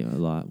affected me a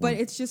lot. But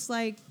it's just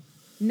like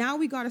now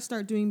we got to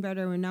start doing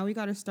better, and now we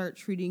got to start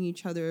treating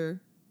each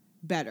other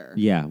better.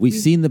 Yeah, we've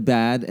seen the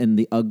bad and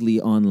the ugly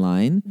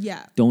online.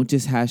 Yeah. Don't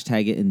just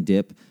hashtag it and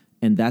dip.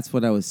 And that's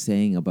what I was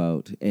saying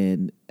about,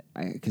 and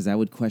because I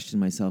would question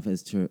myself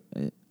as to,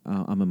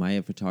 am I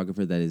a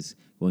photographer that is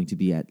going to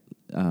be at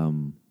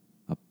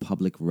a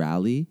public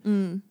rally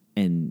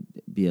and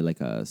be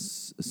like a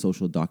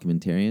social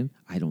documentarian?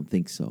 I don't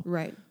think so.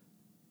 Right.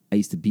 I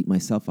used to beat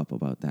myself up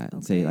about that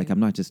and say, like, I'm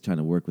not just trying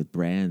to work with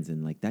brands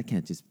and like that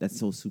can't just, that's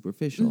so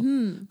superficial.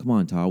 Come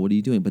on, Taha, what are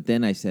you doing? But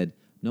then I said,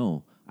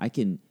 no, I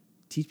can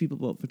teach people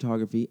about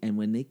photography, and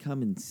when they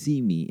come and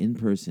see me in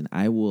person,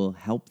 I will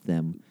help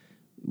them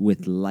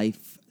with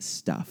life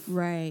stuff.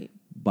 Right.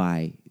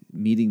 By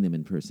meeting them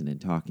in person and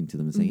talking to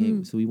them and saying,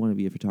 hey, so we want to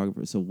be a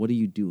photographer. So what are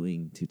you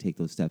doing to take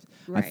those steps?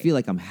 Right. I feel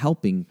like I'm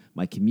helping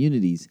my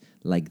communities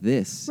like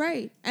this.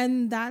 Right.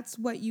 And that's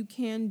what you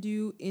can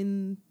do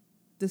in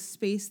the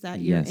space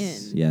that you're in.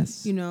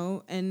 Yes. You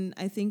know, and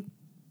I think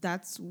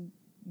that's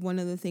one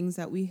of the things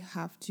that we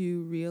have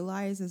to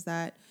realize is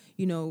that,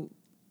 you know,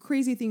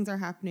 crazy things are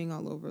happening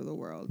all over the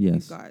world. Yes.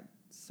 We've got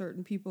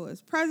certain people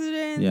as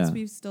presidents. Yeah.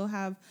 We still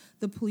have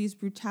the police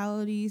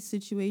brutality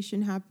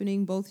situation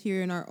happening both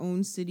here in our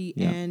own city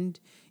and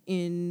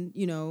in,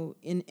 you know,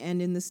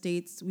 in the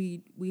States.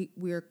 We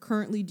are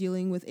currently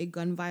dealing with a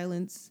gun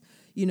violence,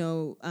 you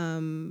know,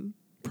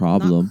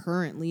 problem. Not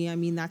currently. I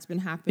mean, that's been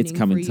happening. It's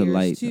coming for to years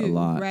light too. a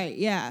lot. Right.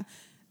 Yeah.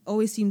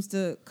 Always seems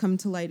to come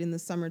to light in the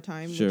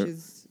summertime, Sure. which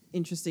is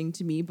interesting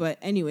to me. But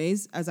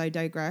anyways, as I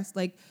digress,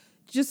 like,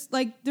 just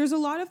like there's a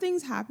lot of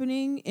things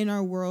happening in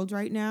our world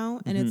right now.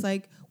 And it's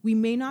like, I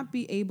may not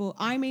be able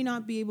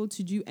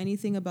to do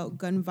anything about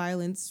gun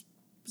violence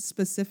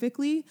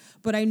specifically,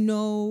 but I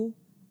know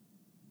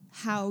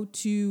how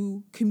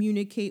to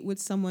communicate with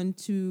someone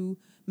to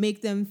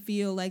make them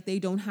feel like they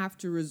don't have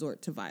to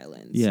resort to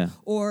violence. Yeah.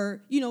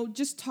 Or, you know,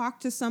 just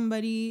talk to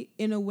somebody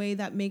in a way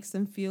that makes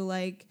them feel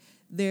like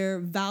they're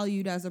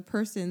valued as a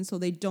person, so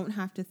they don't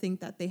have to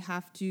think that they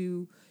have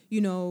to,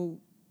 you know,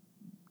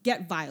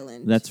 get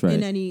violent. That's right.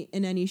 in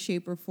any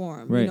shape or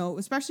form. Right. You know,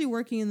 especially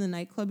working in the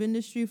nightclub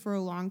industry for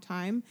a long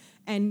time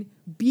and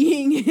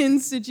being in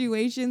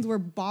situations where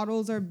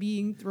bottles are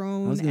being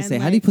thrown. I was going to and say,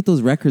 like, how do you put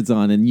those records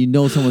on and you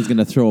know someone's going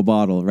to throw a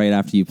bottle right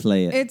after you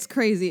play it? it's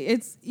crazy.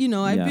 It's, you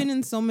know, I've Yeah. been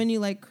in so many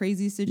like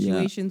crazy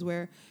situations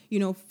where, you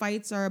know,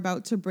 fights are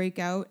about to break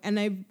out, and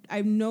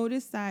I've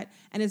noticed that,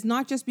 and it's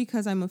not just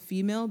because I'm a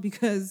female,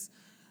 because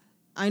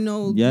I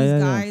know these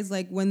guys,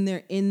 like, when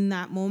they're in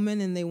that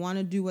moment and they want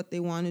to do what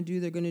they want to do,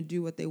 they're going to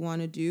do what they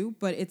want to do.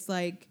 But it's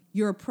like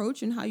your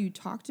approach and how you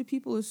talk to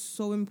people is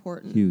so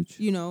important. Huge.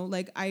 You know,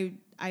 like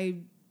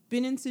I've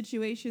been in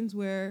situations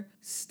where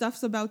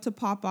stuff's about to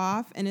pop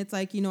off, and it's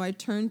like, you know, I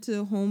turn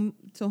to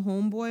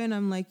homeboy and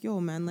I'm like,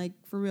 yo, man, like,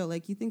 for real,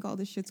 like, you think all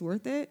this shit's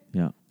worth it?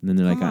 Yeah. And then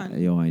they're Come like,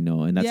 on. yo, I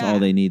know. And that's all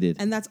they needed.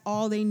 And that's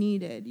all they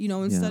needed. You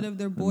know, instead of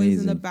their boys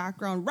in the Amazing.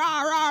 background,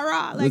 rah, rah,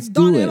 rah, like, Let's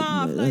don do him it.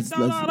 off, like, Let's-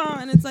 da, da, da.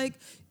 And it's like,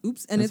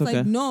 oops. And That's it's like,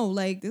 okay. no,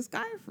 like, this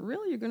guy, for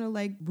real, you're going to,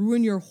 like,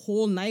 ruin your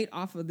whole night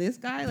off of this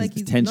guy? Like,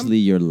 he's potentially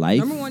your life.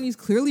 Number one, he's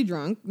clearly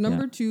drunk.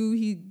 Number two,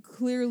 he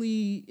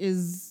clearly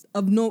is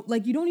of no,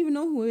 like, you don't even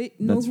know who he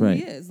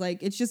is.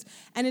 Like, it's just,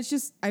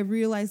 I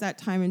realize that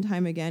time and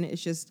time again,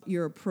 it's just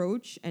your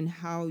approach and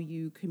how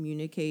you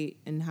communicate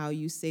and how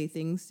you say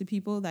things to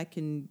people that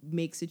can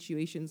make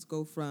situations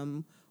go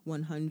from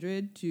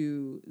 100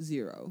 to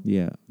 0.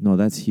 Yeah, no,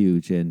 that's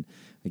huge. And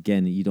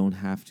again, you don't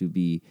have to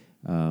be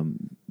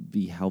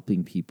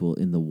helping people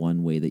in the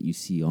one way that you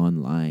see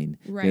online.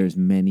 Right. There's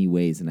many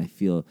ways, and I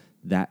feel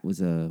that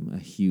was a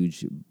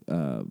huge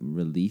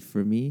relief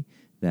for me,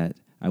 that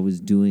I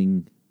was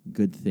doing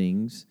good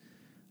things.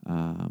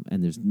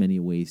 And there's many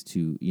ways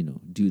to, you know,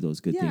 do those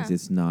good things.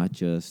 It's not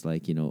just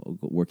like, you know,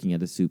 working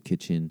at a soup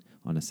kitchen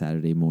on a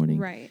Saturday morning.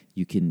 Right.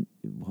 You can,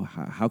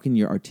 how can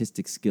your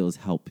artistic skills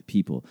help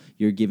people?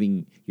 You're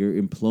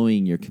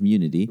employing your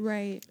community.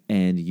 Right.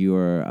 And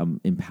you're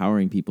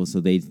empowering people, so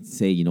they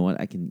say, you know what,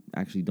 I can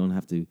actually don't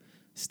have to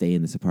stay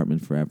in this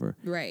apartment forever.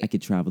 Right. I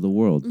could travel the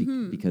world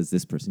because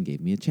this person gave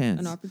me a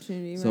chance. An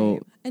opportunity, So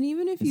right. And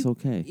even if it's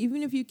okay.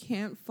 Even if you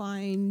can't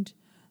find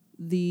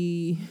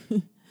the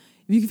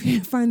if you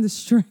can't find the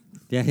strength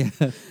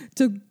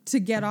to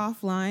get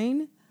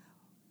offline,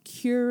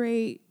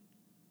 curate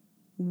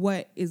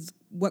what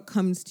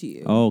comes to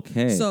you.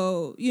 Okay.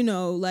 So, you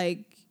know,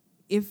 like,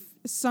 if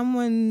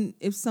someone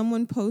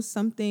posts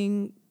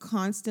something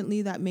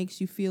constantly that makes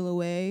you feel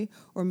away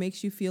or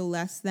makes you feel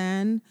less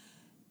than,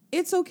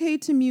 it's okay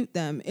to mute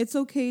them. It's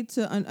okay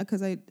to,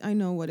 because I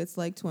know what it's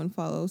like to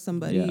unfollow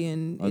somebody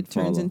and it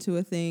turns into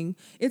a thing.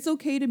 It's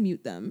okay to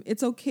mute them.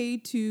 It's okay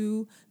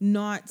to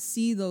not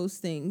see those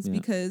things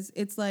because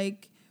it's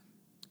like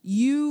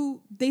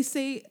they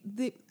say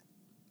that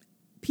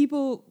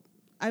people,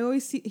 I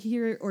always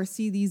hear or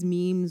see these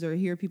memes or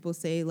hear people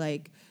say,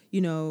 like,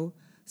 you know,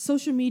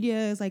 social media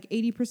is like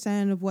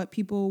 80% of what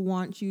people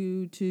want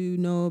you to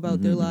know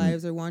about their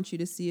lives or want you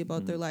to see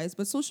about their lives.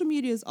 But social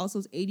media is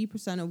also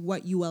 80% of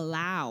what you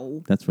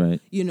allow. That's right.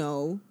 You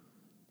know,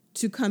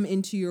 to come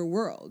into your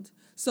world.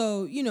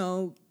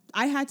 So,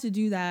 I had to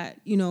do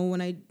that,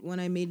 when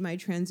I made my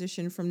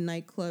transition from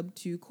nightclub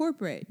to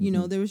corporate.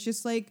 There was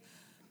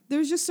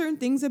just certain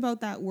things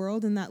about that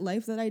world and that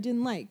life that I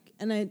didn't like.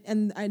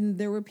 And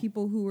there were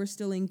people who were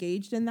still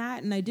engaged in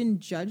that, and I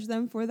didn't judge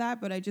them for that,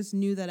 but I just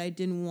knew that I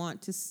didn't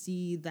want to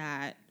see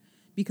that,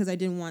 because I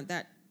didn't want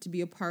that to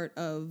be a part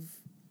of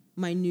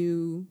my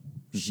new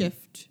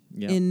shift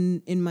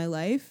in my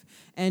life.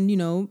 And,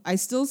 I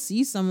still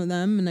see some of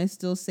them, and I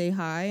still say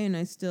hi, and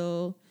I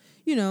still,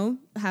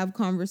 have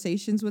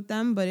conversations with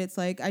them, but it's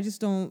like, I just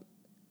don't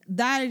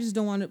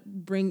want to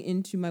bring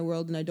into my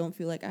world, and I don't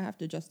feel like I have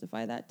to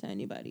justify that to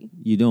anybody.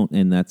 You don't,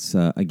 and that's,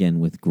 again,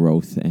 with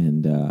growth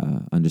and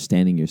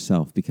understanding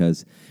yourself,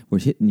 because we're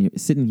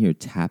sitting here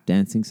tap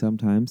dancing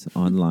sometimes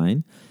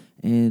online,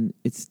 and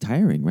it's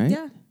tiring, right?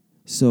 Yeah.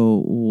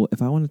 So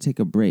if I want to take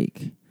a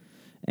break,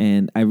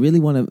 and I really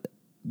want to,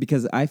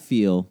 because I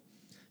feel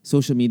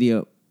social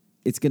media,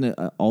 it's going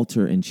to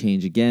alter and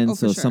change again. Oh,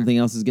 so for sure. Something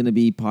else is going to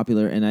be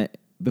popular. And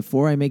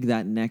before I make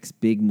that next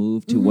big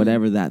move to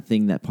whatever that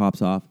thing that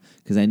pops off,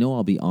 because I know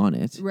I'll be on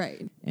it,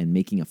 right, and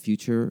making a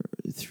future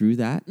through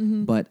that.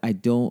 But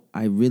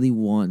I really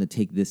want to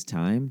take this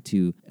time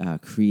to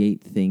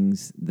create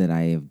things that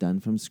I have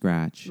done from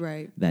scratch,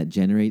 right, that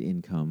generate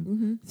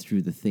income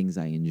through the things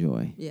I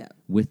enjoy,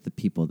 with the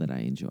people that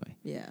I enjoy.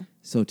 Yeah.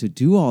 So to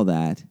do all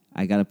that,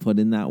 I got to put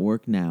in that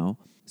work now,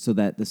 so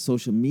that the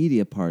social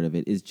media part of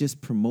it is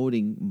just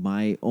promoting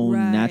my own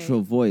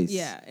natural voice.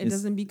 Yeah, it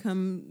doesn't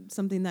become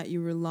something that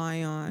you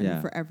rely on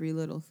for every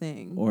little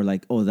thing. Or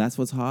like, oh, that's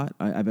what's hot.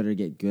 I better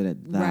get good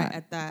at that. Right,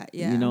 at that,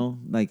 yeah.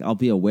 Like I'll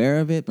be aware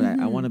of it, but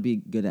I want to be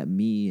good at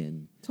me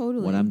and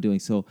what I'm doing.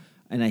 So,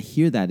 and I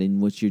hear that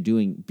in what you're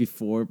doing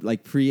before,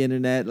 like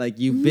pre-internet, like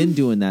you've been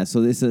doing that. So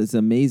this is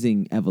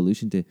amazing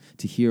evolution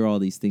to hear all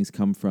these things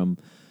come from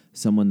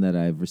someone that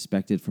I've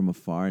respected from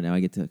afar. Now I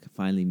get to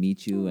finally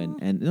meet you.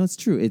 And no, it's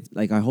true. It's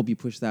like, I hope you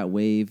push that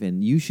wave,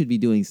 and you should be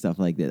doing stuff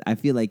like that. I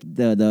feel like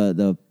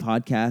the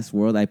podcast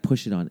world, I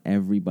push it on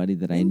everybody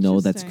that I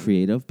know that's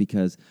creative,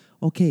 because,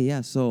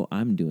 so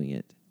I'm doing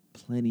it.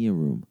 Plenty of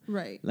room.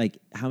 Right. Like,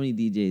 how many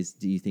DJs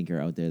do you think are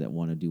out there that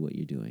want to do what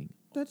you're doing?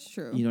 That's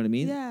true. You know what I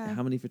mean? Yeah.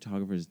 How many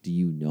photographers do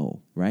you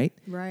know, right?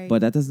 Right.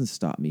 But that doesn't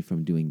stop me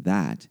from doing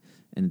that.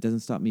 And it doesn't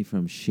stop me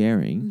from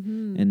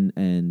sharing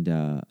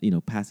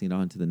and passing it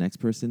on to the next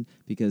person,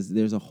 because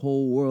there's a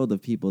whole world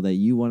of people that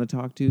you want to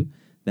talk to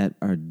that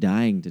are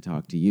dying to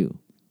talk to you.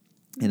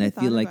 And I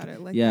feel like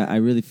I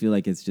really feel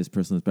like it's just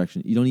personal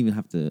expression. You don't even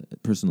have to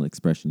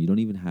You don't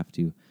even have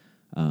to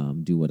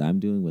do what I'm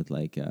doing with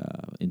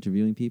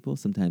interviewing people.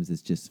 Sometimes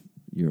it's just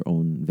your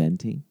own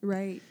venting.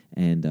 Right.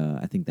 And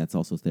I think that's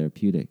also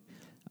therapeutic.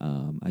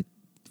 I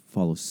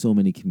follow so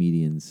many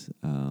comedians.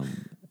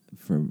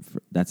 For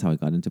that's how I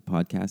got into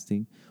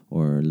podcasting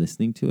or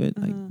listening to it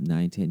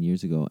 9-10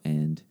 years ago,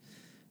 and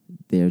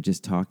they're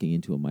just talking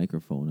into a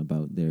microphone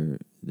about their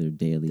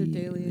daily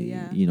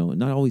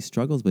not always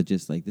struggles, but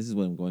just like, this is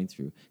what I'm going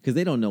through, because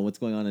they don't know what's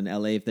going on in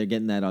LA if they're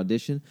getting that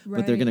audition,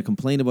 but they're gonna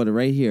complain about it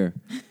right here,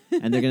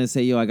 and they're gonna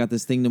say, "Yo, I got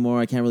this thing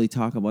tomorrow. I can't really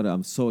talk about it.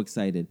 I'm so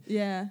excited."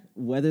 Yeah.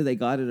 Whether they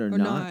got it or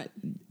not,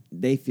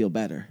 they feel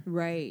better.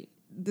 Right.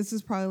 This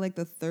is probably like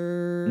the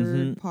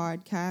third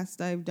podcast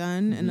I've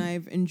done, and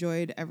I've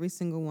enjoyed every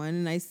single one.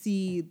 And I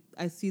see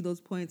those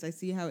points. I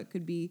see how it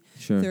could be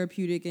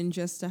therapeutic, and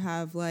just to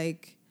have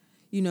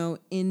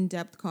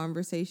in-depth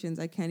conversations.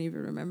 I can't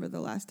even remember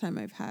the last time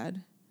I've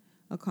had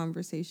a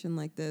conversation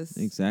like this.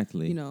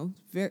 Exactly.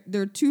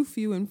 They're too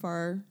few and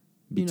far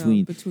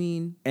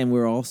between. And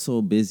we're all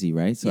so busy,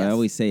 right? So I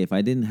always say, if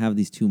I didn't have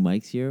these two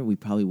mics here, we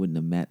probably wouldn't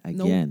have met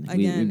again. Nope,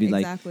 We'd be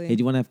like, "Hey, do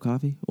you want to have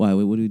coffee? Why?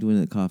 What are we doing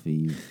in the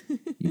coffee?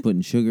 You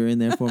putting sugar in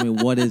there for me?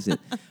 What is it?"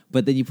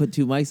 But then you put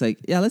two mics,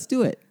 like, "Yeah, let's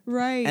do it."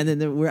 Right. And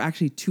then we're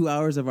actually 2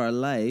 hours of our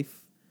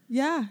life.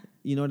 Yeah.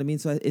 You know what I mean?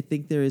 So I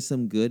think there is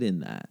some good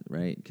in that,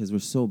 right? Because we're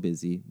so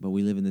busy, but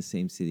we live in the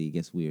same city. It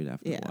gets weird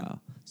after a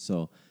while.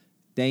 So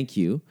thank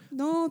you.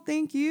 No,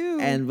 thank you.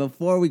 And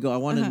before we go, I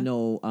want to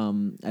know,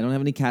 I don't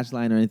have any catch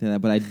line or anything like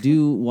that, but I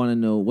do want to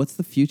know, what's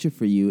the future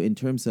for you in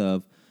terms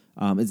of,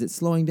 is it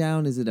slowing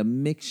down? Is it a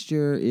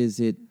mixture? Is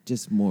it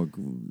just more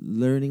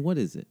learning? What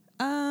is it?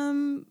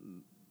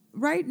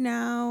 Right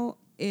now,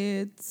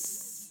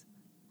 it's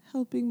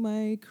helping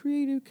my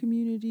creative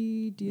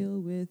community deal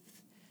with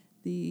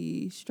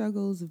the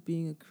struggles of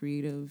being a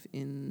creative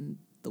in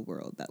the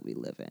world that we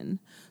live in.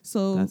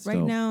 So That's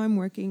dope. now I'm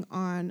working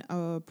on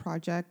a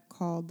project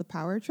called The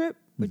Power Trip,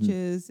 which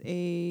is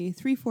a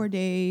 3-4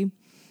 day,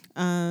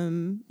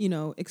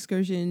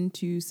 excursion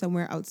to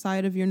somewhere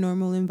outside of your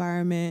normal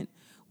environment,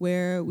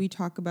 where we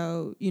talk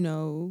about,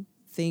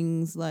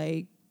 things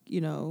like,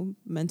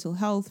 mental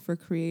health for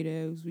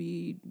creatives.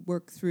 We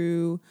work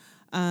through,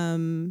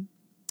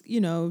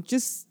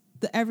 just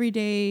the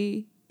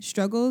everyday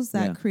struggles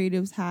that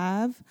creatives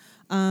have,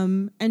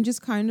 and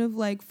just kind of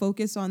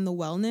focus on the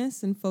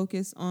wellness and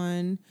focus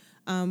on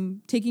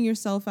taking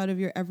yourself out of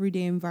your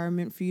everyday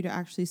environment for you to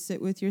actually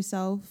sit with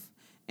yourself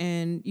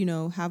and, you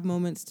know, have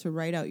moments to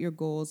write out your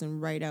goals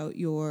and write out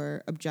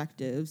your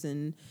objectives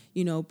and,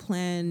 you know,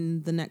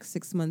 plan the next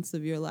 6 months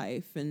of your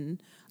life. And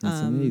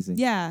That's amazing.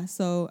 Yeah.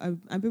 So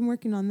I've been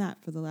working on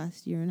that for the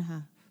last year and a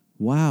half.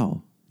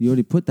 Wow. You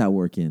already put that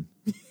work in.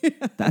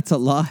 That's a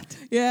lot.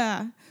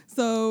 Yeah.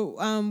 So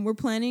we're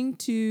planning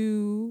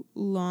to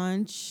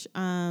launch,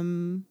 I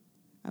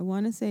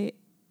want to say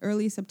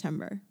early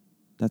September.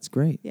 That's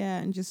great. Yeah,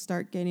 and just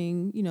start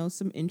getting, you know,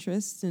 some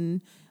interest. And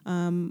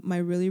my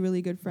really,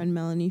 really good friend,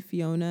 Melanie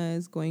Fiona,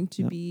 is going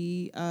to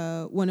be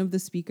one of the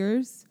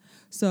speakers.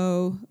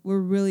 So we're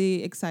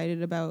really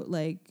excited about,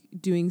 like,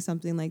 doing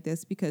something like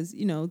this because,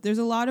 you know, there's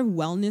a lot of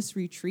wellness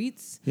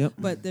retreats,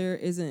 but there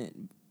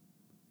isn't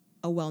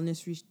a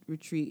wellness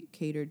retreat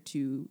catered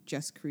to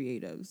just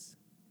creatives.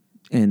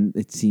 And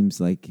it seems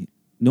like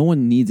no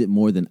one needs it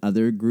more than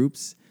other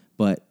groups,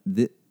 but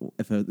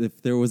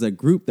if there was a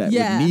group that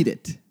would need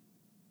it,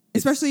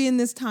 especially in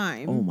this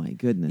time. Oh my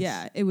goodness.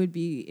 Yeah, it would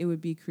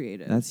be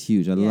creative. That's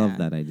huge. I love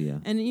that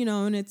idea. And you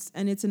know, and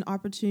it's an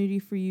opportunity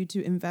for you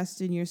to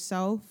invest in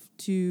yourself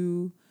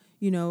to,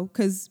 you know,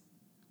 cuz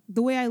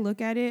the way I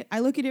look at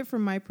it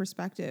from my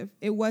perspective.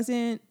 It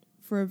wasn't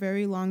for a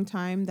very long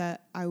time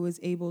that I was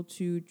able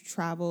to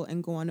travel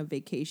and go on a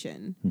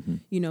vacation.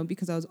 You know,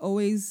 because I was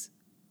always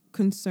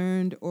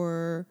concerned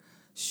or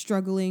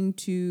struggling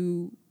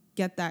to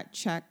get that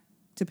check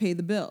to pay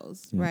the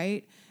bills,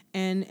 right?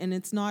 And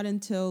it's not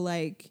until,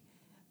 like,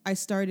 I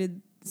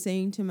started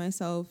saying to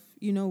myself,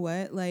 you know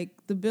what,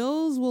 like, the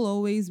bills will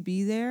always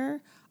be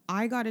there.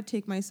 I got to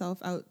take myself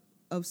out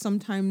of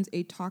sometimes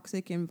a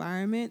toxic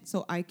environment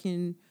so I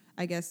can,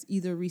 I guess,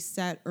 either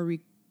reset or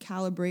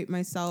recalibrate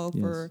myself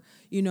or,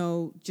 you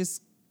know,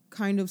 just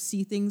kind of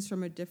see things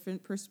from a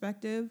different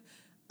perspective.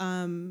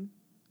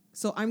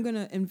 So I'm going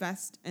to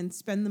invest and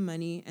spend the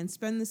money and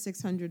spend the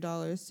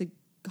 $600 to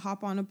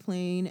hop on a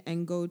plane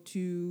and go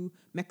to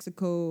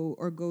Mexico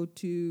or go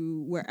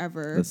to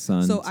wherever. The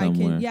sun so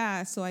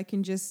somewhere. So I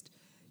can just,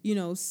 you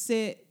know,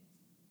 sit,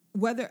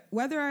 whether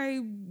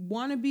I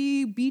want to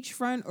be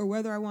beachfront or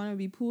whether I want to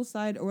be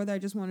poolside or whether I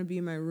just want to be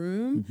in my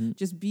room,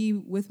 just be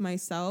with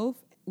myself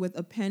with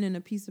a pen and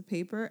a piece of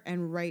paper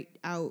and write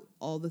out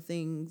all the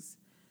things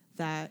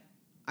that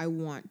I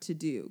want to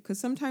do. Because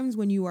sometimes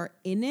when you are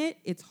in it,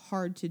 it's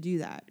hard to do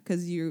that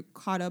because you're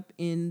caught up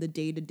in the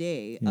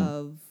day-to-day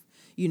of,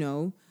 you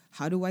know,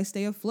 how do I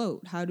stay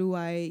afloat? How do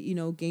I, you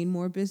know, gain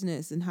more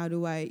business? And how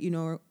do I, you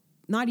know,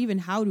 not even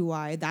how do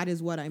I, that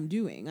is what I'm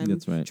doing.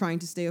 I'm trying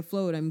to stay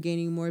afloat. I'm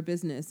gaining more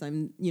business.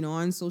 I'm, you know,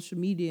 on social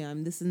media.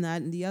 I'm this and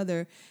that and the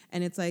other.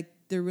 And it's like,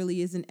 there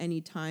really isn't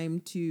any time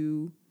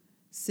to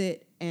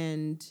sit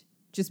and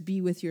just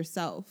be with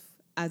yourself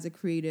as a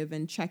creative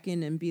and check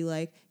in and be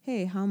like,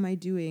 hey, how am I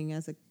doing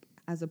as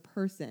a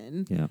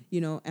person?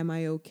 You know, am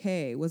I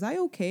okay? Was I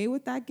okay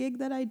with that gig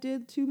that I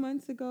did 2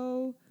 months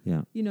ago?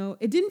 You know,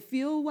 it didn't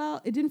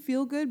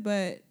feel good,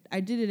 but I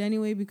did it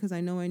anyway because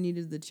I know I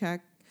needed the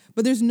check.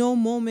 But there's no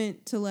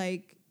moment to,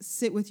 like,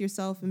 sit with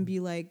yourself and be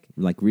like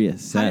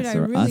reassess, how did I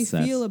really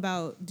assess. feel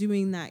about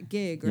doing that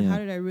gig? Or how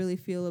did I really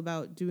feel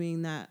about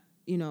doing that,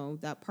 you know,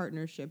 that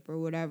partnership or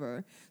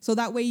whatever? So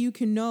that way you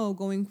can know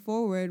going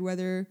forward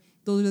whether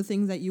those are the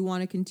things that you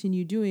want to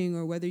continue doing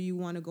or whether you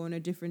want to go in a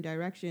different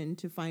direction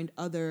to find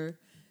other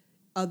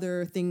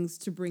things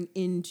to bring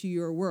into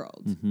your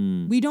world.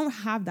 We don't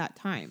have that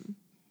time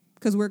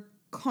because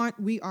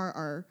we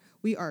are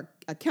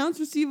accounts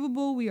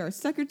receivable, we are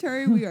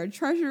secretary, we are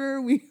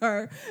treasurer, we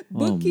are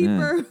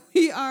bookkeeper,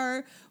 we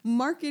are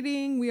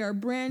marketing, we are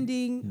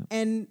branding,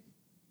 and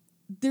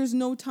there's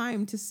no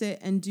time to sit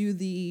and do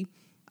the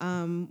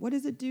what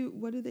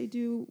do they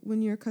do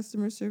when you're a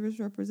customer service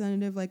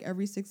representative? Like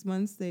every 6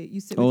 months you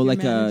sit with your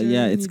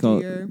manager. It's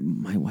called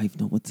my wife.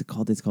 No, what's it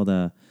called? It's called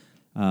a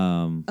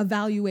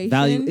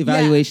evaluation.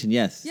 Evaluation.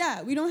 Yes.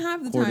 Yeah, we don't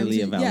have the quarterly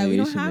time. Evaluation, we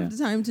don't have the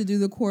time to do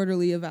the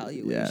quarterly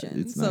evaluation.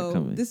 Yeah, it's so not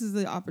coming. This is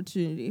the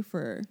opportunity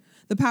for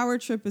the Power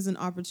Trip is an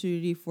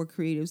opportunity for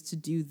creatives to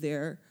do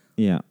their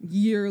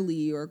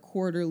yearly or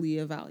quarterly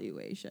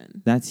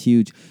evaluation. That's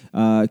huge.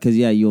 Because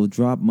you'll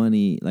drop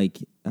money. Like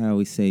I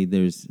always say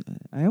this.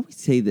 I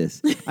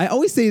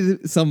always say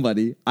to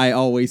somebody,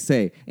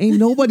 ain't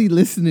nobody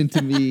listening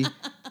to me.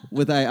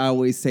 I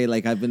always say,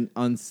 like, I've been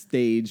on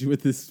stage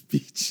with this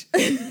speech.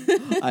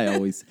 I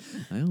always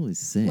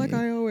say. Like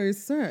I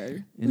always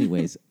say.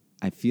 Anyways,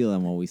 I feel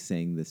I'm always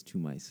saying this to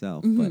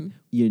myself, but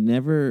you're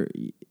never,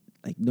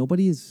 like,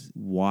 nobody is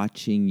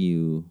watching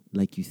you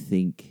like you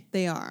think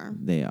they are.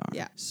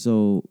 Yeah.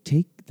 So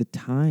take the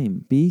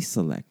time, be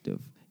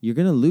selective. You're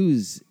going to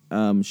lose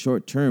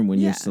short term when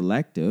you're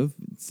selective.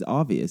 It's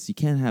obvious. You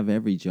can't have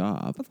every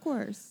job. Of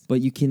course.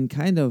 But you can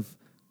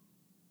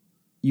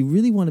you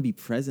really want to be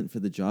present for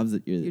the jobs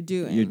that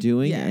you're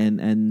doing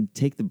and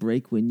take the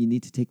break when you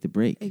need to take the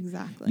break.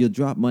 Exactly. You'll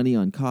drop money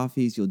on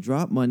coffees. You'll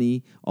drop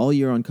money all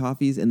year on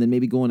coffees and then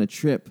maybe go on a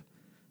trip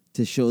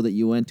to show that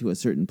you went to a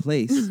certain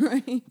place.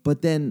 Right.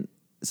 But then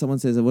someone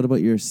says, what about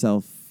your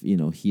self,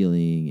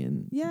 healing?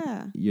 And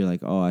you're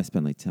like, oh, I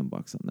spent like $10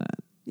 on that.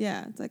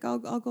 Yeah. It's like, I'll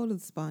go to the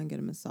spa and get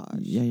a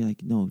massage. Yeah. You're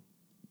like, no,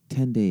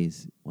 10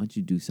 days. Why don't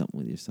you do something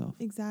with yourself?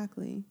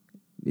 Exactly.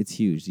 It's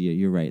huge.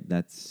 You're right.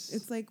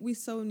 It's like we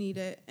so need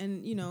it,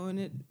 and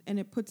and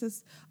it puts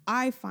us.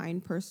 I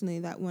find personally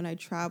that when I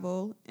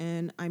travel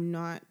and I'm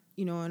not,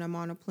 and I'm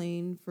on a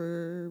plane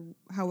for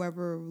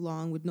however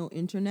long with no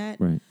internet,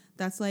 right.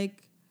 That's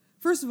like,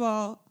 first of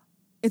all,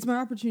 it's my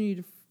opportunity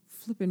to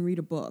flip and read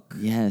a book.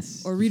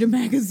 Yes. Or read a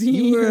magazine.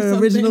 You were an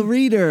original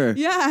reader.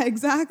 Yeah,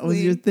 exactly. That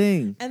was your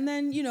thing. And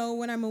then,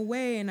 when I'm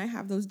away and I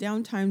have those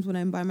down times when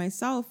I'm by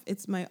myself,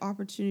 it's my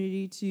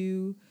opportunity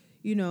to,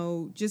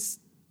 just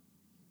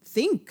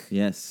think.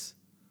 Yes.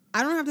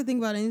 I don't have to think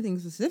about anything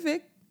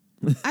specific.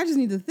 I just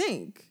need to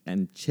think.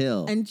 And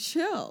chill.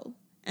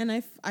 And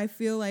I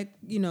feel like,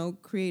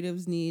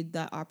 creatives need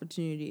that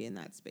opportunity and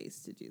that space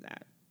to do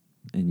that.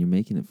 And you're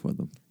making it for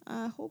them.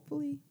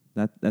 Hopefully.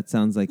 That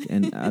sounds like,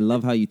 and I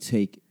love how you've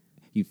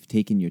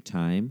taken your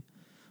time,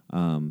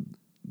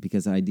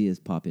 because ideas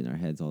pop in our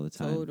heads all the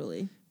time.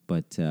 Totally.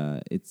 But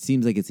it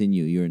seems like it's in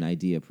you. You're an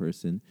idea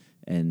person,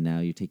 and now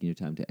you're taking your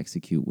time to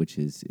execute, which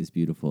is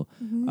beautiful.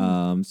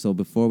 Mm-hmm. So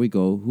before we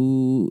go,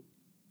 who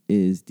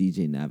is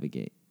DJ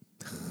Navigate?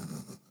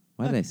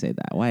 Why did I say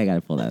that? Why I got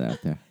to pull that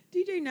out there?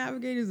 DJ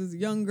Navigate is this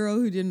young girl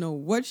who didn't know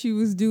what she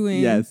was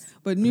doing, yes,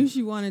 but knew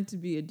she wanted to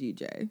be a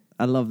DJ.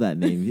 I love that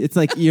name. It's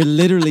like you're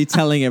literally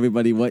telling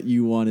everybody what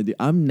you want to do.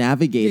 I'm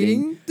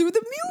navigating through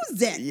the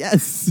music.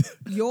 Yes.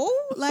 Yo,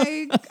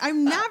 like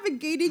I'm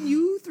navigating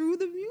you through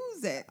the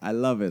music. I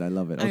love it.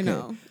 Okay. I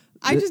know.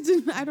 I just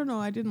didn't. I don't know.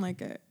 I didn't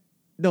like it.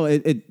 No,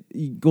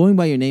 it going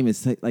by your name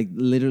is like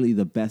literally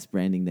the best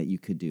branding that you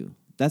could do.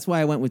 That's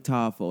why I went with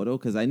Taha Photo,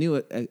 because I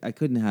knew I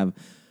couldn't have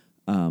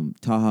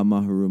Taha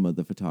Maharuma,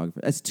 the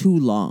photographer. That's too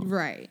long.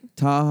 Right.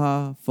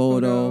 Taha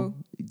Photo,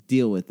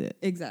 deal with it.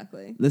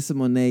 Exactly. Lissa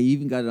Monet, you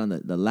even got it on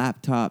the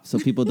laptop, so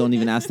people don't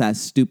even ask that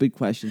stupid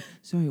question.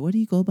 Sorry, what do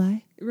you go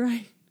by?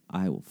 Right.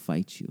 I will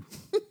fight you.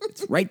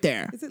 It's right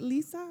there. Is it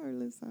Lissa or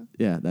Lissa?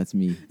 Yeah, that's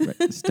me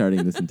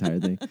starting this entire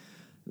thing.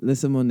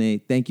 Lissa Monet,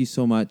 thank you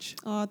so much.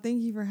 Oh,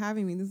 thank you for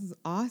having me. This is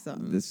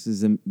awesome. This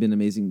has been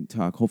amazing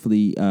talk.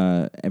 Hopefully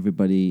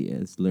everybody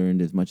has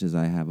learned as much as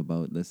I have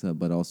about Lissa,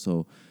 but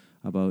also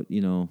about,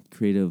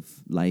 creative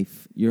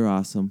life. You're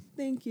awesome.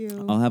 Thank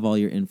you. I'll have all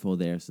your info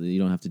there so that you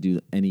don't have to do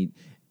any.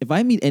 If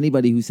I meet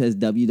anybody who says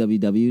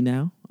www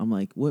now, I'm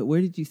like,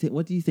 where did you think?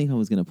 What do you think I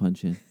was going to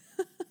punch in?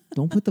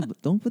 Don't put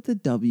the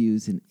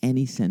W's in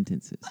any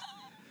sentences,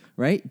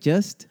 right?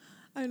 Just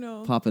I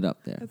know. Pop it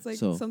up there. It's like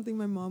something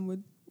my mom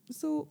would.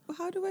 So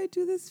how do I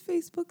do this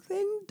Facebook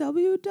thing?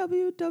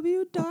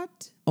 www.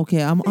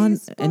 Okay, I'm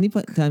Facebook. on.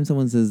 Anytime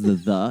someone says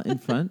the in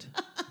front,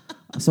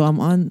 so I'm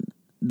on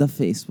the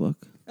Facebook.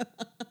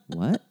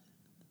 What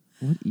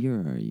year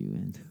are you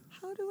in?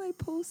 How do I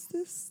post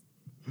this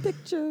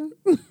picture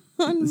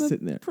on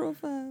the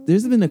profile?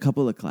 There's been a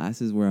couple of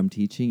classes where I'm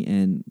teaching,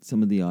 and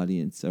some of the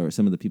audience or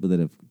some of the people that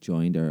have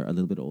joined are a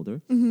little bit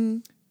older, mm-hmm.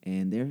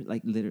 and they're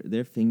like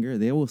their finger,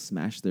 they will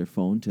smash their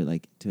phone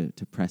to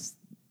press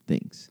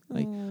things.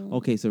 Like,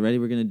 okay, so ready?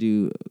 We're gonna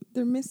do.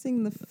 They're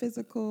missing the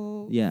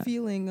physical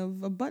feeling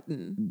of a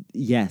button.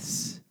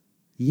 Yes.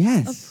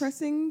 Of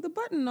pressing the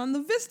button on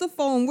the Vista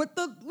phone with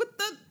the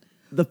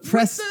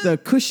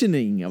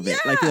cushioning of it.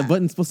 Like the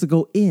button's supposed to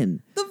go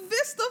in. The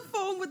Vista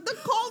phone with the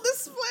call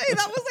display.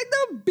 That was like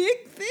the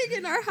big thing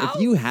in our house.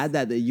 If you had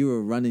that you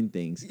were running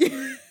things.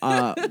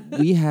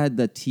 We had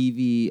the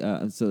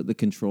TV, so the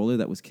controller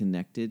that was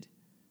connected.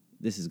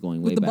 This is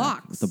going way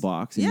back. With the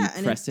box. And you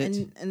press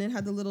it. And it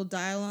had the little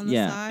dial on the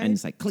side. And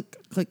it's like click,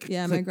 click,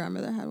 yeah, click. my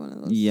grandmother had one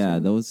of those. Yeah,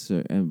 too. Those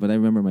are, but I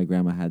remember my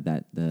grandma had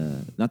that,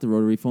 not the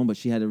rotary phone, but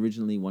she had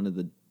originally one of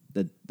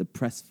the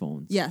press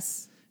phones.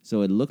 Yes.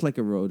 So it looked like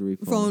a rotary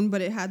phone.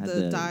 But it had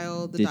the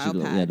dial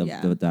digital, pad.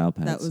 The dial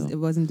pad. It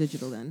wasn't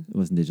digital then. It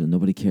wasn't digital.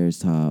 Nobody cares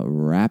to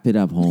wrap it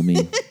up,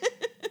 homie.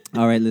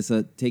 All right,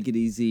 Lissa, take it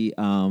easy.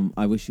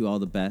 I wish you all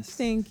the best.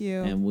 Thank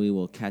you. And we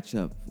will catch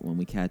up when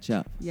we catch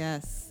up.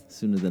 Yes.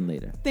 Sooner than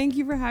later. Thank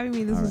you for having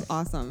me. This was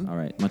awesome. All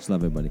right. Much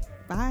love, everybody.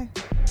 Bye.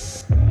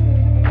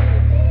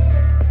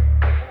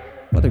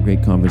 What a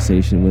great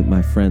conversation with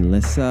my friend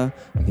Lissa.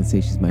 I can say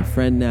she's my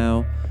friend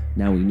now.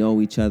 Now we know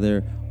each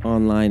other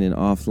online and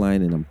offline,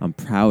 and I'm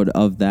proud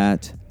of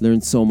that.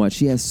 Learned so much.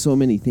 She has so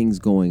many things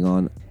going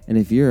on. And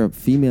if you're a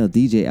female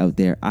DJ out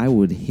there, I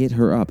would hit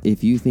her up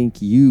if you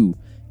think you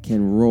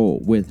can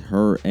roll with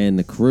her and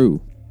the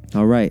crew.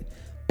 All right.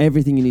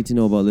 Everything you need to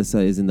know about Lissa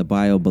is in the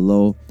bio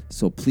below,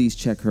 so please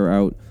check her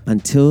out.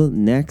 Until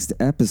next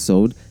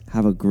episode,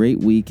 have a great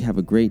week, have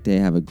a great day,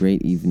 have a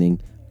great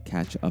evening.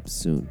 Catch up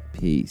soon.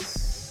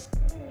 Peace.